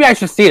maybe I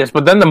should see this.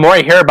 But then the more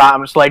I hear about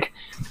it,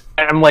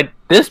 I'm just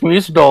this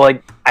musical,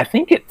 I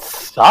think it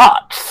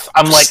sucks.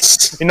 I'm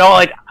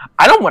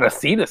I don't want to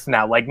see this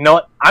now.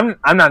 No, I'm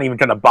not even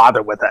gonna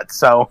bother with it.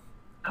 So,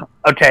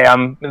 okay,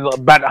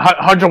 about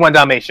 101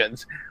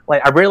 Dalmatians.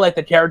 I really like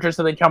the characters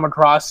that they come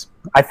across.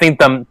 I think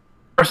the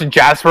Nurse and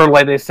Jasper,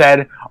 like they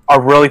said,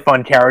 are really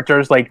fun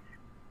characters.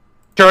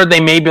 Sure, they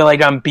may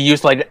be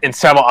used in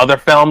several other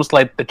films,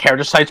 the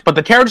character sites, but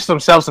the characters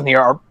themselves in here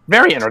are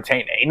very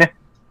entertaining.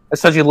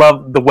 Especially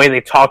love the way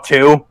they talk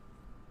too.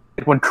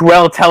 When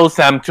Cruella tells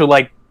them to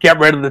get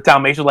rid of the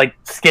Dalmatians,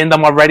 skin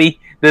them already,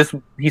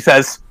 he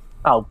says,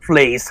 "Oh,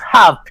 please,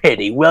 have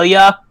pity, will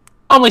ya?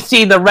 Only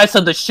see the rest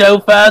of the show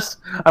first."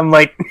 I'm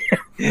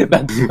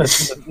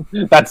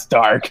that's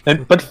dark,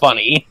 but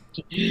funny.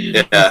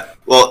 Yeah.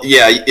 Well,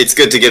 yeah, it's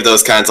good to give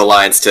those kinds of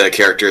lines to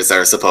characters that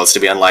are supposed to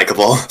be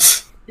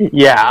unlikable.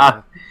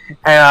 Yeah.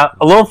 And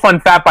a little fun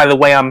fact, by the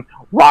way,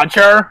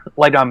 Roger,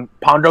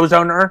 Pondo's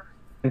owner,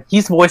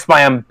 he's voiced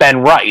by Ben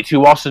Wright,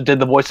 who also did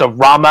the voice of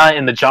Rama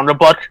in the Jungle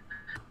Book,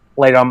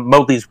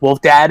 Mowgli's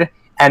wolf dad,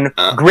 and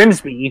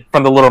Grimsby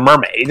from The Little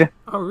Mermaid.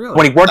 Oh, really?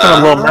 When he worked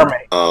on The Little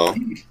Mermaid. Oh.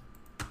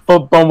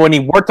 But when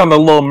he worked on The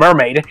Little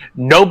Mermaid,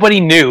 nobody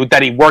knew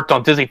that he worked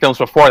on Disney films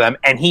before them,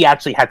 and he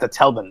actually had to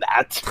tell them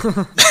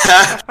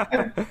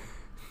that.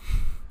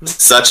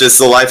 Such is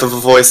the life of a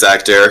voice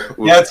actor.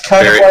 Yeah, it's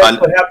kind of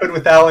like what happened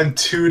with Alan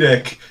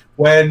Tudyk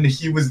when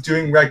he was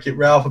doing Wreck-It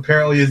Ralph.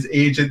 Apparently his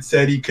agent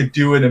said he could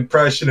do an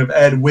impression of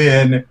Ed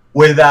Wynn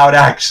without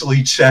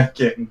actually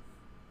checking.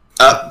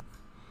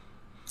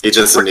 He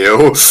just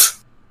knew.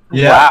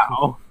 Yeah.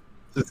 Wow.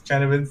 It's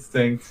kind of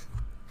instinct.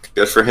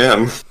 Good for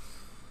him.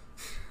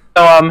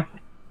 So,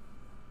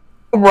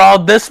 overall,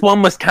 this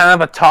one was kind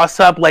of a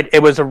toss-up. Like,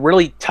 it was a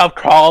really tough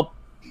call,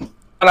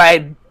 but I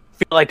feel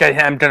like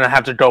I'm gonna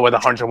have to go with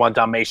 101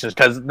 Dalmatians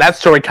because that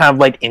story kind of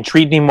like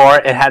intrigued me more.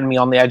 It had me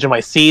on the edge of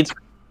my seat a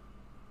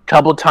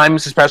couple of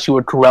times, especially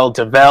with Cruella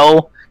de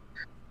Vil,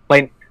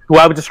 like who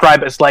I would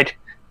describe as like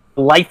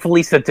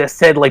delightfully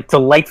sadistic, like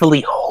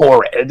delightfully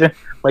horrid.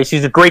 Like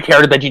she's a great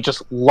character that you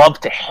just love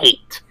to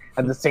hate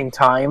at the same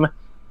time.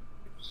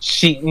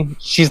 She's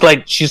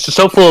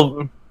so full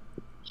of.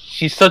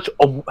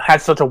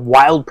 Has such a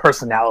wild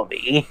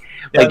personality.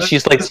 Yeah, like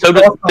she's like so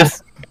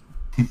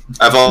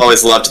I've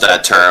always loved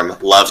that term,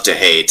 love to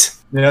hate.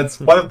 Yeah, it's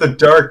one of the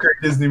darker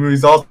Disney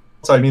movies also.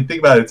 I mean,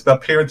 think about it. It's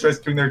about parents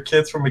rescuing their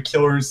kids from a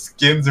killer's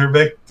skins or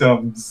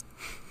victims.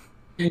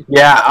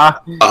 Yeah.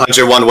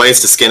 101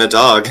 Ways to Skin a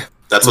Dog.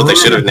 That's what they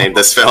should have named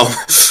this film.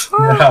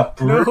 Yeah,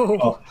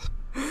 brutal.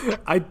 No.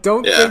 I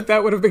don't think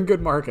that would have been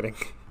good marketing.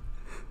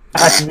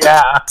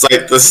 Yeah. It's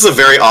like, this is a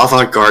very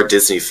avant-garde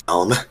Disney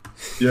film.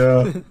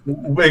 Yeah.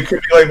 It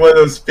could be like one of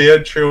those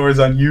fan trailers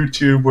on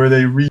YouTube where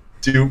they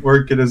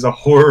work it as a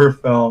horror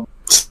film.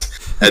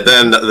 And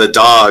then the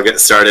dog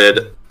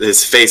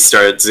his face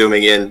started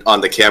zooming in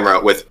on the camera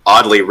with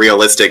oddly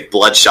realistic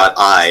bloodshot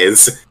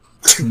eyes.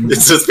 It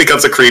just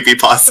becomes a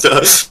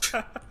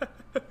creepypasta.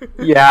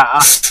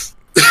 Yeah.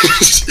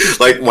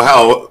 Like,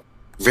 wow,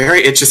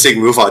 very interesting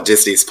move on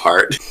Disney's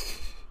part.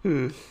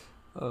 Oh,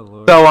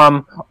 Lord. So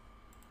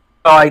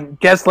I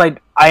guess like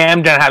I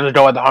am gonna have to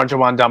go with the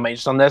 101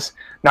 Dalmatians on this.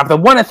 Now, if the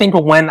one I think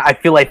will win, I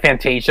feel like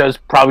Fantasia is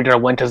probably gonna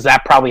win because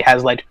that probably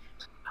has like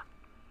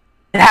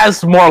it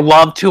has more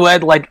love to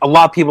it. Like a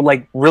lot of people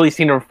like really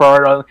seem to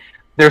refer to.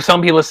 There's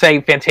some people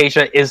say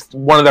Fantasia is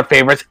one of their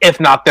favorites, if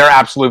not their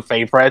absolute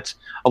favorite.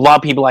 A lot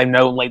of people I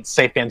know like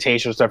say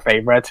Fantasia is their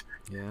favorite.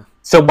 Yeah.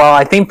 So while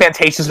I think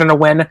Fantasia's gonna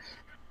win,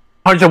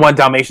 101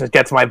 Dalmatians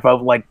gets my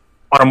vote like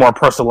on a more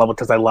personal level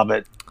because I love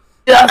it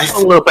just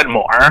a little bit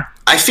more.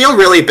 I feel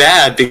really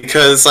bad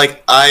because,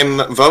 like,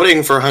 I'm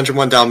voting for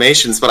 101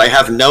 Dalmatians, but I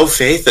have no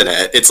faith in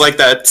it. It's like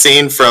that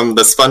scene from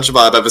the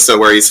SpongeBob episode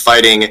where he's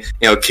fighting,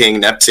 King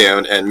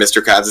Neptune, and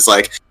Mr. Krabs is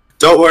like,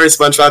 "Don't worry,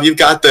 SpongeBob, you've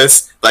got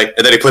this." Like,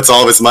 and then he puts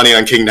all of his money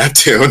on King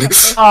Neptune.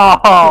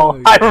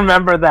 Oh, I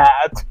remember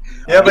that.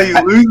 Yeah, but he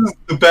loses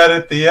the bet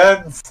at the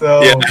end,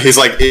 so... Yeah,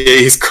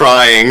 he's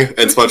crying,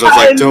 and SpongeBob's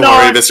like, "Don't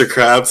worry, Mr.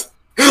 Krabs.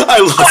 I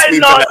lost me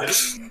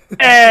bet."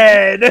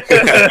 Ed.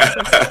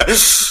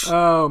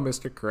 Oh,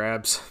 Mr.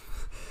 Krabs.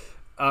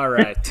 All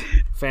right.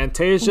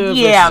 Fantasia versus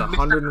Yeah,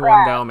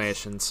 101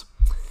 Dalmatians.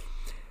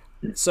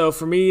 So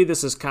for me,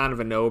 this is kind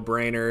of a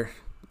no-brainer.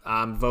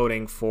 I'm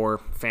voting for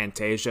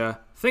Fantasia.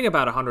 The thing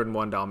about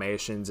 101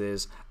 Dalmatians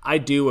is I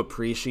do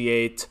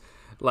appreciate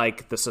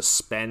like the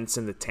suspense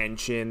and the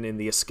tension in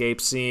the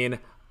escape scene.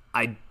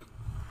 I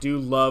do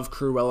love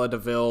Cruella de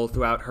Vil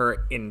throughout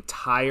her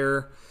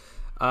entire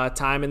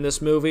time in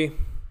this movie.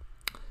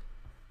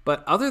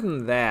 But other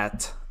than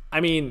that, I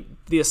mean,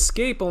 the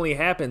escape only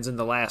happens in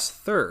the last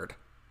third.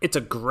 It's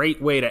a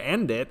great way to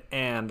end it,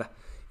 and,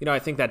 I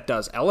think that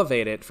does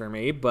elevate it for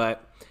me,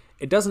 but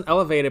it doesn't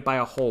elevate it by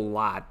a whole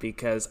lot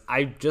because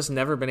I've just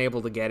never been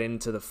able to get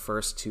into the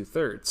first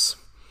 2/3.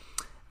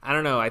 I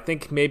don't know, I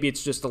think maybe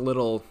it's just a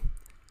little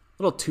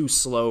too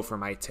slow for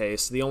my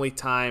taste. The only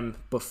time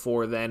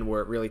before then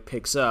where it really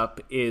picks up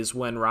is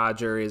when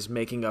Roger is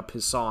making up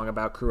his song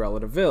about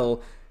Cruella de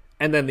Vil,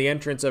 and then the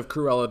entrance of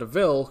Cruella de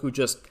Vil, who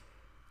just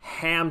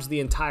hams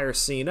the entire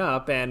scene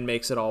up and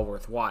makes it all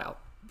worthwhile.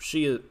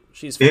 She's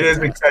fantastic. It is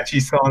a catchy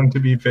song, to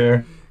be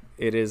fair.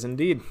 It is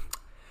indeed.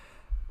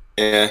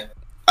 Yeah.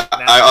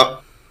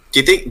 Do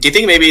you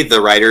think maybe the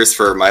writers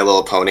for My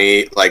Little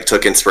Pony like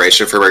took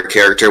inspiration from her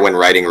character when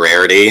writing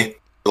Rarity,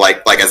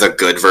 like as a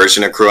good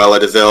version of Cruella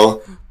de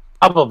Vil?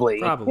 Probably.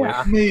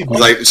 Yeah. Maybe.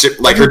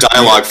 Like her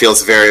dialogue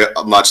feels very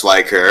much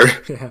like her.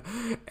 Yeah.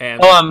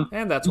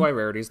 And that's why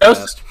Rarity's the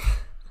best.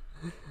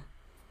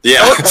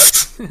 Yeah.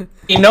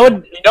 You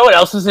know what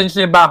else is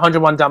interesting about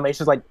 101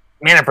 Dalmatians? Like,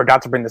 man, I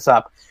forgot to bring this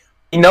up.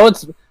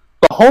 It's the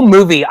whole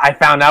movie I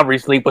found out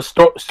recently was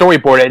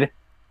storyboarded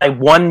by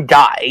one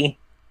guy,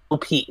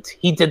 Pete.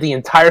 He did the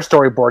entire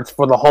storyboards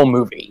for the whole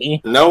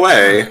movie. No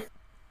way.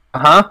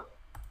 Uh-huh.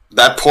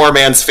 That poor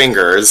man's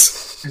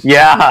fingers.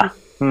 Yeah.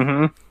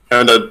 Mm-hmm.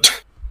 And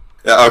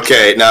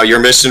okay, now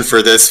your mission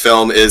for this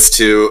film is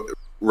to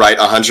write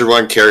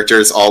 101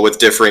 characters, all with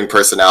differing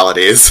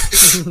personalities.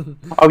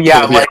 Oh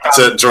yeah, You have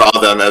to draw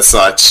them as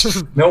such.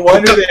 No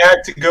wonder they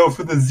had to go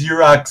for the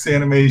Xerox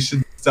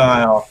animation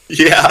style.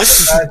 Yeah.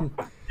 Can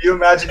you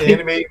imagine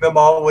animating them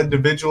all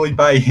individually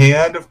by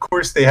hand? Of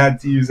course they had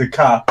to use a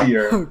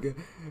copier. Okay.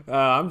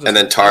 And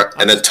then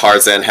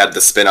Tarzan had the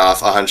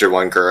spin-off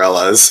 101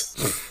 Gorillas.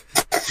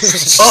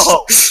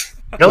 Oh,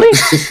 really?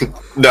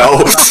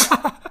 No.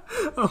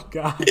 Oh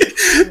god.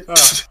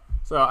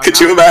 Could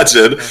you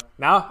imagine?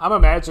 Now I'm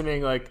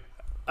imagining like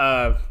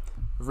a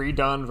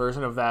redone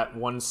version of that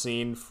one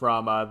scene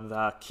from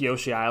the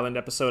Kyoshi Island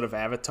episode of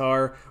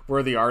Avatar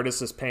where the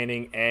artist is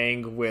painting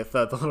Aang with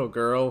the little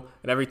girl,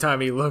 and every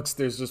time he looks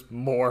there's just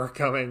more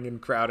coming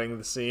and crowding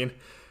the scene.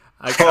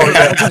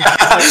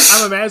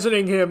 I'm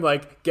imagining him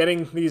like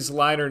getting these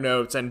liner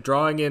notes and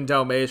drawing in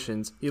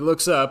Dalmatians. He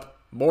looks up,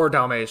 more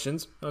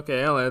Dalmatians.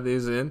 Okay, I'll add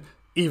these in.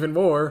 Even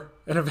more,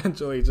 and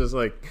eventually just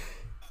like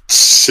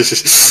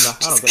I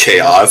don't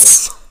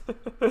chaos.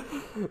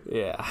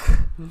 Yeah.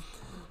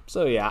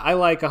 So yeah, I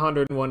like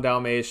 101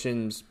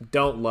 Dalmatians.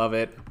 Don't love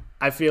it.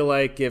 I feel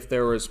like if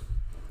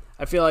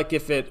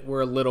it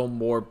were a little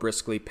more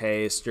briskly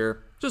paced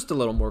or just a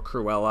little more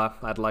Cruella,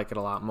 I'd like it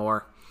a lot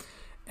more.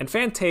 And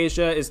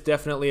Fantasia is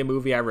definitely a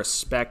movie I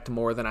respect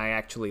more than I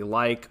actually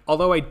like,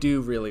 although I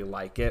do really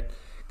like it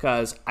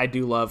because I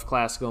do love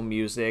classical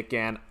music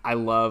and I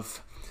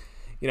love,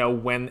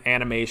 when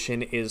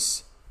animation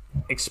is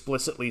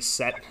explicitly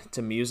set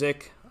to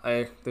music.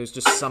 There's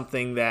just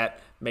something that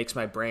makes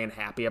my brain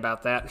happy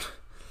about that.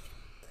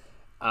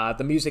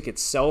 The music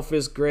itself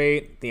is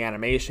great. The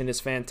animation is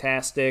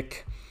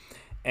fantastic.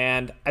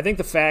 And I think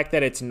the fact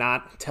that it's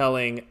not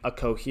telling a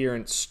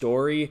coherent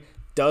story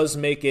does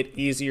make it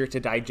easier to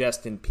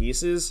digest in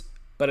pieces,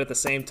 but at the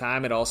same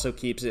time, it also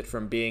keeps it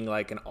from being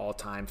like an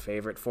all-time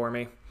favorite for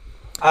me.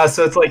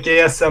 So it's like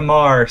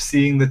ASMR,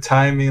 seeing the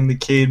timing and the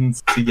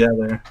cadence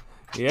together.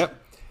 Yep.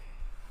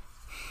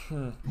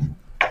 Now,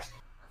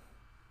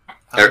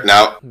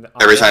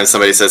 every time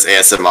somebody says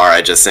ASMR,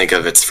 I just think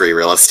of It's Free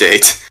Real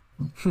Estate.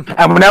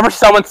 And whenever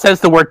someone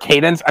says the word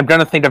cadence, I'm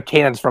gonna think of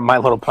Cadence from My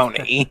Little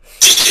Pony.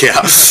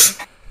 Yeah.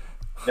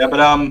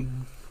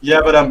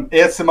 Yeah, but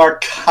ASMR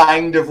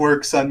kind of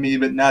works on me,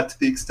 but not to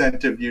the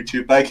extent of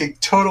YouTube. I can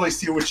totally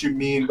see what you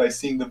mean by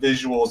seeing the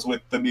visuals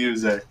with the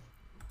music.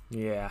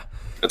 Yeah.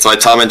 That's why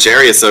Tom and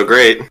Jerry is so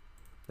great.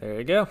 There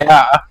you go.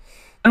 Yeah.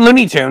 And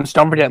Looney Tunes.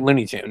 Don't forget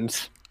Looney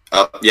Tunes.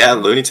 Oh, yeah,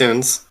 Looney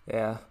Tunes.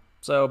 Yeah.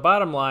 So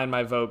bottom line,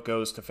 my vote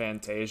goes to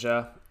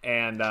Fantasia,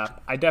 and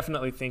I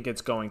definitely think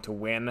it's going to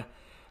win.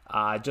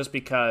 Just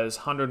because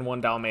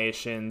 101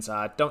 Dalmatians,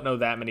 don't know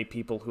that many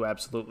people who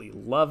absolutely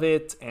love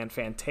it, and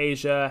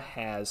Fantasia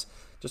has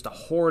just a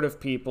horde of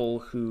people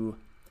who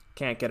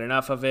can't get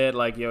enough of it.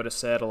 Like Yoda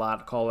said, a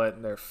lot call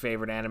it their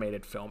favorite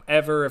animated film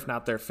ever, if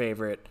not their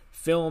favorite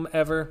film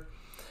ever.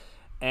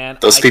 And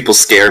those people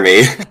scare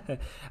me.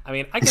 I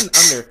mean, I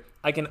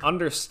can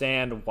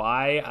understand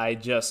why. I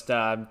just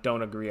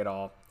don't agree at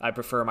all. I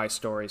prefer my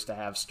stories to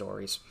have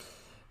stories,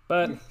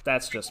 but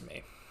that's just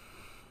me.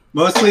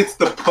 Mostly it's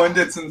the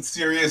pundits and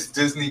serious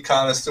Disney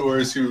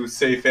connoisseurs who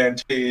say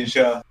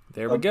Fantasia.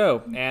 There we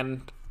go.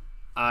 And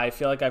I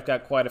feel like I've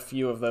got quite a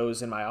few of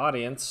those in my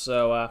audience,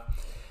 so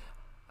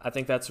I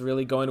think that's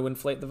really going to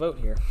inflate the vote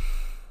here.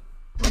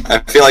 I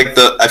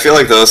feel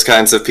like those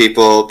kinds of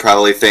people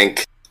probably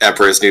think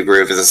Emperor's New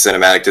Groove is a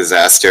cinematic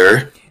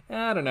disaster.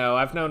 I don't know.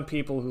 I've known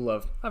people who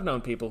love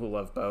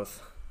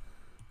both.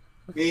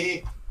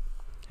 Me.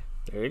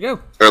 There you go.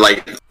 Or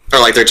like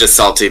they're just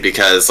salty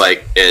because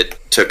like it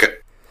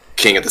took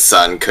King of the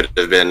Sun could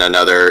have been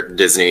another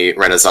Disney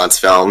Renaissance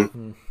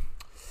film.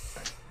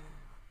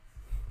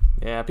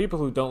 Yeah, people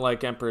who don't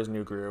like Emperor's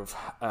New Groove.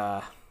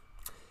 I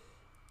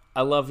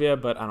love you,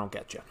 but I don't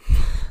get you.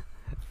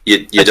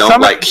 You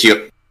don't like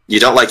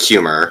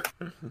humor.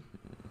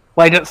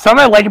 Like something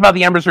I like about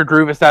the Emperor's New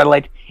Groove is that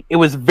like it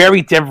was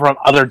very different from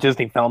other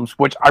Disney films,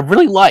 which I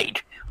really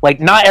like. Like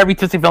not every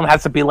Disney film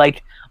has to be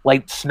like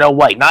Snow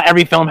White. Not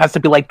every film has to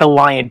be like The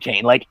Lion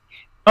King. Like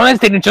sometimes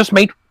they can just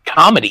make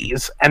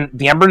comedies, and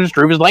the Emperor's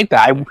Groove is like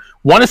that. I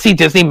want to see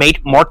Disney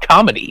make more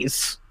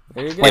comedies.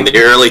 There you go. In the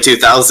early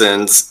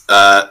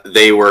 2000s,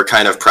 they were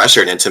kind of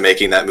pressured into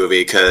making that movie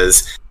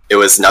because it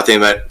was nothing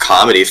but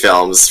comedy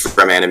films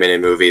from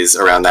animated movies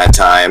around that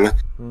time.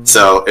 Mm-hmm.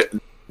 So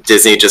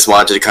Disney just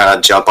wanted to kind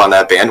of jump on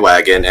that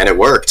bandwagon, and it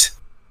worked.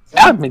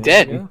 Yeah, it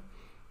did.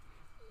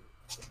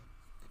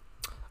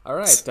 All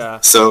right. So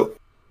a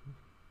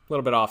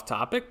little bit off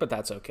topic, but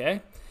that's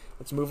okay.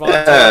 Let's move on.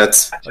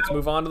 Let's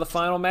move on to the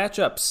final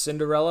matchup: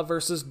 Cinderella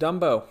versus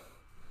Dumbo.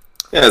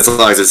 Yeah, as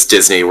long as it's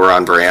Disney, we're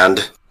on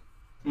brand.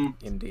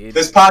 Indeed.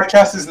 This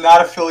podcast is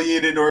not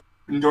affiliated or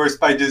endorsed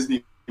by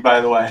Disney,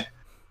 by the way.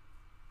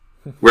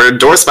 We're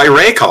endorsed by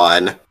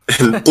Raycon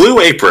and Blue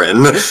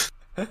Apron.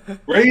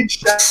 Raid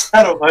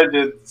Shadow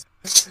Legends.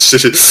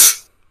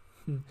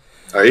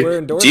 We're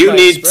endorsed by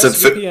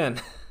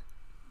ExpressVPN.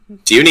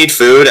 Do you need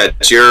food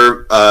at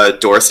your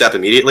doorstep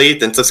immediately?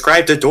 Then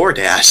subscribe to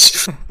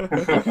DoorDash.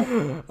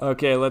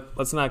 Okay,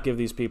 let's not give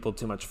these people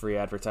too much free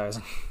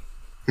advertising.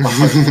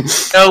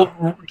 So,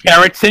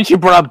 Garrett, since you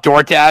brought up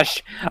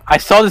DoorDash, I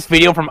saw this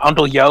video from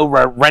Uncle Yo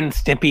where Ren and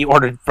Stimpy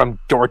ordered from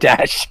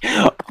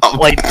DoorDash.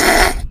 Like,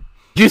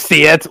 did you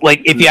see it?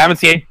 Like, if you haven't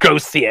seen it, go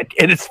see it.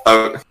 It is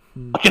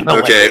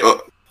okay.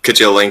 Well, could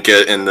you link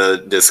it in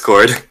the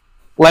Discord?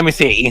 Let me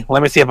see.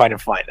 Let me see if I can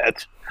find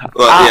it.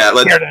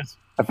 Well, here it is.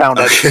 I found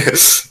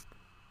it.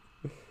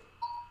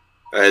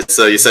 Alright,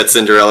 so you said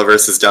Cinderella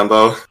versus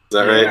Dumbo. Is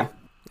that right?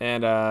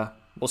 And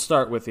we'll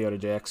start with the Yoda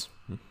Jax.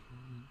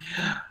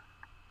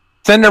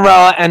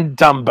 Cinderella and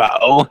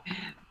Dumbo.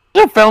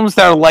 These are films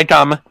that are like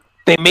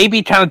they may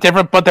be kind of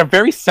different, but they're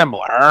very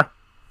similar.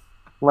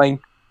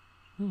 Like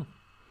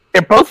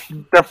they're both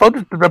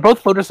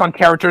focused on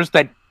characters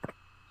that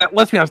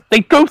let's be honest, they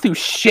go through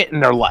shit in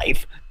their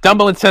life.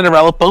 Dumbo and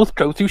Cinderella both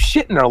go through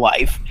shit in their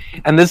life,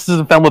 and this is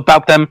a film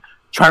about them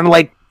trying to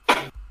like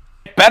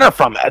get better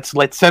from it.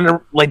 Like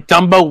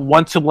Dumbo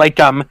wants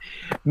to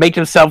make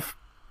himself,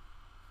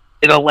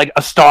 like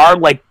a star,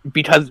 like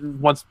because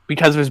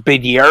of his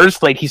big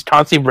ears. Like he's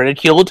constantly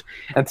ridiculed,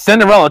 and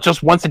Cinderella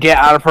just wants to get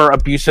out of her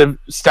abusive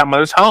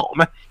stepmother's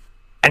home,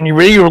 and you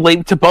really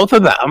relate to both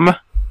of them.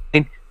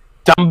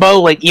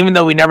 Dumbo, like, even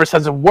though he never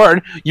says a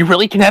word, you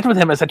really connect with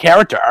him as a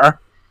character.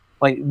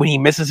 Like, when he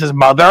misses his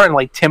mother, and,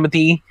 like,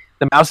 Timothy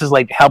the mouse is,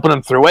 like, helping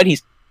him through it,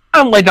 he's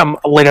like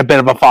a bit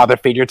of a father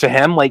figure to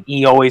him. Like,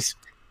 he wants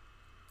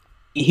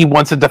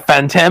to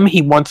defend him.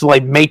 He wants to,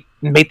 like, make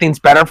things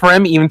better for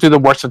him, even through the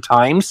worst of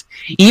times.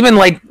 He even,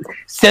 like,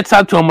 sits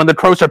up to him when the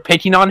crows are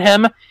picking on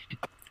him,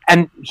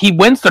 and he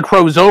wins the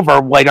crows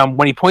over, like,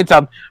 when he points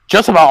out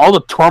just about all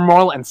the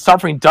turmoil and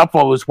suffering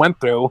Dumbo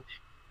went through.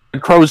 The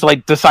crows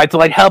like decide to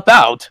like help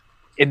out.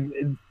 It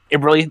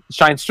really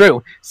shines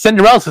through.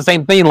 Cinderella's the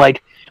same thing.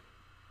 Like,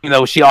 you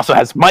know, she also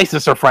has mice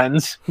as her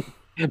friends.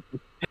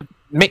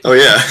 Oh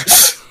yeah.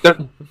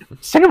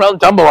 Cinderella and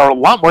Dumbo are a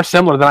lot more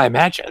similar than I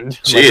imagined.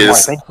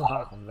 Jeez.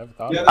 Never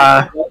thought Yeah,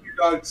 about there's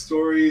underdog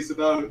stories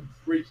about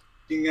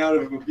freaking out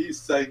of abuse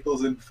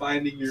cycles and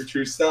finding your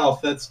true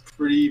self. That's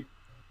pretty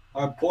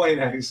on point,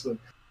 actually.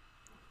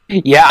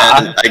 Yeah.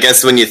 And I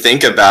guess when you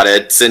think about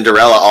it,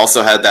 Cinderella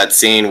also had that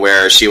scene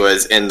where she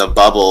was in the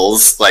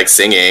bubbles, like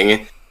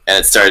singing, and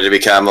it started to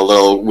become a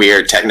little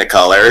weird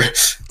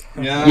Technicolor.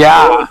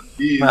 Yeah.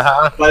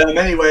 Uh-huh. But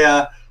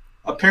anyway,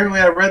 apparently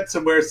I read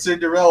somewhere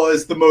Cinderella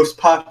is the most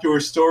popular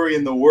story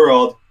in the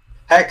world.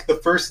 Heck, the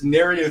first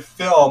narrative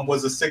film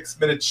was a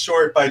 6-minute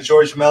short by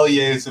Georges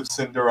Méliès of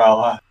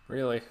Cinderella.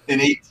 Really? In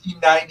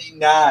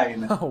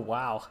 1899. Oh,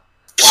 wow.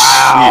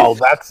 Wow,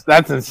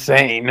 that's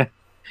insane.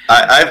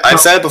 I've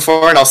said it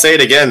before, and I'll say it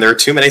again. There are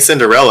too many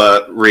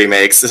Cinderella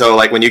remakes. So,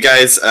 like, when you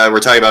guys were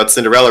talking about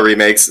Cinderella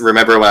remakes,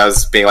 remember when I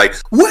was being like,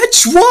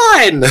 which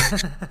one?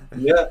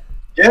 Yeah.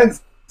 Again,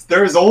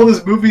 they're as old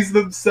as movies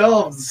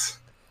themselves.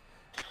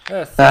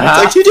 It's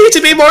like, you need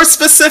to be more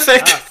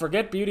specific.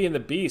 Forget Beauty and the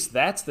Beast.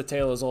 That's the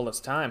tale as old as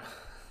time.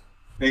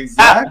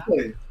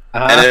 Exactly.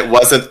 And it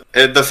wasn't...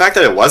 the fact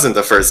that it wasn't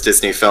the first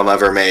Disney film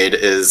ever made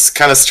is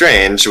kind of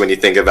strange when you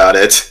think about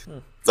it.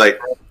 It's like...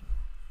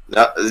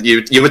 No,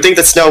 you would think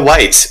that Snow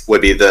White would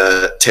be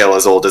the tale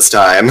as old as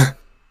time,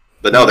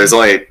 but no.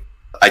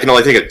 I can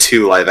only think of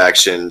 2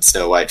 live-action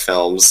Snow White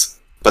films,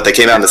 but they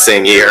came out in the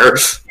same year.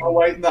 Snow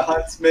White and the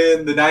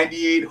Huntsman, the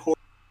 '98 horror,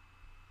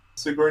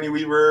 Sigourney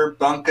Weaver,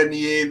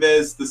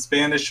 Blancanieves, the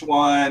Spanish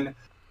one.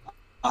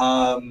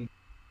 I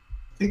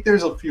think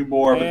there's a few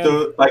more,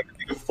 but I can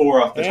think of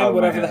 4 off the top of my head. And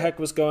whatever the heck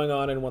was going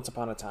on in Once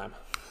Upon a Time.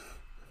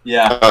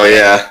 Yeah. Oh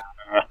yeah.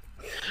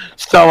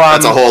 So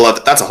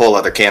that's a whole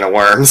other can of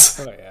worms.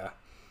 Oh yeah.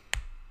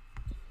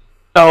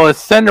 So it's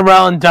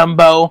Cinderella and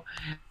Dumbo.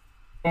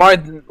 More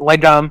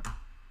like I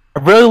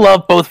really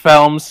love both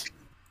films,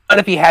 but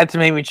if you had to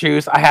make me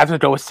choose, I have to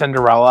go with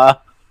Cinderella,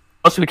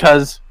 mostly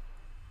because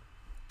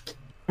I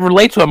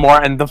relate to it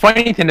more. And the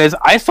funny thing is,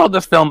 I saw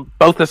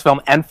both this film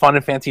and Fun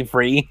and Fancy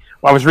Free.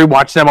 I was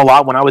rewatching them a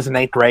lot when I was in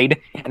 8th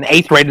grade, and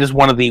 8th grade is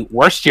one of the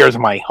worst years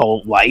of my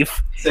whole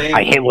life. Same.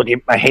 I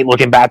hate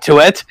looking back to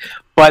it,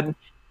 but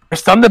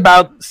there's something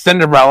about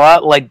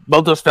Cinderella, like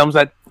both those films,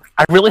 that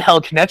I really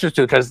held connections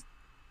to because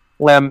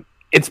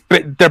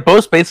they're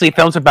both basically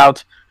films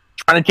about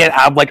trying to get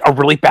out of like a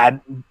really bad,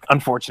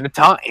 unfortunate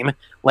time,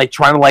 like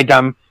trying to like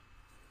find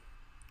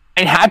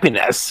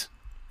happiness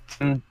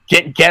and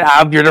get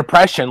out of your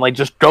depression, like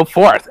just go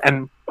forth.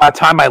 And by the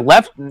time I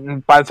was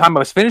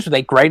finished with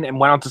 8th grade and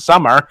went on to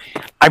summer,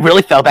 I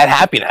really felt that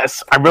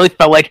happiness. I really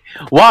felt like,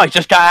 wow, I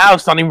just got out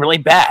of something really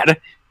bad. That's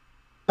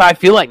how I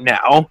feel like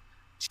now.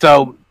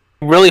 So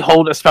really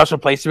hold a special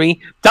place to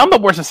me.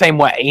 Dumbo works the same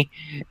way,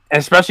 and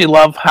especially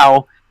love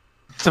how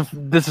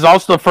this is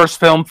also the first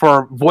film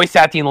for voice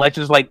acting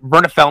legends like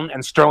Verna Felton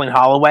and Sterling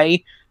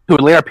Holloway, who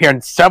would later appear in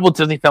several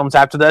Disney films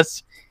after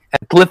this.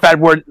 And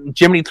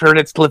Jiminy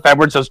Cricket's Cliff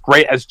Edwards is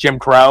great as Jim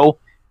Crow.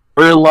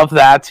 Really love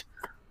that.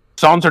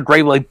 Songs are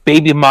great, like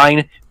Baby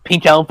Mine,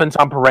 Pink Elephants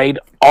on Parade.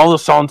 All the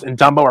songs in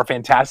Dumbo are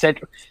fantastic.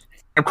 And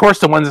of course,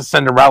 the ones in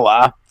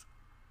Cinderella.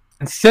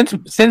 And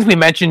since we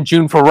mentioned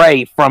June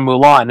Foray from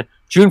Mulan,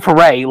 June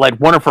Foray, like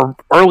one of her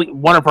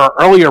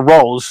earlier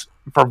roles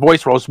for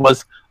voice roles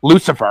was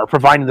Lucifer,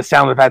 providing the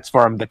sound effects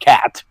for the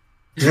cat.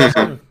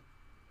 So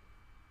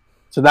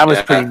that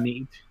was pretty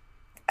neat.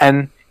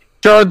 And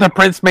sure, the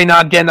prince may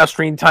not get enough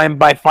screen time,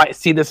 but I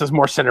see this as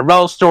more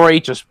Cinderella's story,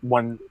 just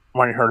wanting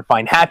her to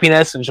find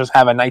happiness and just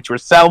have a night to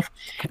herself,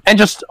 and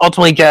just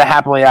ultimately get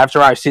happily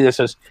after. I see this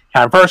as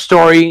kind of her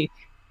story.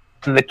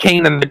 And the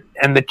king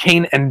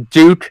and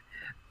Duke,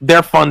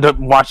 they're fun to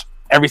watch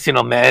every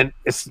single minute,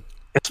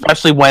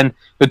 especially when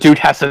the Duke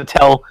has to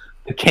tell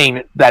the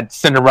king that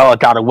Cinderella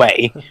got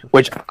away,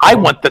 which I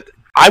want the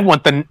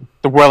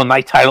Royal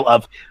Knight title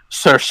of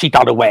Sir She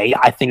Got Away.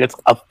 I think it's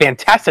a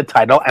fantastic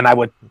title, and I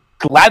would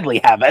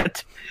gladly have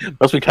it,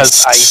 just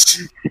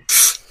because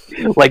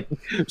like,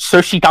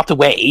 so she got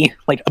away,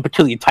 like, a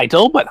peculiar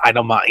title, but I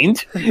don't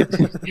mind.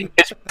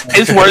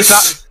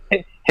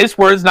 His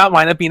words not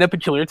mine up being a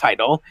peculiar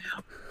title.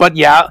 But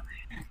yeah,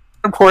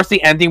 of course,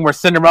 the ending where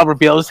Cinderella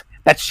reveals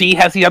that she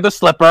has the other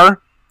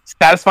slipper,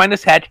 satisfying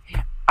as heck.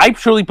 I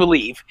truly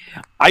believe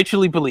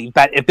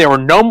that if there were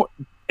no more,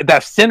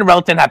 that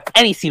Cinderella didn't have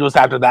any sequels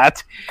after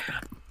that,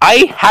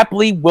 I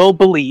happily will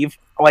believe,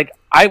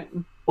 I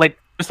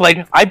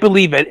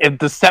believe it if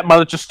the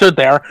stepmother just stood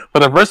there for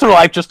the rest of her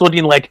life, just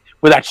looking like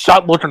with that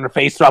shocked look on her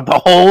face throughout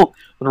the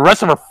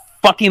rest of her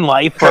fucking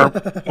life, or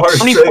 24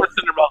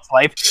 Cinderella's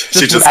life.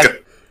 She just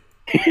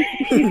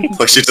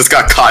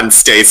got caught in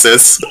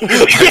stasis.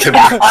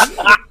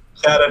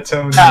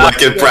 Catatone.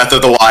 Like in Breath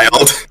of the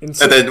Wild.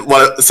 And then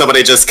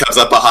somebody just comes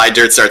up behind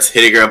her and starts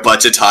hitting her a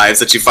bunch of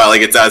times, and she finally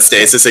gets out of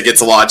stasis and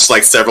gets launched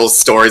like several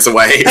stories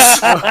away.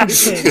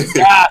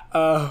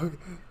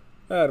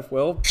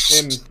 Well,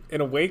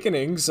 in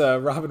Awakenings,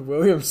 Robin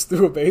Williams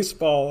threw a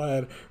baseball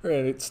at her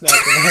and it snapped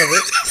him out of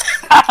it.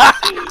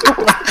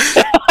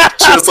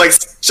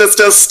 just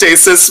does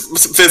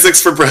stasis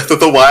physics for Breath of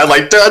the Wild,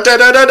 like da da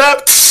da da da.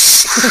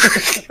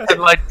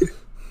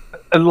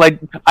 and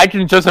I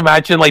can just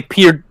imagine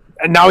Peter.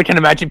 Now I can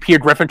imagine Peter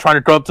Griffin trying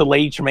to go up to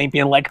Lady Tremaine,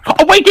 being like,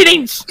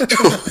 "Awakenings!"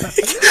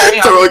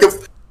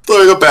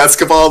 throwing a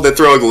basketball and then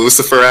throwing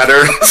Lucifer at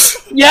her.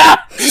 Yeah,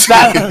 that's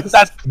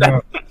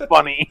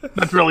funny.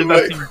 That's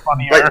even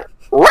funnier.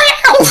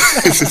 Wow!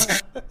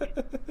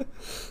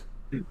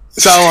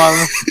 So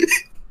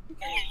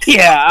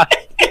yeah.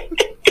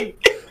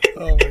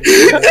 Oh my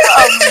god.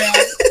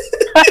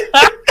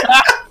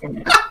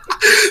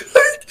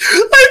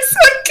 I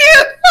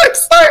can't. I'm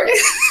sorry.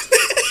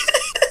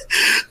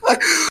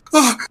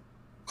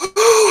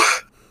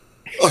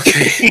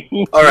 Okay.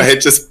 All right.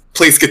 Just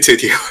please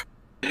continue.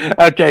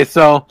 Okay,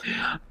 so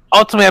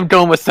ultimately I'm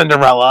going with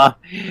Cinderella,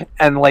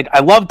 and I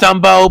love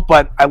Dumbo,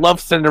 but I love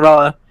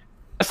Cinderella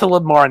just a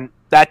little more. In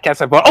that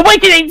case, I vote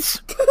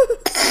Awakenings.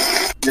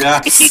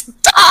 Yeah.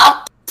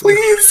 Stop,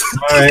 please.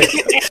 All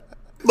right.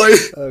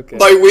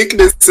 My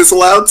weakness is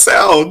loud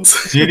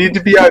sounds. Do you need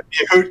to be on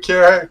mute,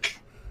 Carrick?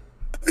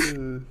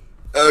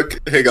 Okay,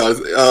 hang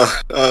on.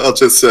 I'll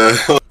just.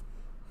 All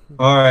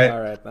right.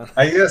 All right then.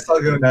 I guess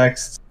I'll go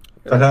next.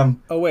 But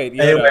Oh wait,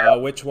 yeah. anyway.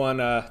 Which one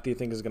do you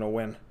think is gonna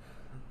win?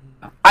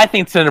 I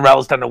think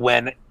Cinderella's going to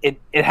win. It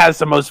has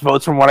the most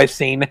votes from what I've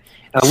seen,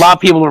 and a lot of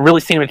people really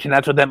seem to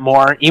connect with it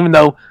more, even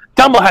though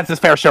Dumbo has his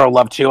fair share of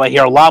love too. I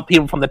hear a lot of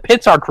people from the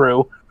Pixar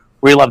crew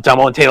really love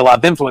Dumbo and take a lot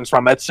of influence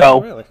from it,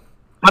 so Really?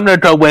 I'm going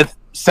to go with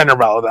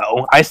Cinderella,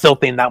 though. I still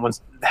think that one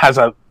has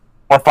a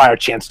more fire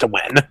chance to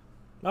win.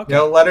 Okay.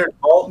 Leonard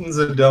Maltin's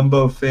a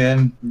Dumbo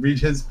fan. Read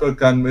his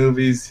book on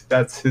movies.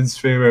 That's his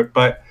favorite.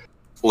 But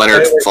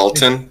Leonard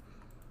Fulton.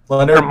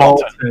 Leonard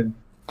Maltin. Maltin.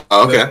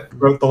 Oh, okay.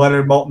 Wrote the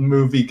Leonard Maltin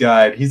movie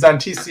guide. He's on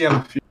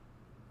TCM.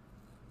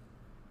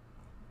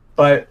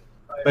 But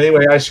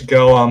anyway, I should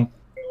go.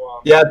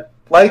 Yeah,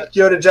 like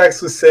Yoda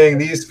Jax was saying,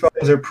 these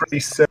films are pretty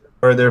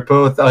similar. They're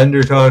both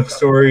underdog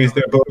stories.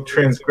 They're both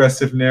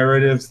transgressive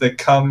narratives that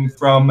come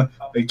from,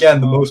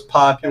 again, the most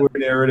popular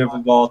narrative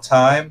of all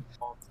time.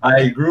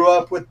 I grew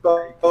up with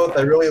both.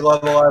 I really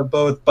love a lot of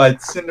both.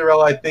 But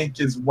Cinderella, I think,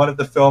 is one of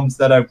the films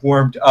that I've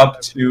warmed up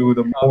to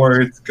the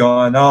more it's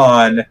gone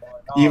on.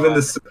 Even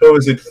the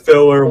supposed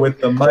filler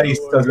with the mice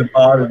doesn't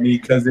bother me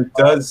because it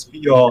does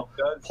feel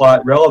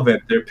plot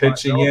relevant. They're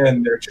pitching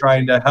in. They're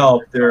trying to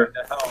help. They're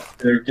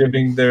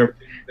giving their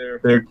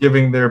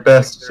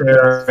best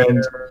share,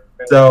 and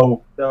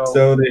so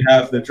they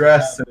have the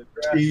dress and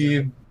the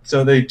team.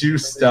 So they do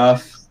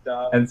stuff.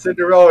 And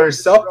Cinderella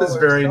herself is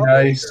very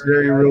nice,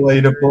 very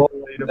relatable,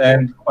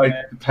 and quite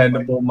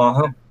dependable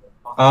mom.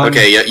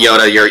 Okay,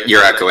 Yoda,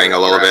 you're echoing a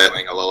little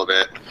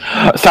bit.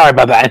 Sorry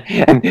about that.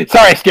 And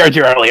sorry I scared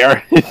you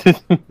earlier.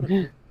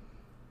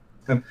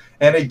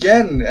 And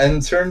again, in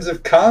terms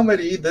of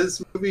comedy,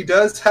 this movie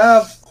does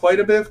have quite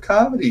a bit of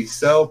comedy.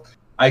 So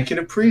I can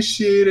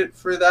appreciate it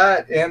for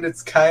that. And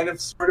it's kind of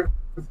sort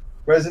of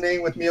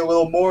resonating with me a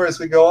little more as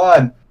we go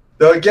on.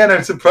 Though again,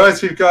 I'm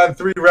surprised we've gone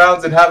 3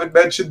 rounds and haven't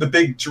mentioned the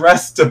big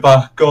dress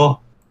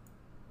debacle.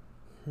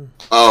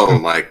 Oh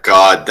my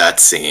god,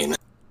 that scene.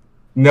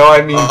 No,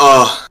 I mean...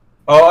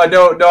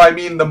 no, I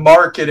mean the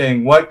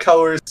marketing. What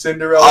color is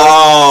Cinderella?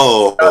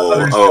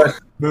 Oh.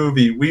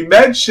 Movie. We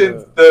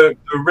mentioned the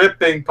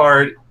ripping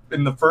part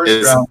in the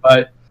first round,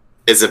 but...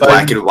 Is it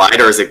black and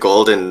white or is it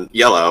gold and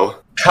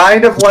yellow?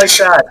 Kind of like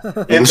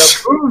that. In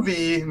the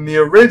movie, in the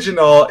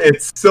original,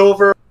 it's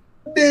silver,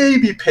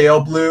 maybe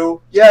pale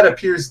blue. Yeah, it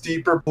appears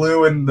deeper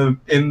blue in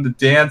the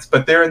dance,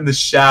 but they're in the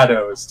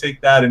shadows. Take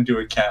that into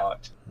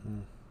account.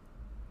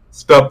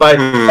 But by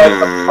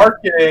the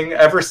marketing,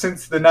 ever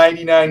since the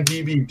 99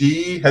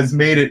 DVD, has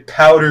made it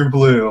powder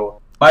blue.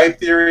 My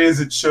theory is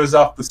it shows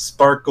off the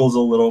sparkles a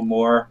little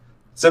more.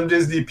 Some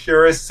Disney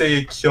purists say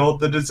it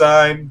killed the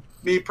design.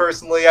 Me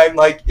personally, I'm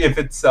like, if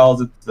it sells,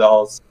 it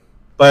sells.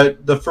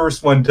 But the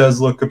first one does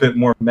look a bit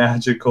more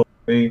magical to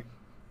me.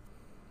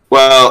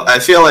 Well, I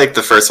feel like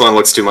the first one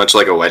looks too much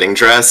like a wedding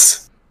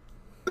dress.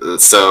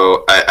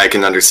 so I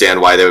can understand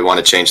why they would want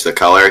to change the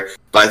color.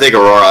 But I think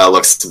Aurora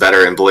looks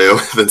better in blue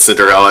than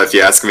Cinderella, if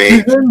you ask me.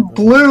 She's in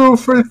blue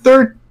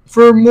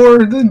for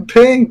more than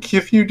pink.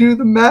 If you do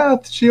the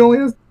math, she only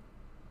has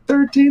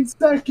 13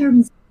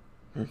 seconds.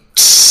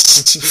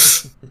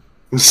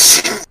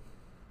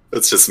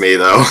 That's just me,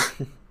 though.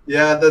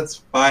 Yeah, that's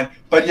fine.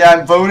 But yeah,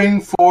 I'm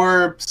voting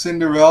for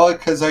Cinderella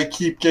because I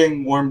keep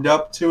getting warmed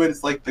up to it.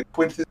 It's like the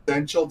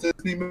quintessential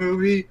Disney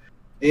movie.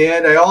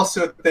 And I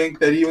also think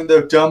that even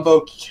though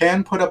Dumbo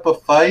can put up a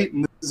fight,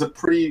 and this is a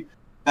pretty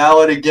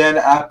valid, again,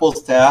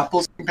 apples to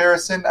apples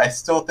comparison, I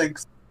still think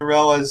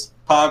Cinderella is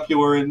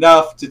popular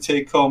enough to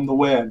take home the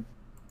win.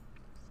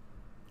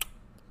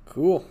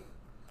 Cool.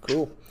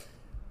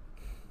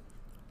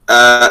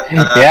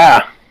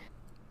 Yeah.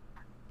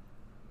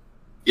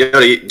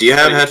 Yoda, do you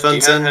have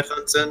headphones in?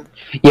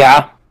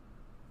 Yeah.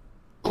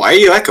 Why are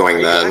you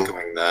echoing then?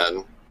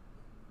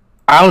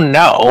 I don't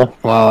know.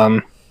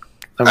 Well,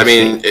 I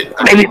mean,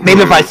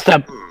 maybe if I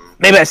stand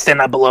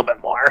up a little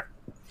bit more.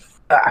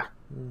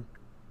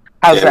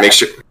 How's that?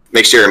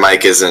 Make sure your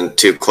mic isn't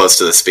too close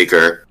to the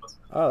speaker.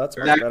 Oh, that's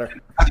much better.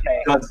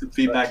 Got some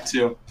feedback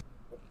too.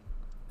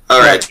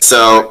 All right,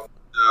 so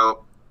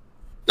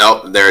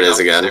nope, there it is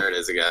again.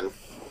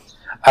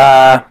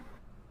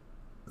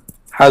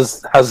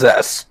 How's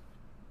this?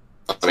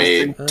 Let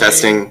me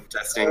testing.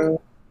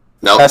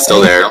 Nope,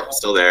 still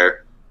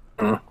there.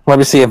 Let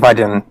me see if I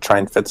didn't try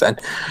and fit in.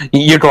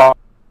 You're wrong.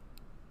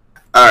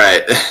 All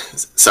right,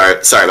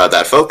 sorry about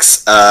that,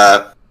 folks.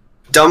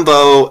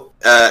 Dumbo.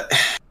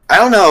 I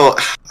don't know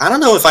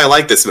if I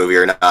like this movie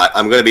or not.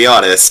 I'm going to be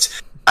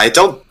honest. I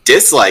don't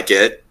dislike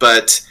it,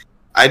 but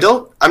I'm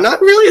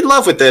not really in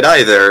love with it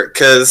either.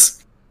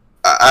 Because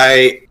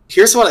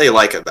here's what I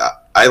like about.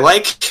 I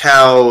like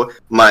how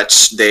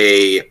much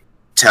they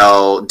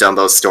tell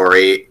Dumbo's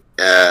story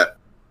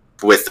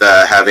with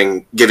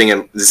giving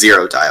him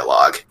zero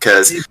dialogue.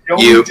 Because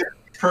you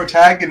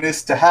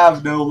protagonist to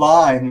have no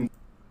line.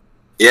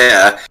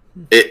 Yeah,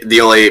 the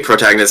only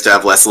protagonist to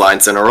have less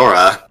lines than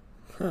Aurora.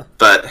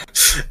 But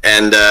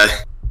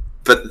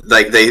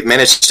like they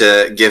managed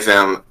to give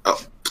him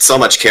so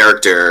much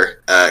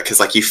character because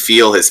like you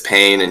feel his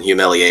pain and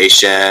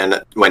humiliation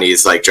when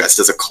he's like dressed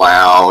as a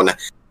clown,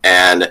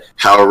 and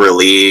how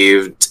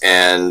relieved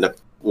and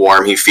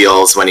warm he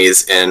feels when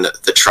he's in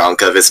the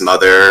trunk of his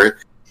mother,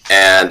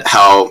 and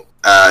how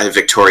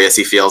victorious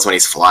he feels when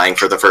he's flying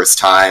for the first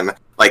time.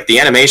 Like the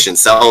animation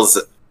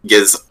the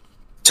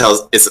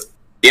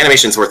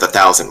animation's worth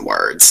 1,000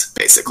 words,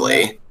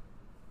 basically.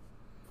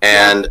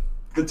 And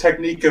the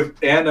technique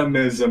of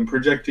animism,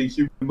 projecting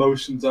human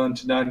emotions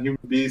onto non-human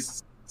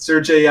beasts. Sir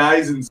J.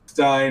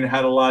 Eisenstein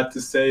had a lot to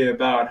say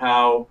about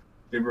how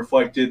they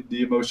reflected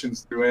the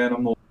emotions through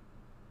animals.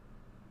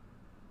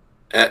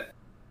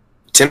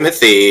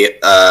 Timothy,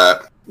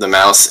 the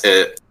mouse,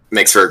 it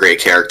makes for a great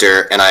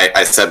character. And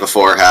I said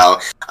before how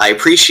I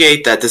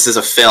appreciate that this is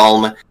a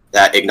film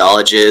that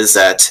acknowledges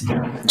that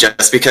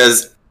just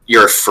because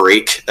you're a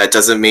freak, that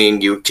doesn't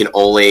mean you can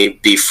only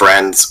be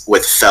friends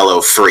with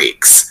fellow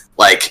freaks.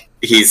 Like,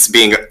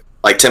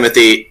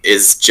 Timothy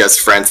is just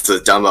friends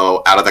with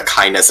Dumbo out of the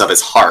kindness of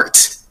his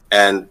heart.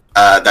 And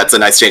that's a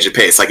nice change of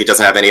pace. Like, he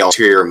doesn't have any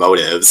ulterior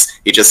motives.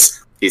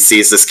 He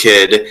sees this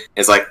kid and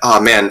is like,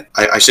 oh man,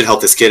 I should help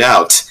this kid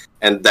out.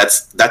 And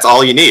that's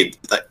all you need.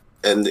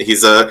 And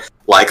he's a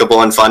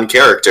likable and fun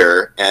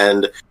character.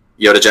 And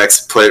Yoda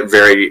Jax put it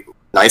very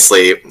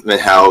nicely in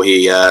how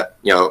he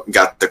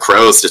got the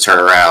crows to turn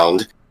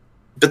around.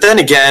 But then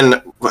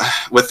again,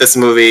 with this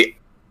movie,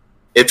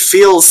 it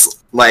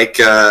feels like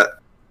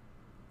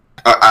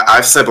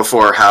I've said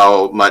before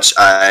how much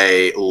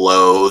I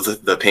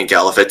loathe the pink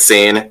elephant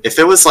scene. If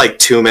it was like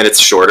 2 minutes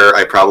shorter,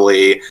 I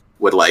probably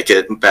would like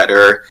it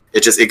better.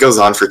 It goes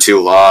on for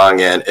too long,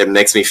 and it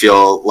makes me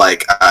feel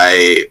like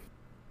I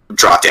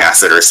dropped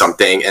acid or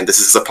something, and this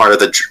is a part of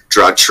the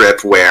drug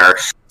trip where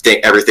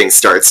everything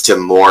starts to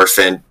morph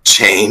and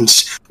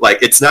change.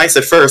 Like, it's nice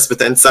at first, but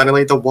then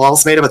suddenly the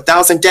wall's made of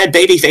 1,000 dead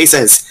baby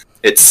faces.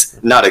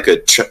 It's not a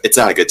good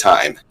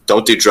time.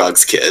 Don't do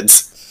drugs,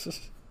 kids.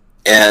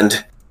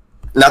 And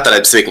not that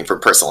I'm speaking from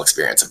personal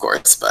experience, of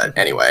course, but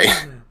anyway.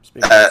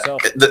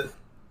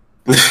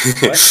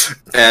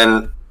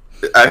 And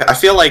I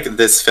feel like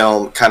this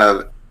film kind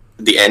of,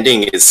 the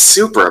ending is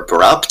super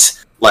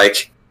abrupt.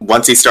 Like,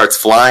 once he starts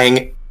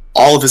flying,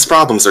 all of his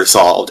problems are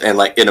solved, and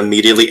like it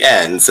immediately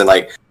ends. And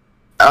like,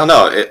 I don't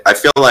know, I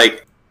feel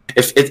like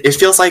it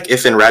feels like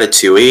if in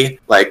Ratatouille,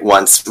 like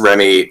once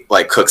Remy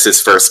like cooks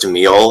his first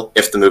meal,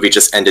 if the movie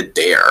just ended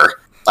there,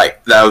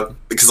 like that,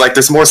 because like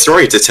there's more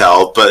story to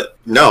tell. But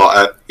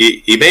no,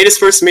 he made his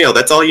first meal.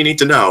 That's all you need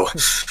to know.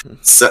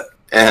 So,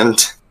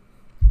 and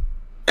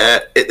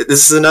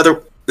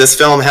this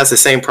film has the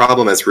same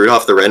problem as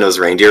Rudolph the Red-Nosed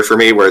Reindeer for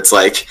me, where it's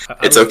like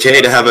it's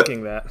okay to have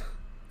a.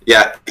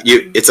 Yeah,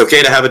 it's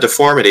okay to have a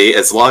deformity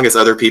as long as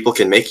other people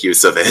can make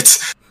use of it.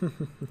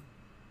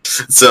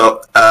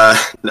 So,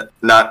 I'm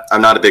not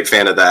a big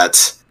fan of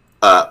that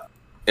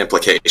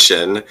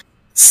implication.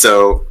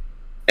 So,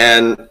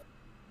 and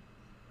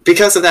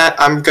because of that,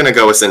 I'm gonna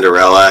go with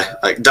Cinderella.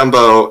 Like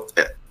Dumbo,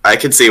 I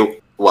can see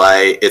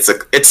why it's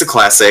a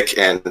classic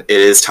and it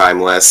is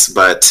timeless,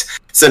 but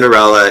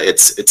Cinderella,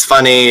 it's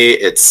funny,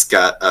 it's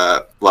got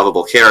a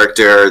lovable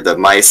character, the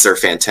mice are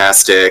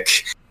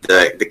fantastic,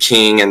 the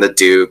king and the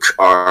duke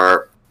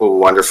are a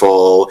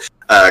wonderful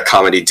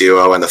comedy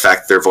duo, and the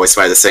fact that they're voiced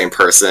by the same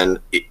person,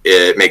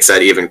 it makes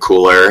that even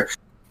cooler.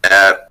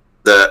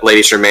 The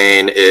Lady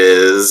Tremaine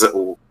is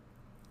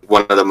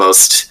one of the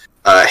most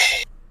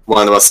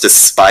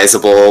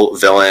despisable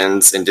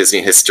villains in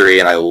Disney history,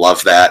 and I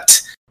love that.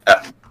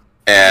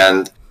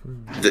 And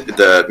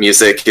the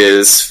music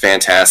is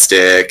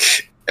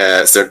fantastic.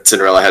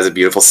 Cinderella has a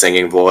beautiful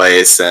singing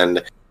voice,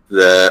 and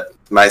the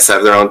mice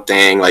have their own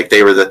thing. Like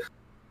they were the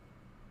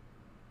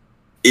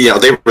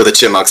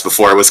chipmunks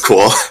before it was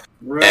cool.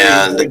 Right.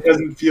 And it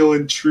doesn't feel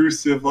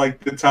intrusive like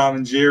the Tom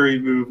and Jerry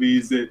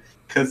movies,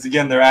 because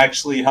again, they're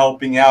actually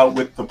helping out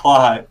with the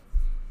plot.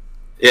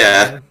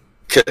 Yeah,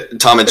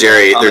 Tom and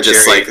Jerry, they're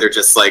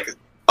just like,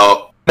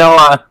 oh.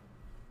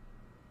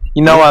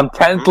 No,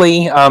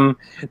 technically,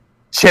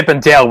 Chip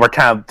and Dale were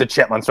kind of the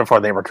chipmunks before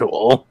they were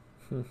cool.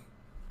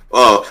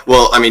 Oh,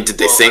 well, I mean, did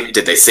they sing?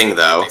 Did they sing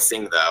though?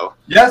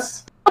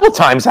 Yes. A couple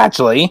times,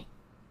 actually.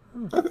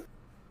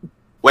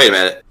 Wait a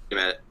minute.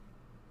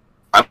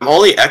 I'm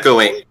only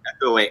echoing.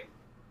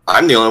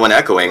 I'm the only one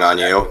echoing on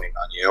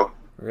you.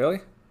 Really?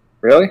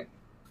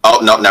 Oh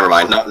no, never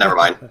mind.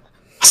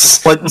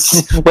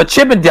 But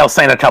Chip and Dale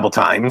sang a couple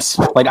times.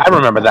 Like I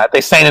remember that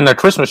they sang in their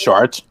Christmas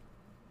shorts.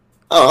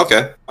 Oh,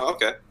 okay.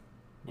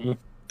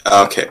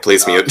 Okay,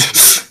 please mute.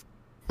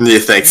 Yeah,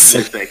 thanks.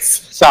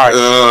 Sorry.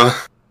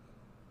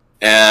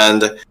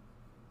 And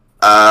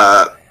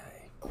what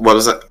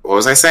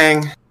was I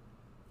saying?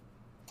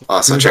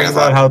 Oh, so train of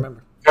thought.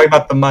 Talking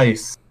about the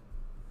mice.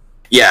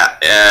 Yeah.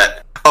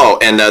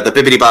 And the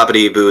Bibbidi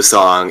Bobbidi Boo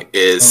song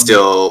is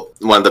still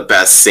one of the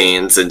best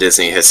scenes in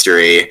Disney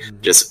history.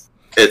 Just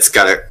it's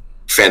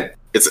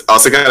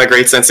also got a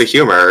great sense of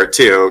humor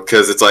too,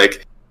 because it's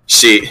like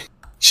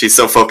she's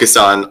so focused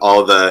on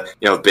all the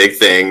big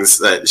things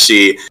that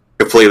she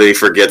completely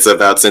forgets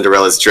about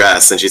Cinderella's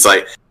dress, and she's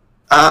like,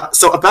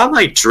 so about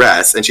my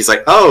dress, and she's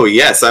like, oh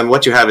yes,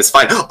 what you have is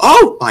fine.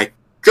 Oh my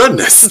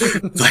goodness!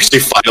 Like she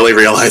finally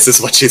realizes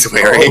what she's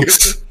wearing.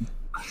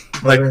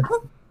 Like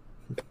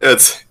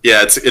it's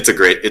a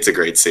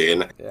great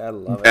scene. Yeah, I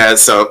love it.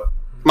 So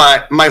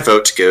my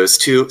vote goes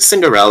to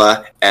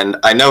Cinderella, and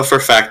I know for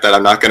a fact that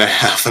I'm not going to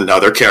have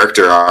another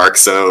character arc,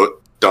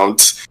 so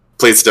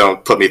please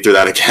don't put me through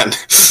that again.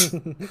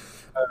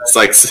 It's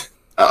like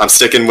I'm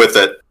sticking with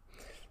it.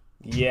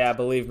 Yeah,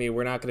 believe me,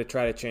 we're not going to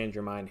try to change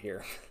your mind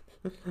here.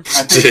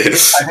 I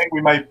think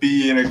we might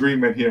be in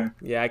agreement here.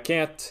 Yeah,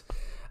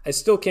 I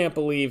still can't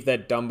believe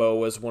that Dumbo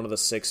was one of the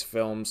 6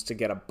 films to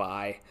get a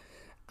bye.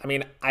 I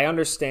mean, I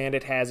understand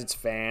it has its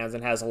fans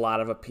and has a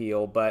lot of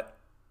appeal, but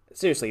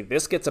seriously,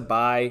 this gets a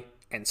bye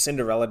and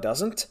Cinderella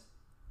doesn't?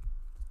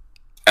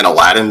 And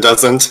Aladdin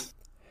doesn't?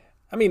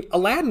 I mean,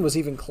 Aladdin was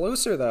even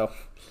closer, though.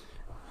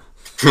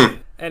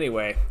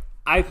 Anyway,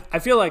 I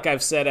feel like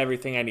I've said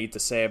everything I need to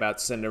say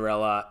about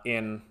Cinderella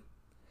in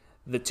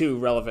the 2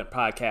 relevant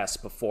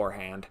podcasts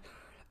beforehand.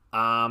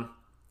 And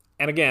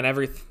again,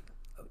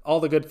 all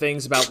the good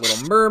things about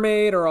Little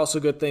Mermaid are also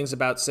good things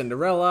about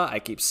Cinderella. I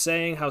keep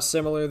saying how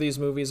similar these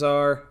movies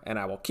are, and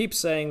I will keep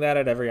saying that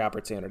at every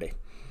opportunity.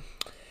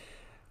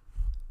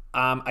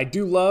 I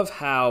do love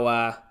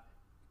how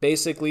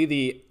basically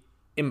the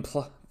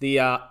implied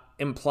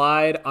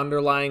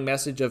underlying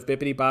message of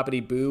Bibbidi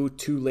Bobbidi Boo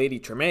to Lady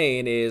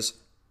Tremaine is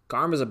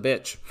karma's a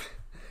bitch.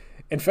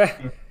 In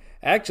fact,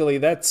 actually,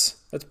 that's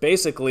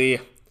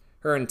basically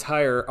her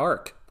entire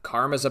arc.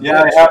 Karma's a bitch.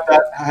 Yeah, I have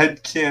that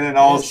headcanon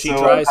also. She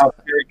tries. How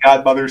Fairy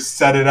Godmother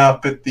set it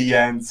up at the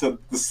end, so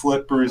the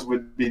slippers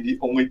would be the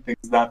only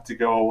things not to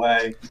go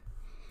away.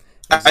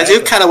 Exactly. I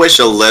do kind of wish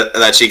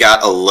that she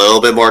got a little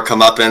bit more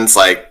comeuppance,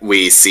 like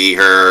we see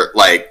her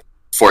like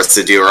forced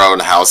to do her own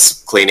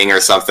house cleaning or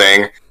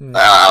something.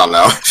 I don't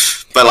know,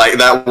 but like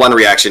that one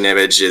reaction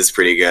image is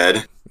pretty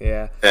good.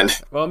 Yeah. And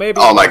well, maybe.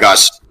 Oh my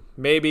gosh.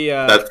 Maybe.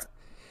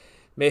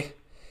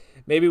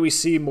 Maybe we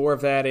see more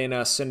of that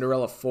in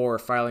Cinderella 4,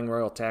 filing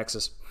royal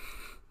taxes.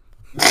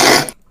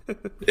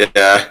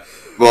 Yeah.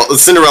 Well,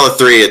 Cinderella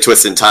 3, A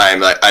Twist in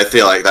Time, I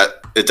feel like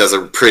that it does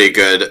a pretty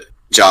good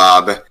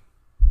job.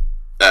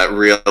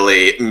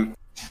 Really,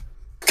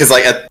 because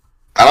like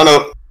I don't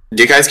know.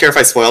 Do you guys care if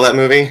I spoil that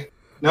movie?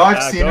 No,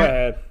 I've seen go it.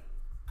 ahead.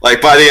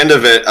 Like by the end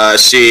of it,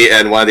 she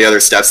and one of the other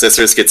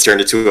stepsisters gets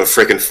turned into a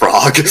freaking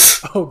frog.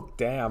 Oh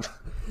damn!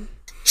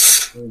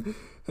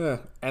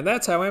 And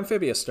that's how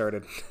Amphibious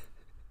started.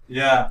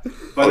 Yeah.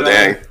 But, Oh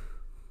dang!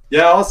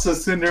 Yeah. Also,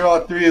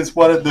 Cinderella 3 is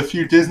one of the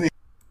few Disney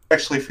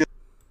actually feel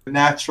like a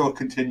natural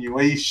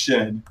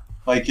continuation.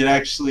 Like it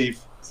actually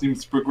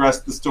seems to progress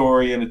the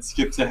story, and it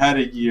skips ahead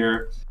a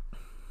year.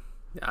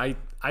 I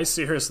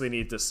seriously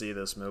need to see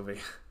this movie.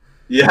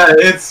 Yeah,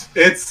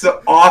 it's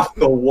off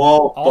the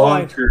wall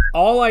bunker.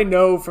 All I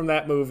know from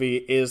that movie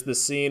is the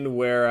scene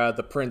where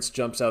the prince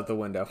jumps out the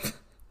window.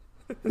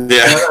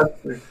 Yeah,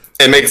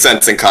 it makes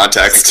sense in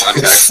context. I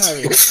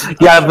mean,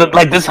 Yeah, but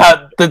like this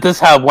how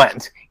it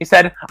went. He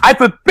said, "I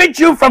forbid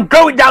you from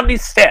going down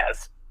these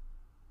stairs."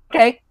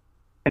 Okay,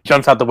 and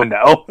jumps out the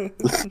window.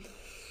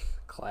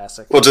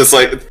 classic. Well, just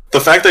like the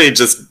fact that he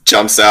just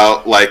jumps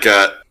out like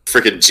a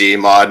freaking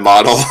Gmod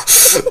model,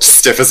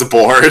 stiff as a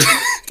board.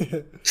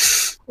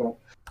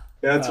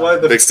 Yeah, it's one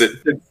of the Fixed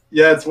it.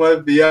 it's one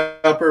of the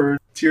upper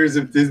tiers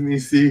of Disney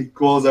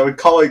sequels. I would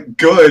call it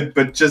good,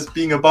 but just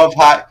being above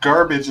hot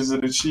garbage is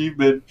an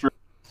achievement for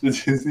the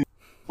Disney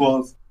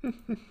sequels.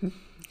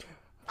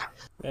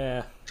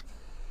 Yeah.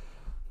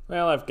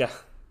 Well,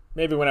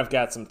 maybe when I've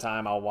got some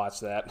time, I'll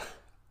watch that.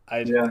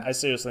 I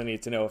seriously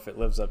need to know if it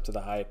lives up to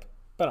the hype,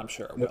 but I'm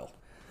sure it will.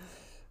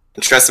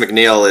 Tress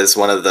MacNeille is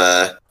one of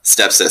the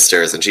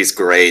stepsisters, and she's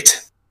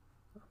great.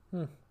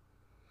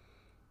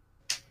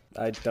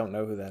 I don't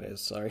know who that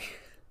is. Sorry.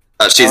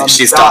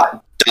 She's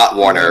Dot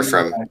Warner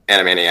from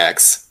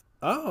Animaniacs.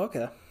 Oh,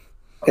 okay.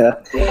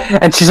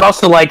 And she's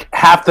also like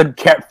half the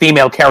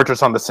female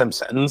characters on The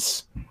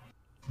Simpsons.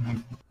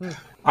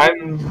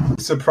 I'm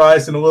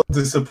surprised and a little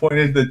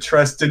disappointed that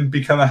Tress didn't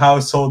become a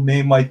household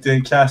name like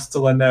Dan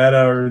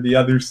Castellaneta or the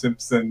other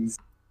Simpsons.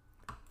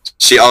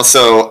 She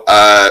also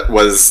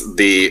was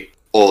the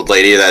old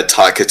lady that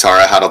taught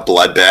Katara how to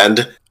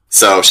bloodbend,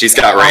 so she's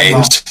got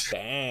range. Her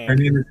Dang.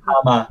 name is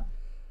Hama.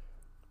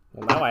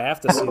 Well, now I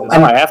have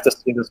to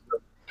see this.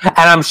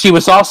 And she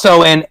was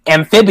also in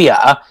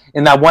Amphibia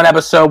in that one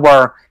episode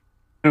where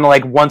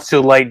like wants to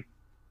like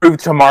prove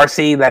to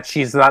Marcy that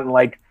she's not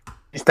like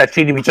that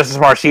she can be just as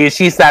smart as she is.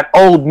 She's that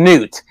old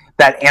newt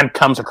that Amp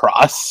comes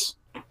across.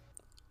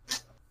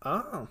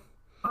 Oh.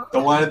 The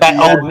one at That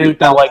the old end. newt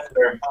that like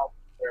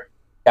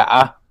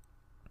yeah.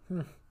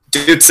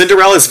 Dude,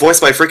 Cinderella's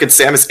voiced by freaking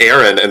Samus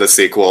Aran in the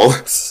sequel.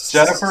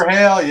 Jennifer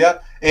Hale,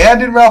 yep.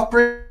 And in Ralph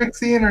Breaks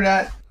the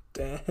Internet.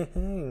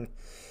 Dang.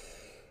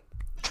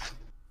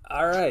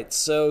 All right,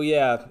 so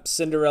yeah,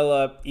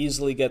 Cinderella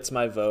easily gets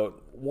my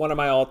vote. One of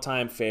my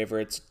all-time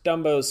favorites.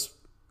 Dumbo's,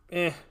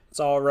 it's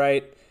all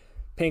right.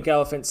 Pink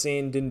Elephant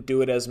Scene didn't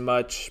do it as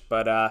much,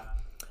 but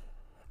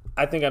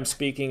I think I'm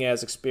speaking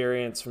as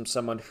experience from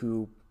someone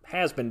who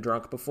has been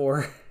drunk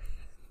before.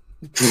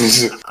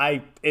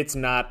 It's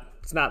not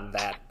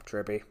that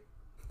trippy.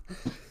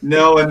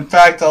 No, in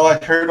fact, I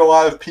heard a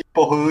lot of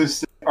people who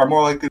are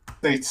more likely to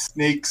say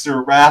snakes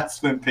or rats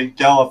than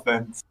pink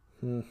elephants.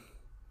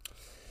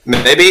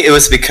 Maybe it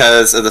was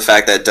because of the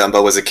fact that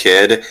Dumbo was a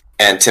kid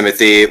and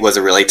Timothy was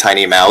a really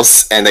tiny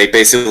mouse, and they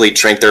basically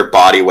drank their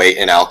body weight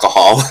in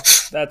alcohol.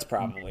 That's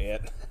probably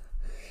it.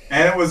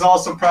 And it was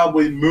also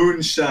probably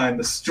moonshine,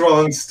 the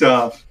strong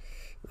stuff.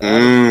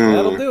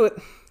 That'll do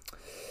it.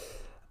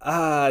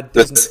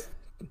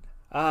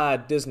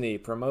 Disney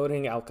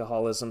promoting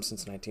alcoholism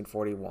since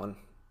 1941.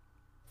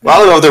 Well, I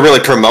don't know if they're really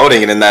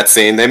promoting it in that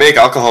scene. They make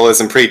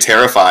alcoholism pretty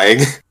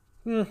terrifying.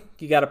 You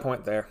got a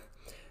point there.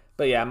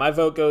 But yeah, my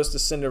vote goes to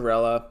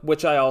Cinderella,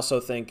 which I also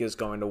think is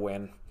going to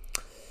win.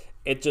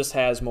 It just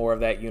has more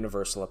of that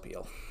universal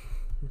appeal.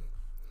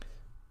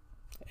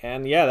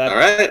 And yeah,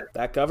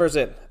 that covers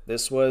it.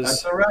 This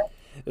was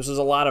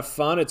a lot of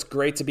fun. It's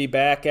great to be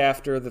back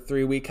after the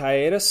 3-week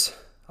hiatus.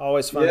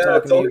 Always fun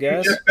talking to you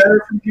guys. Get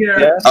better from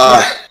here.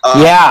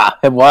 Yeah,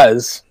 it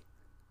was.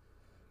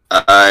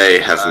 I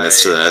have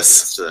missed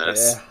this.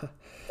 Yeah.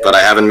 But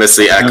I haven't missed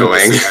the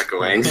echoing.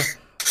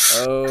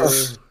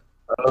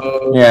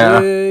 Yeah.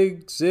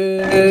 Eggs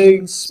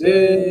in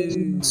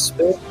space.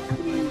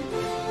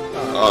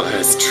 Oh,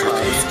 that's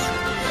trippy.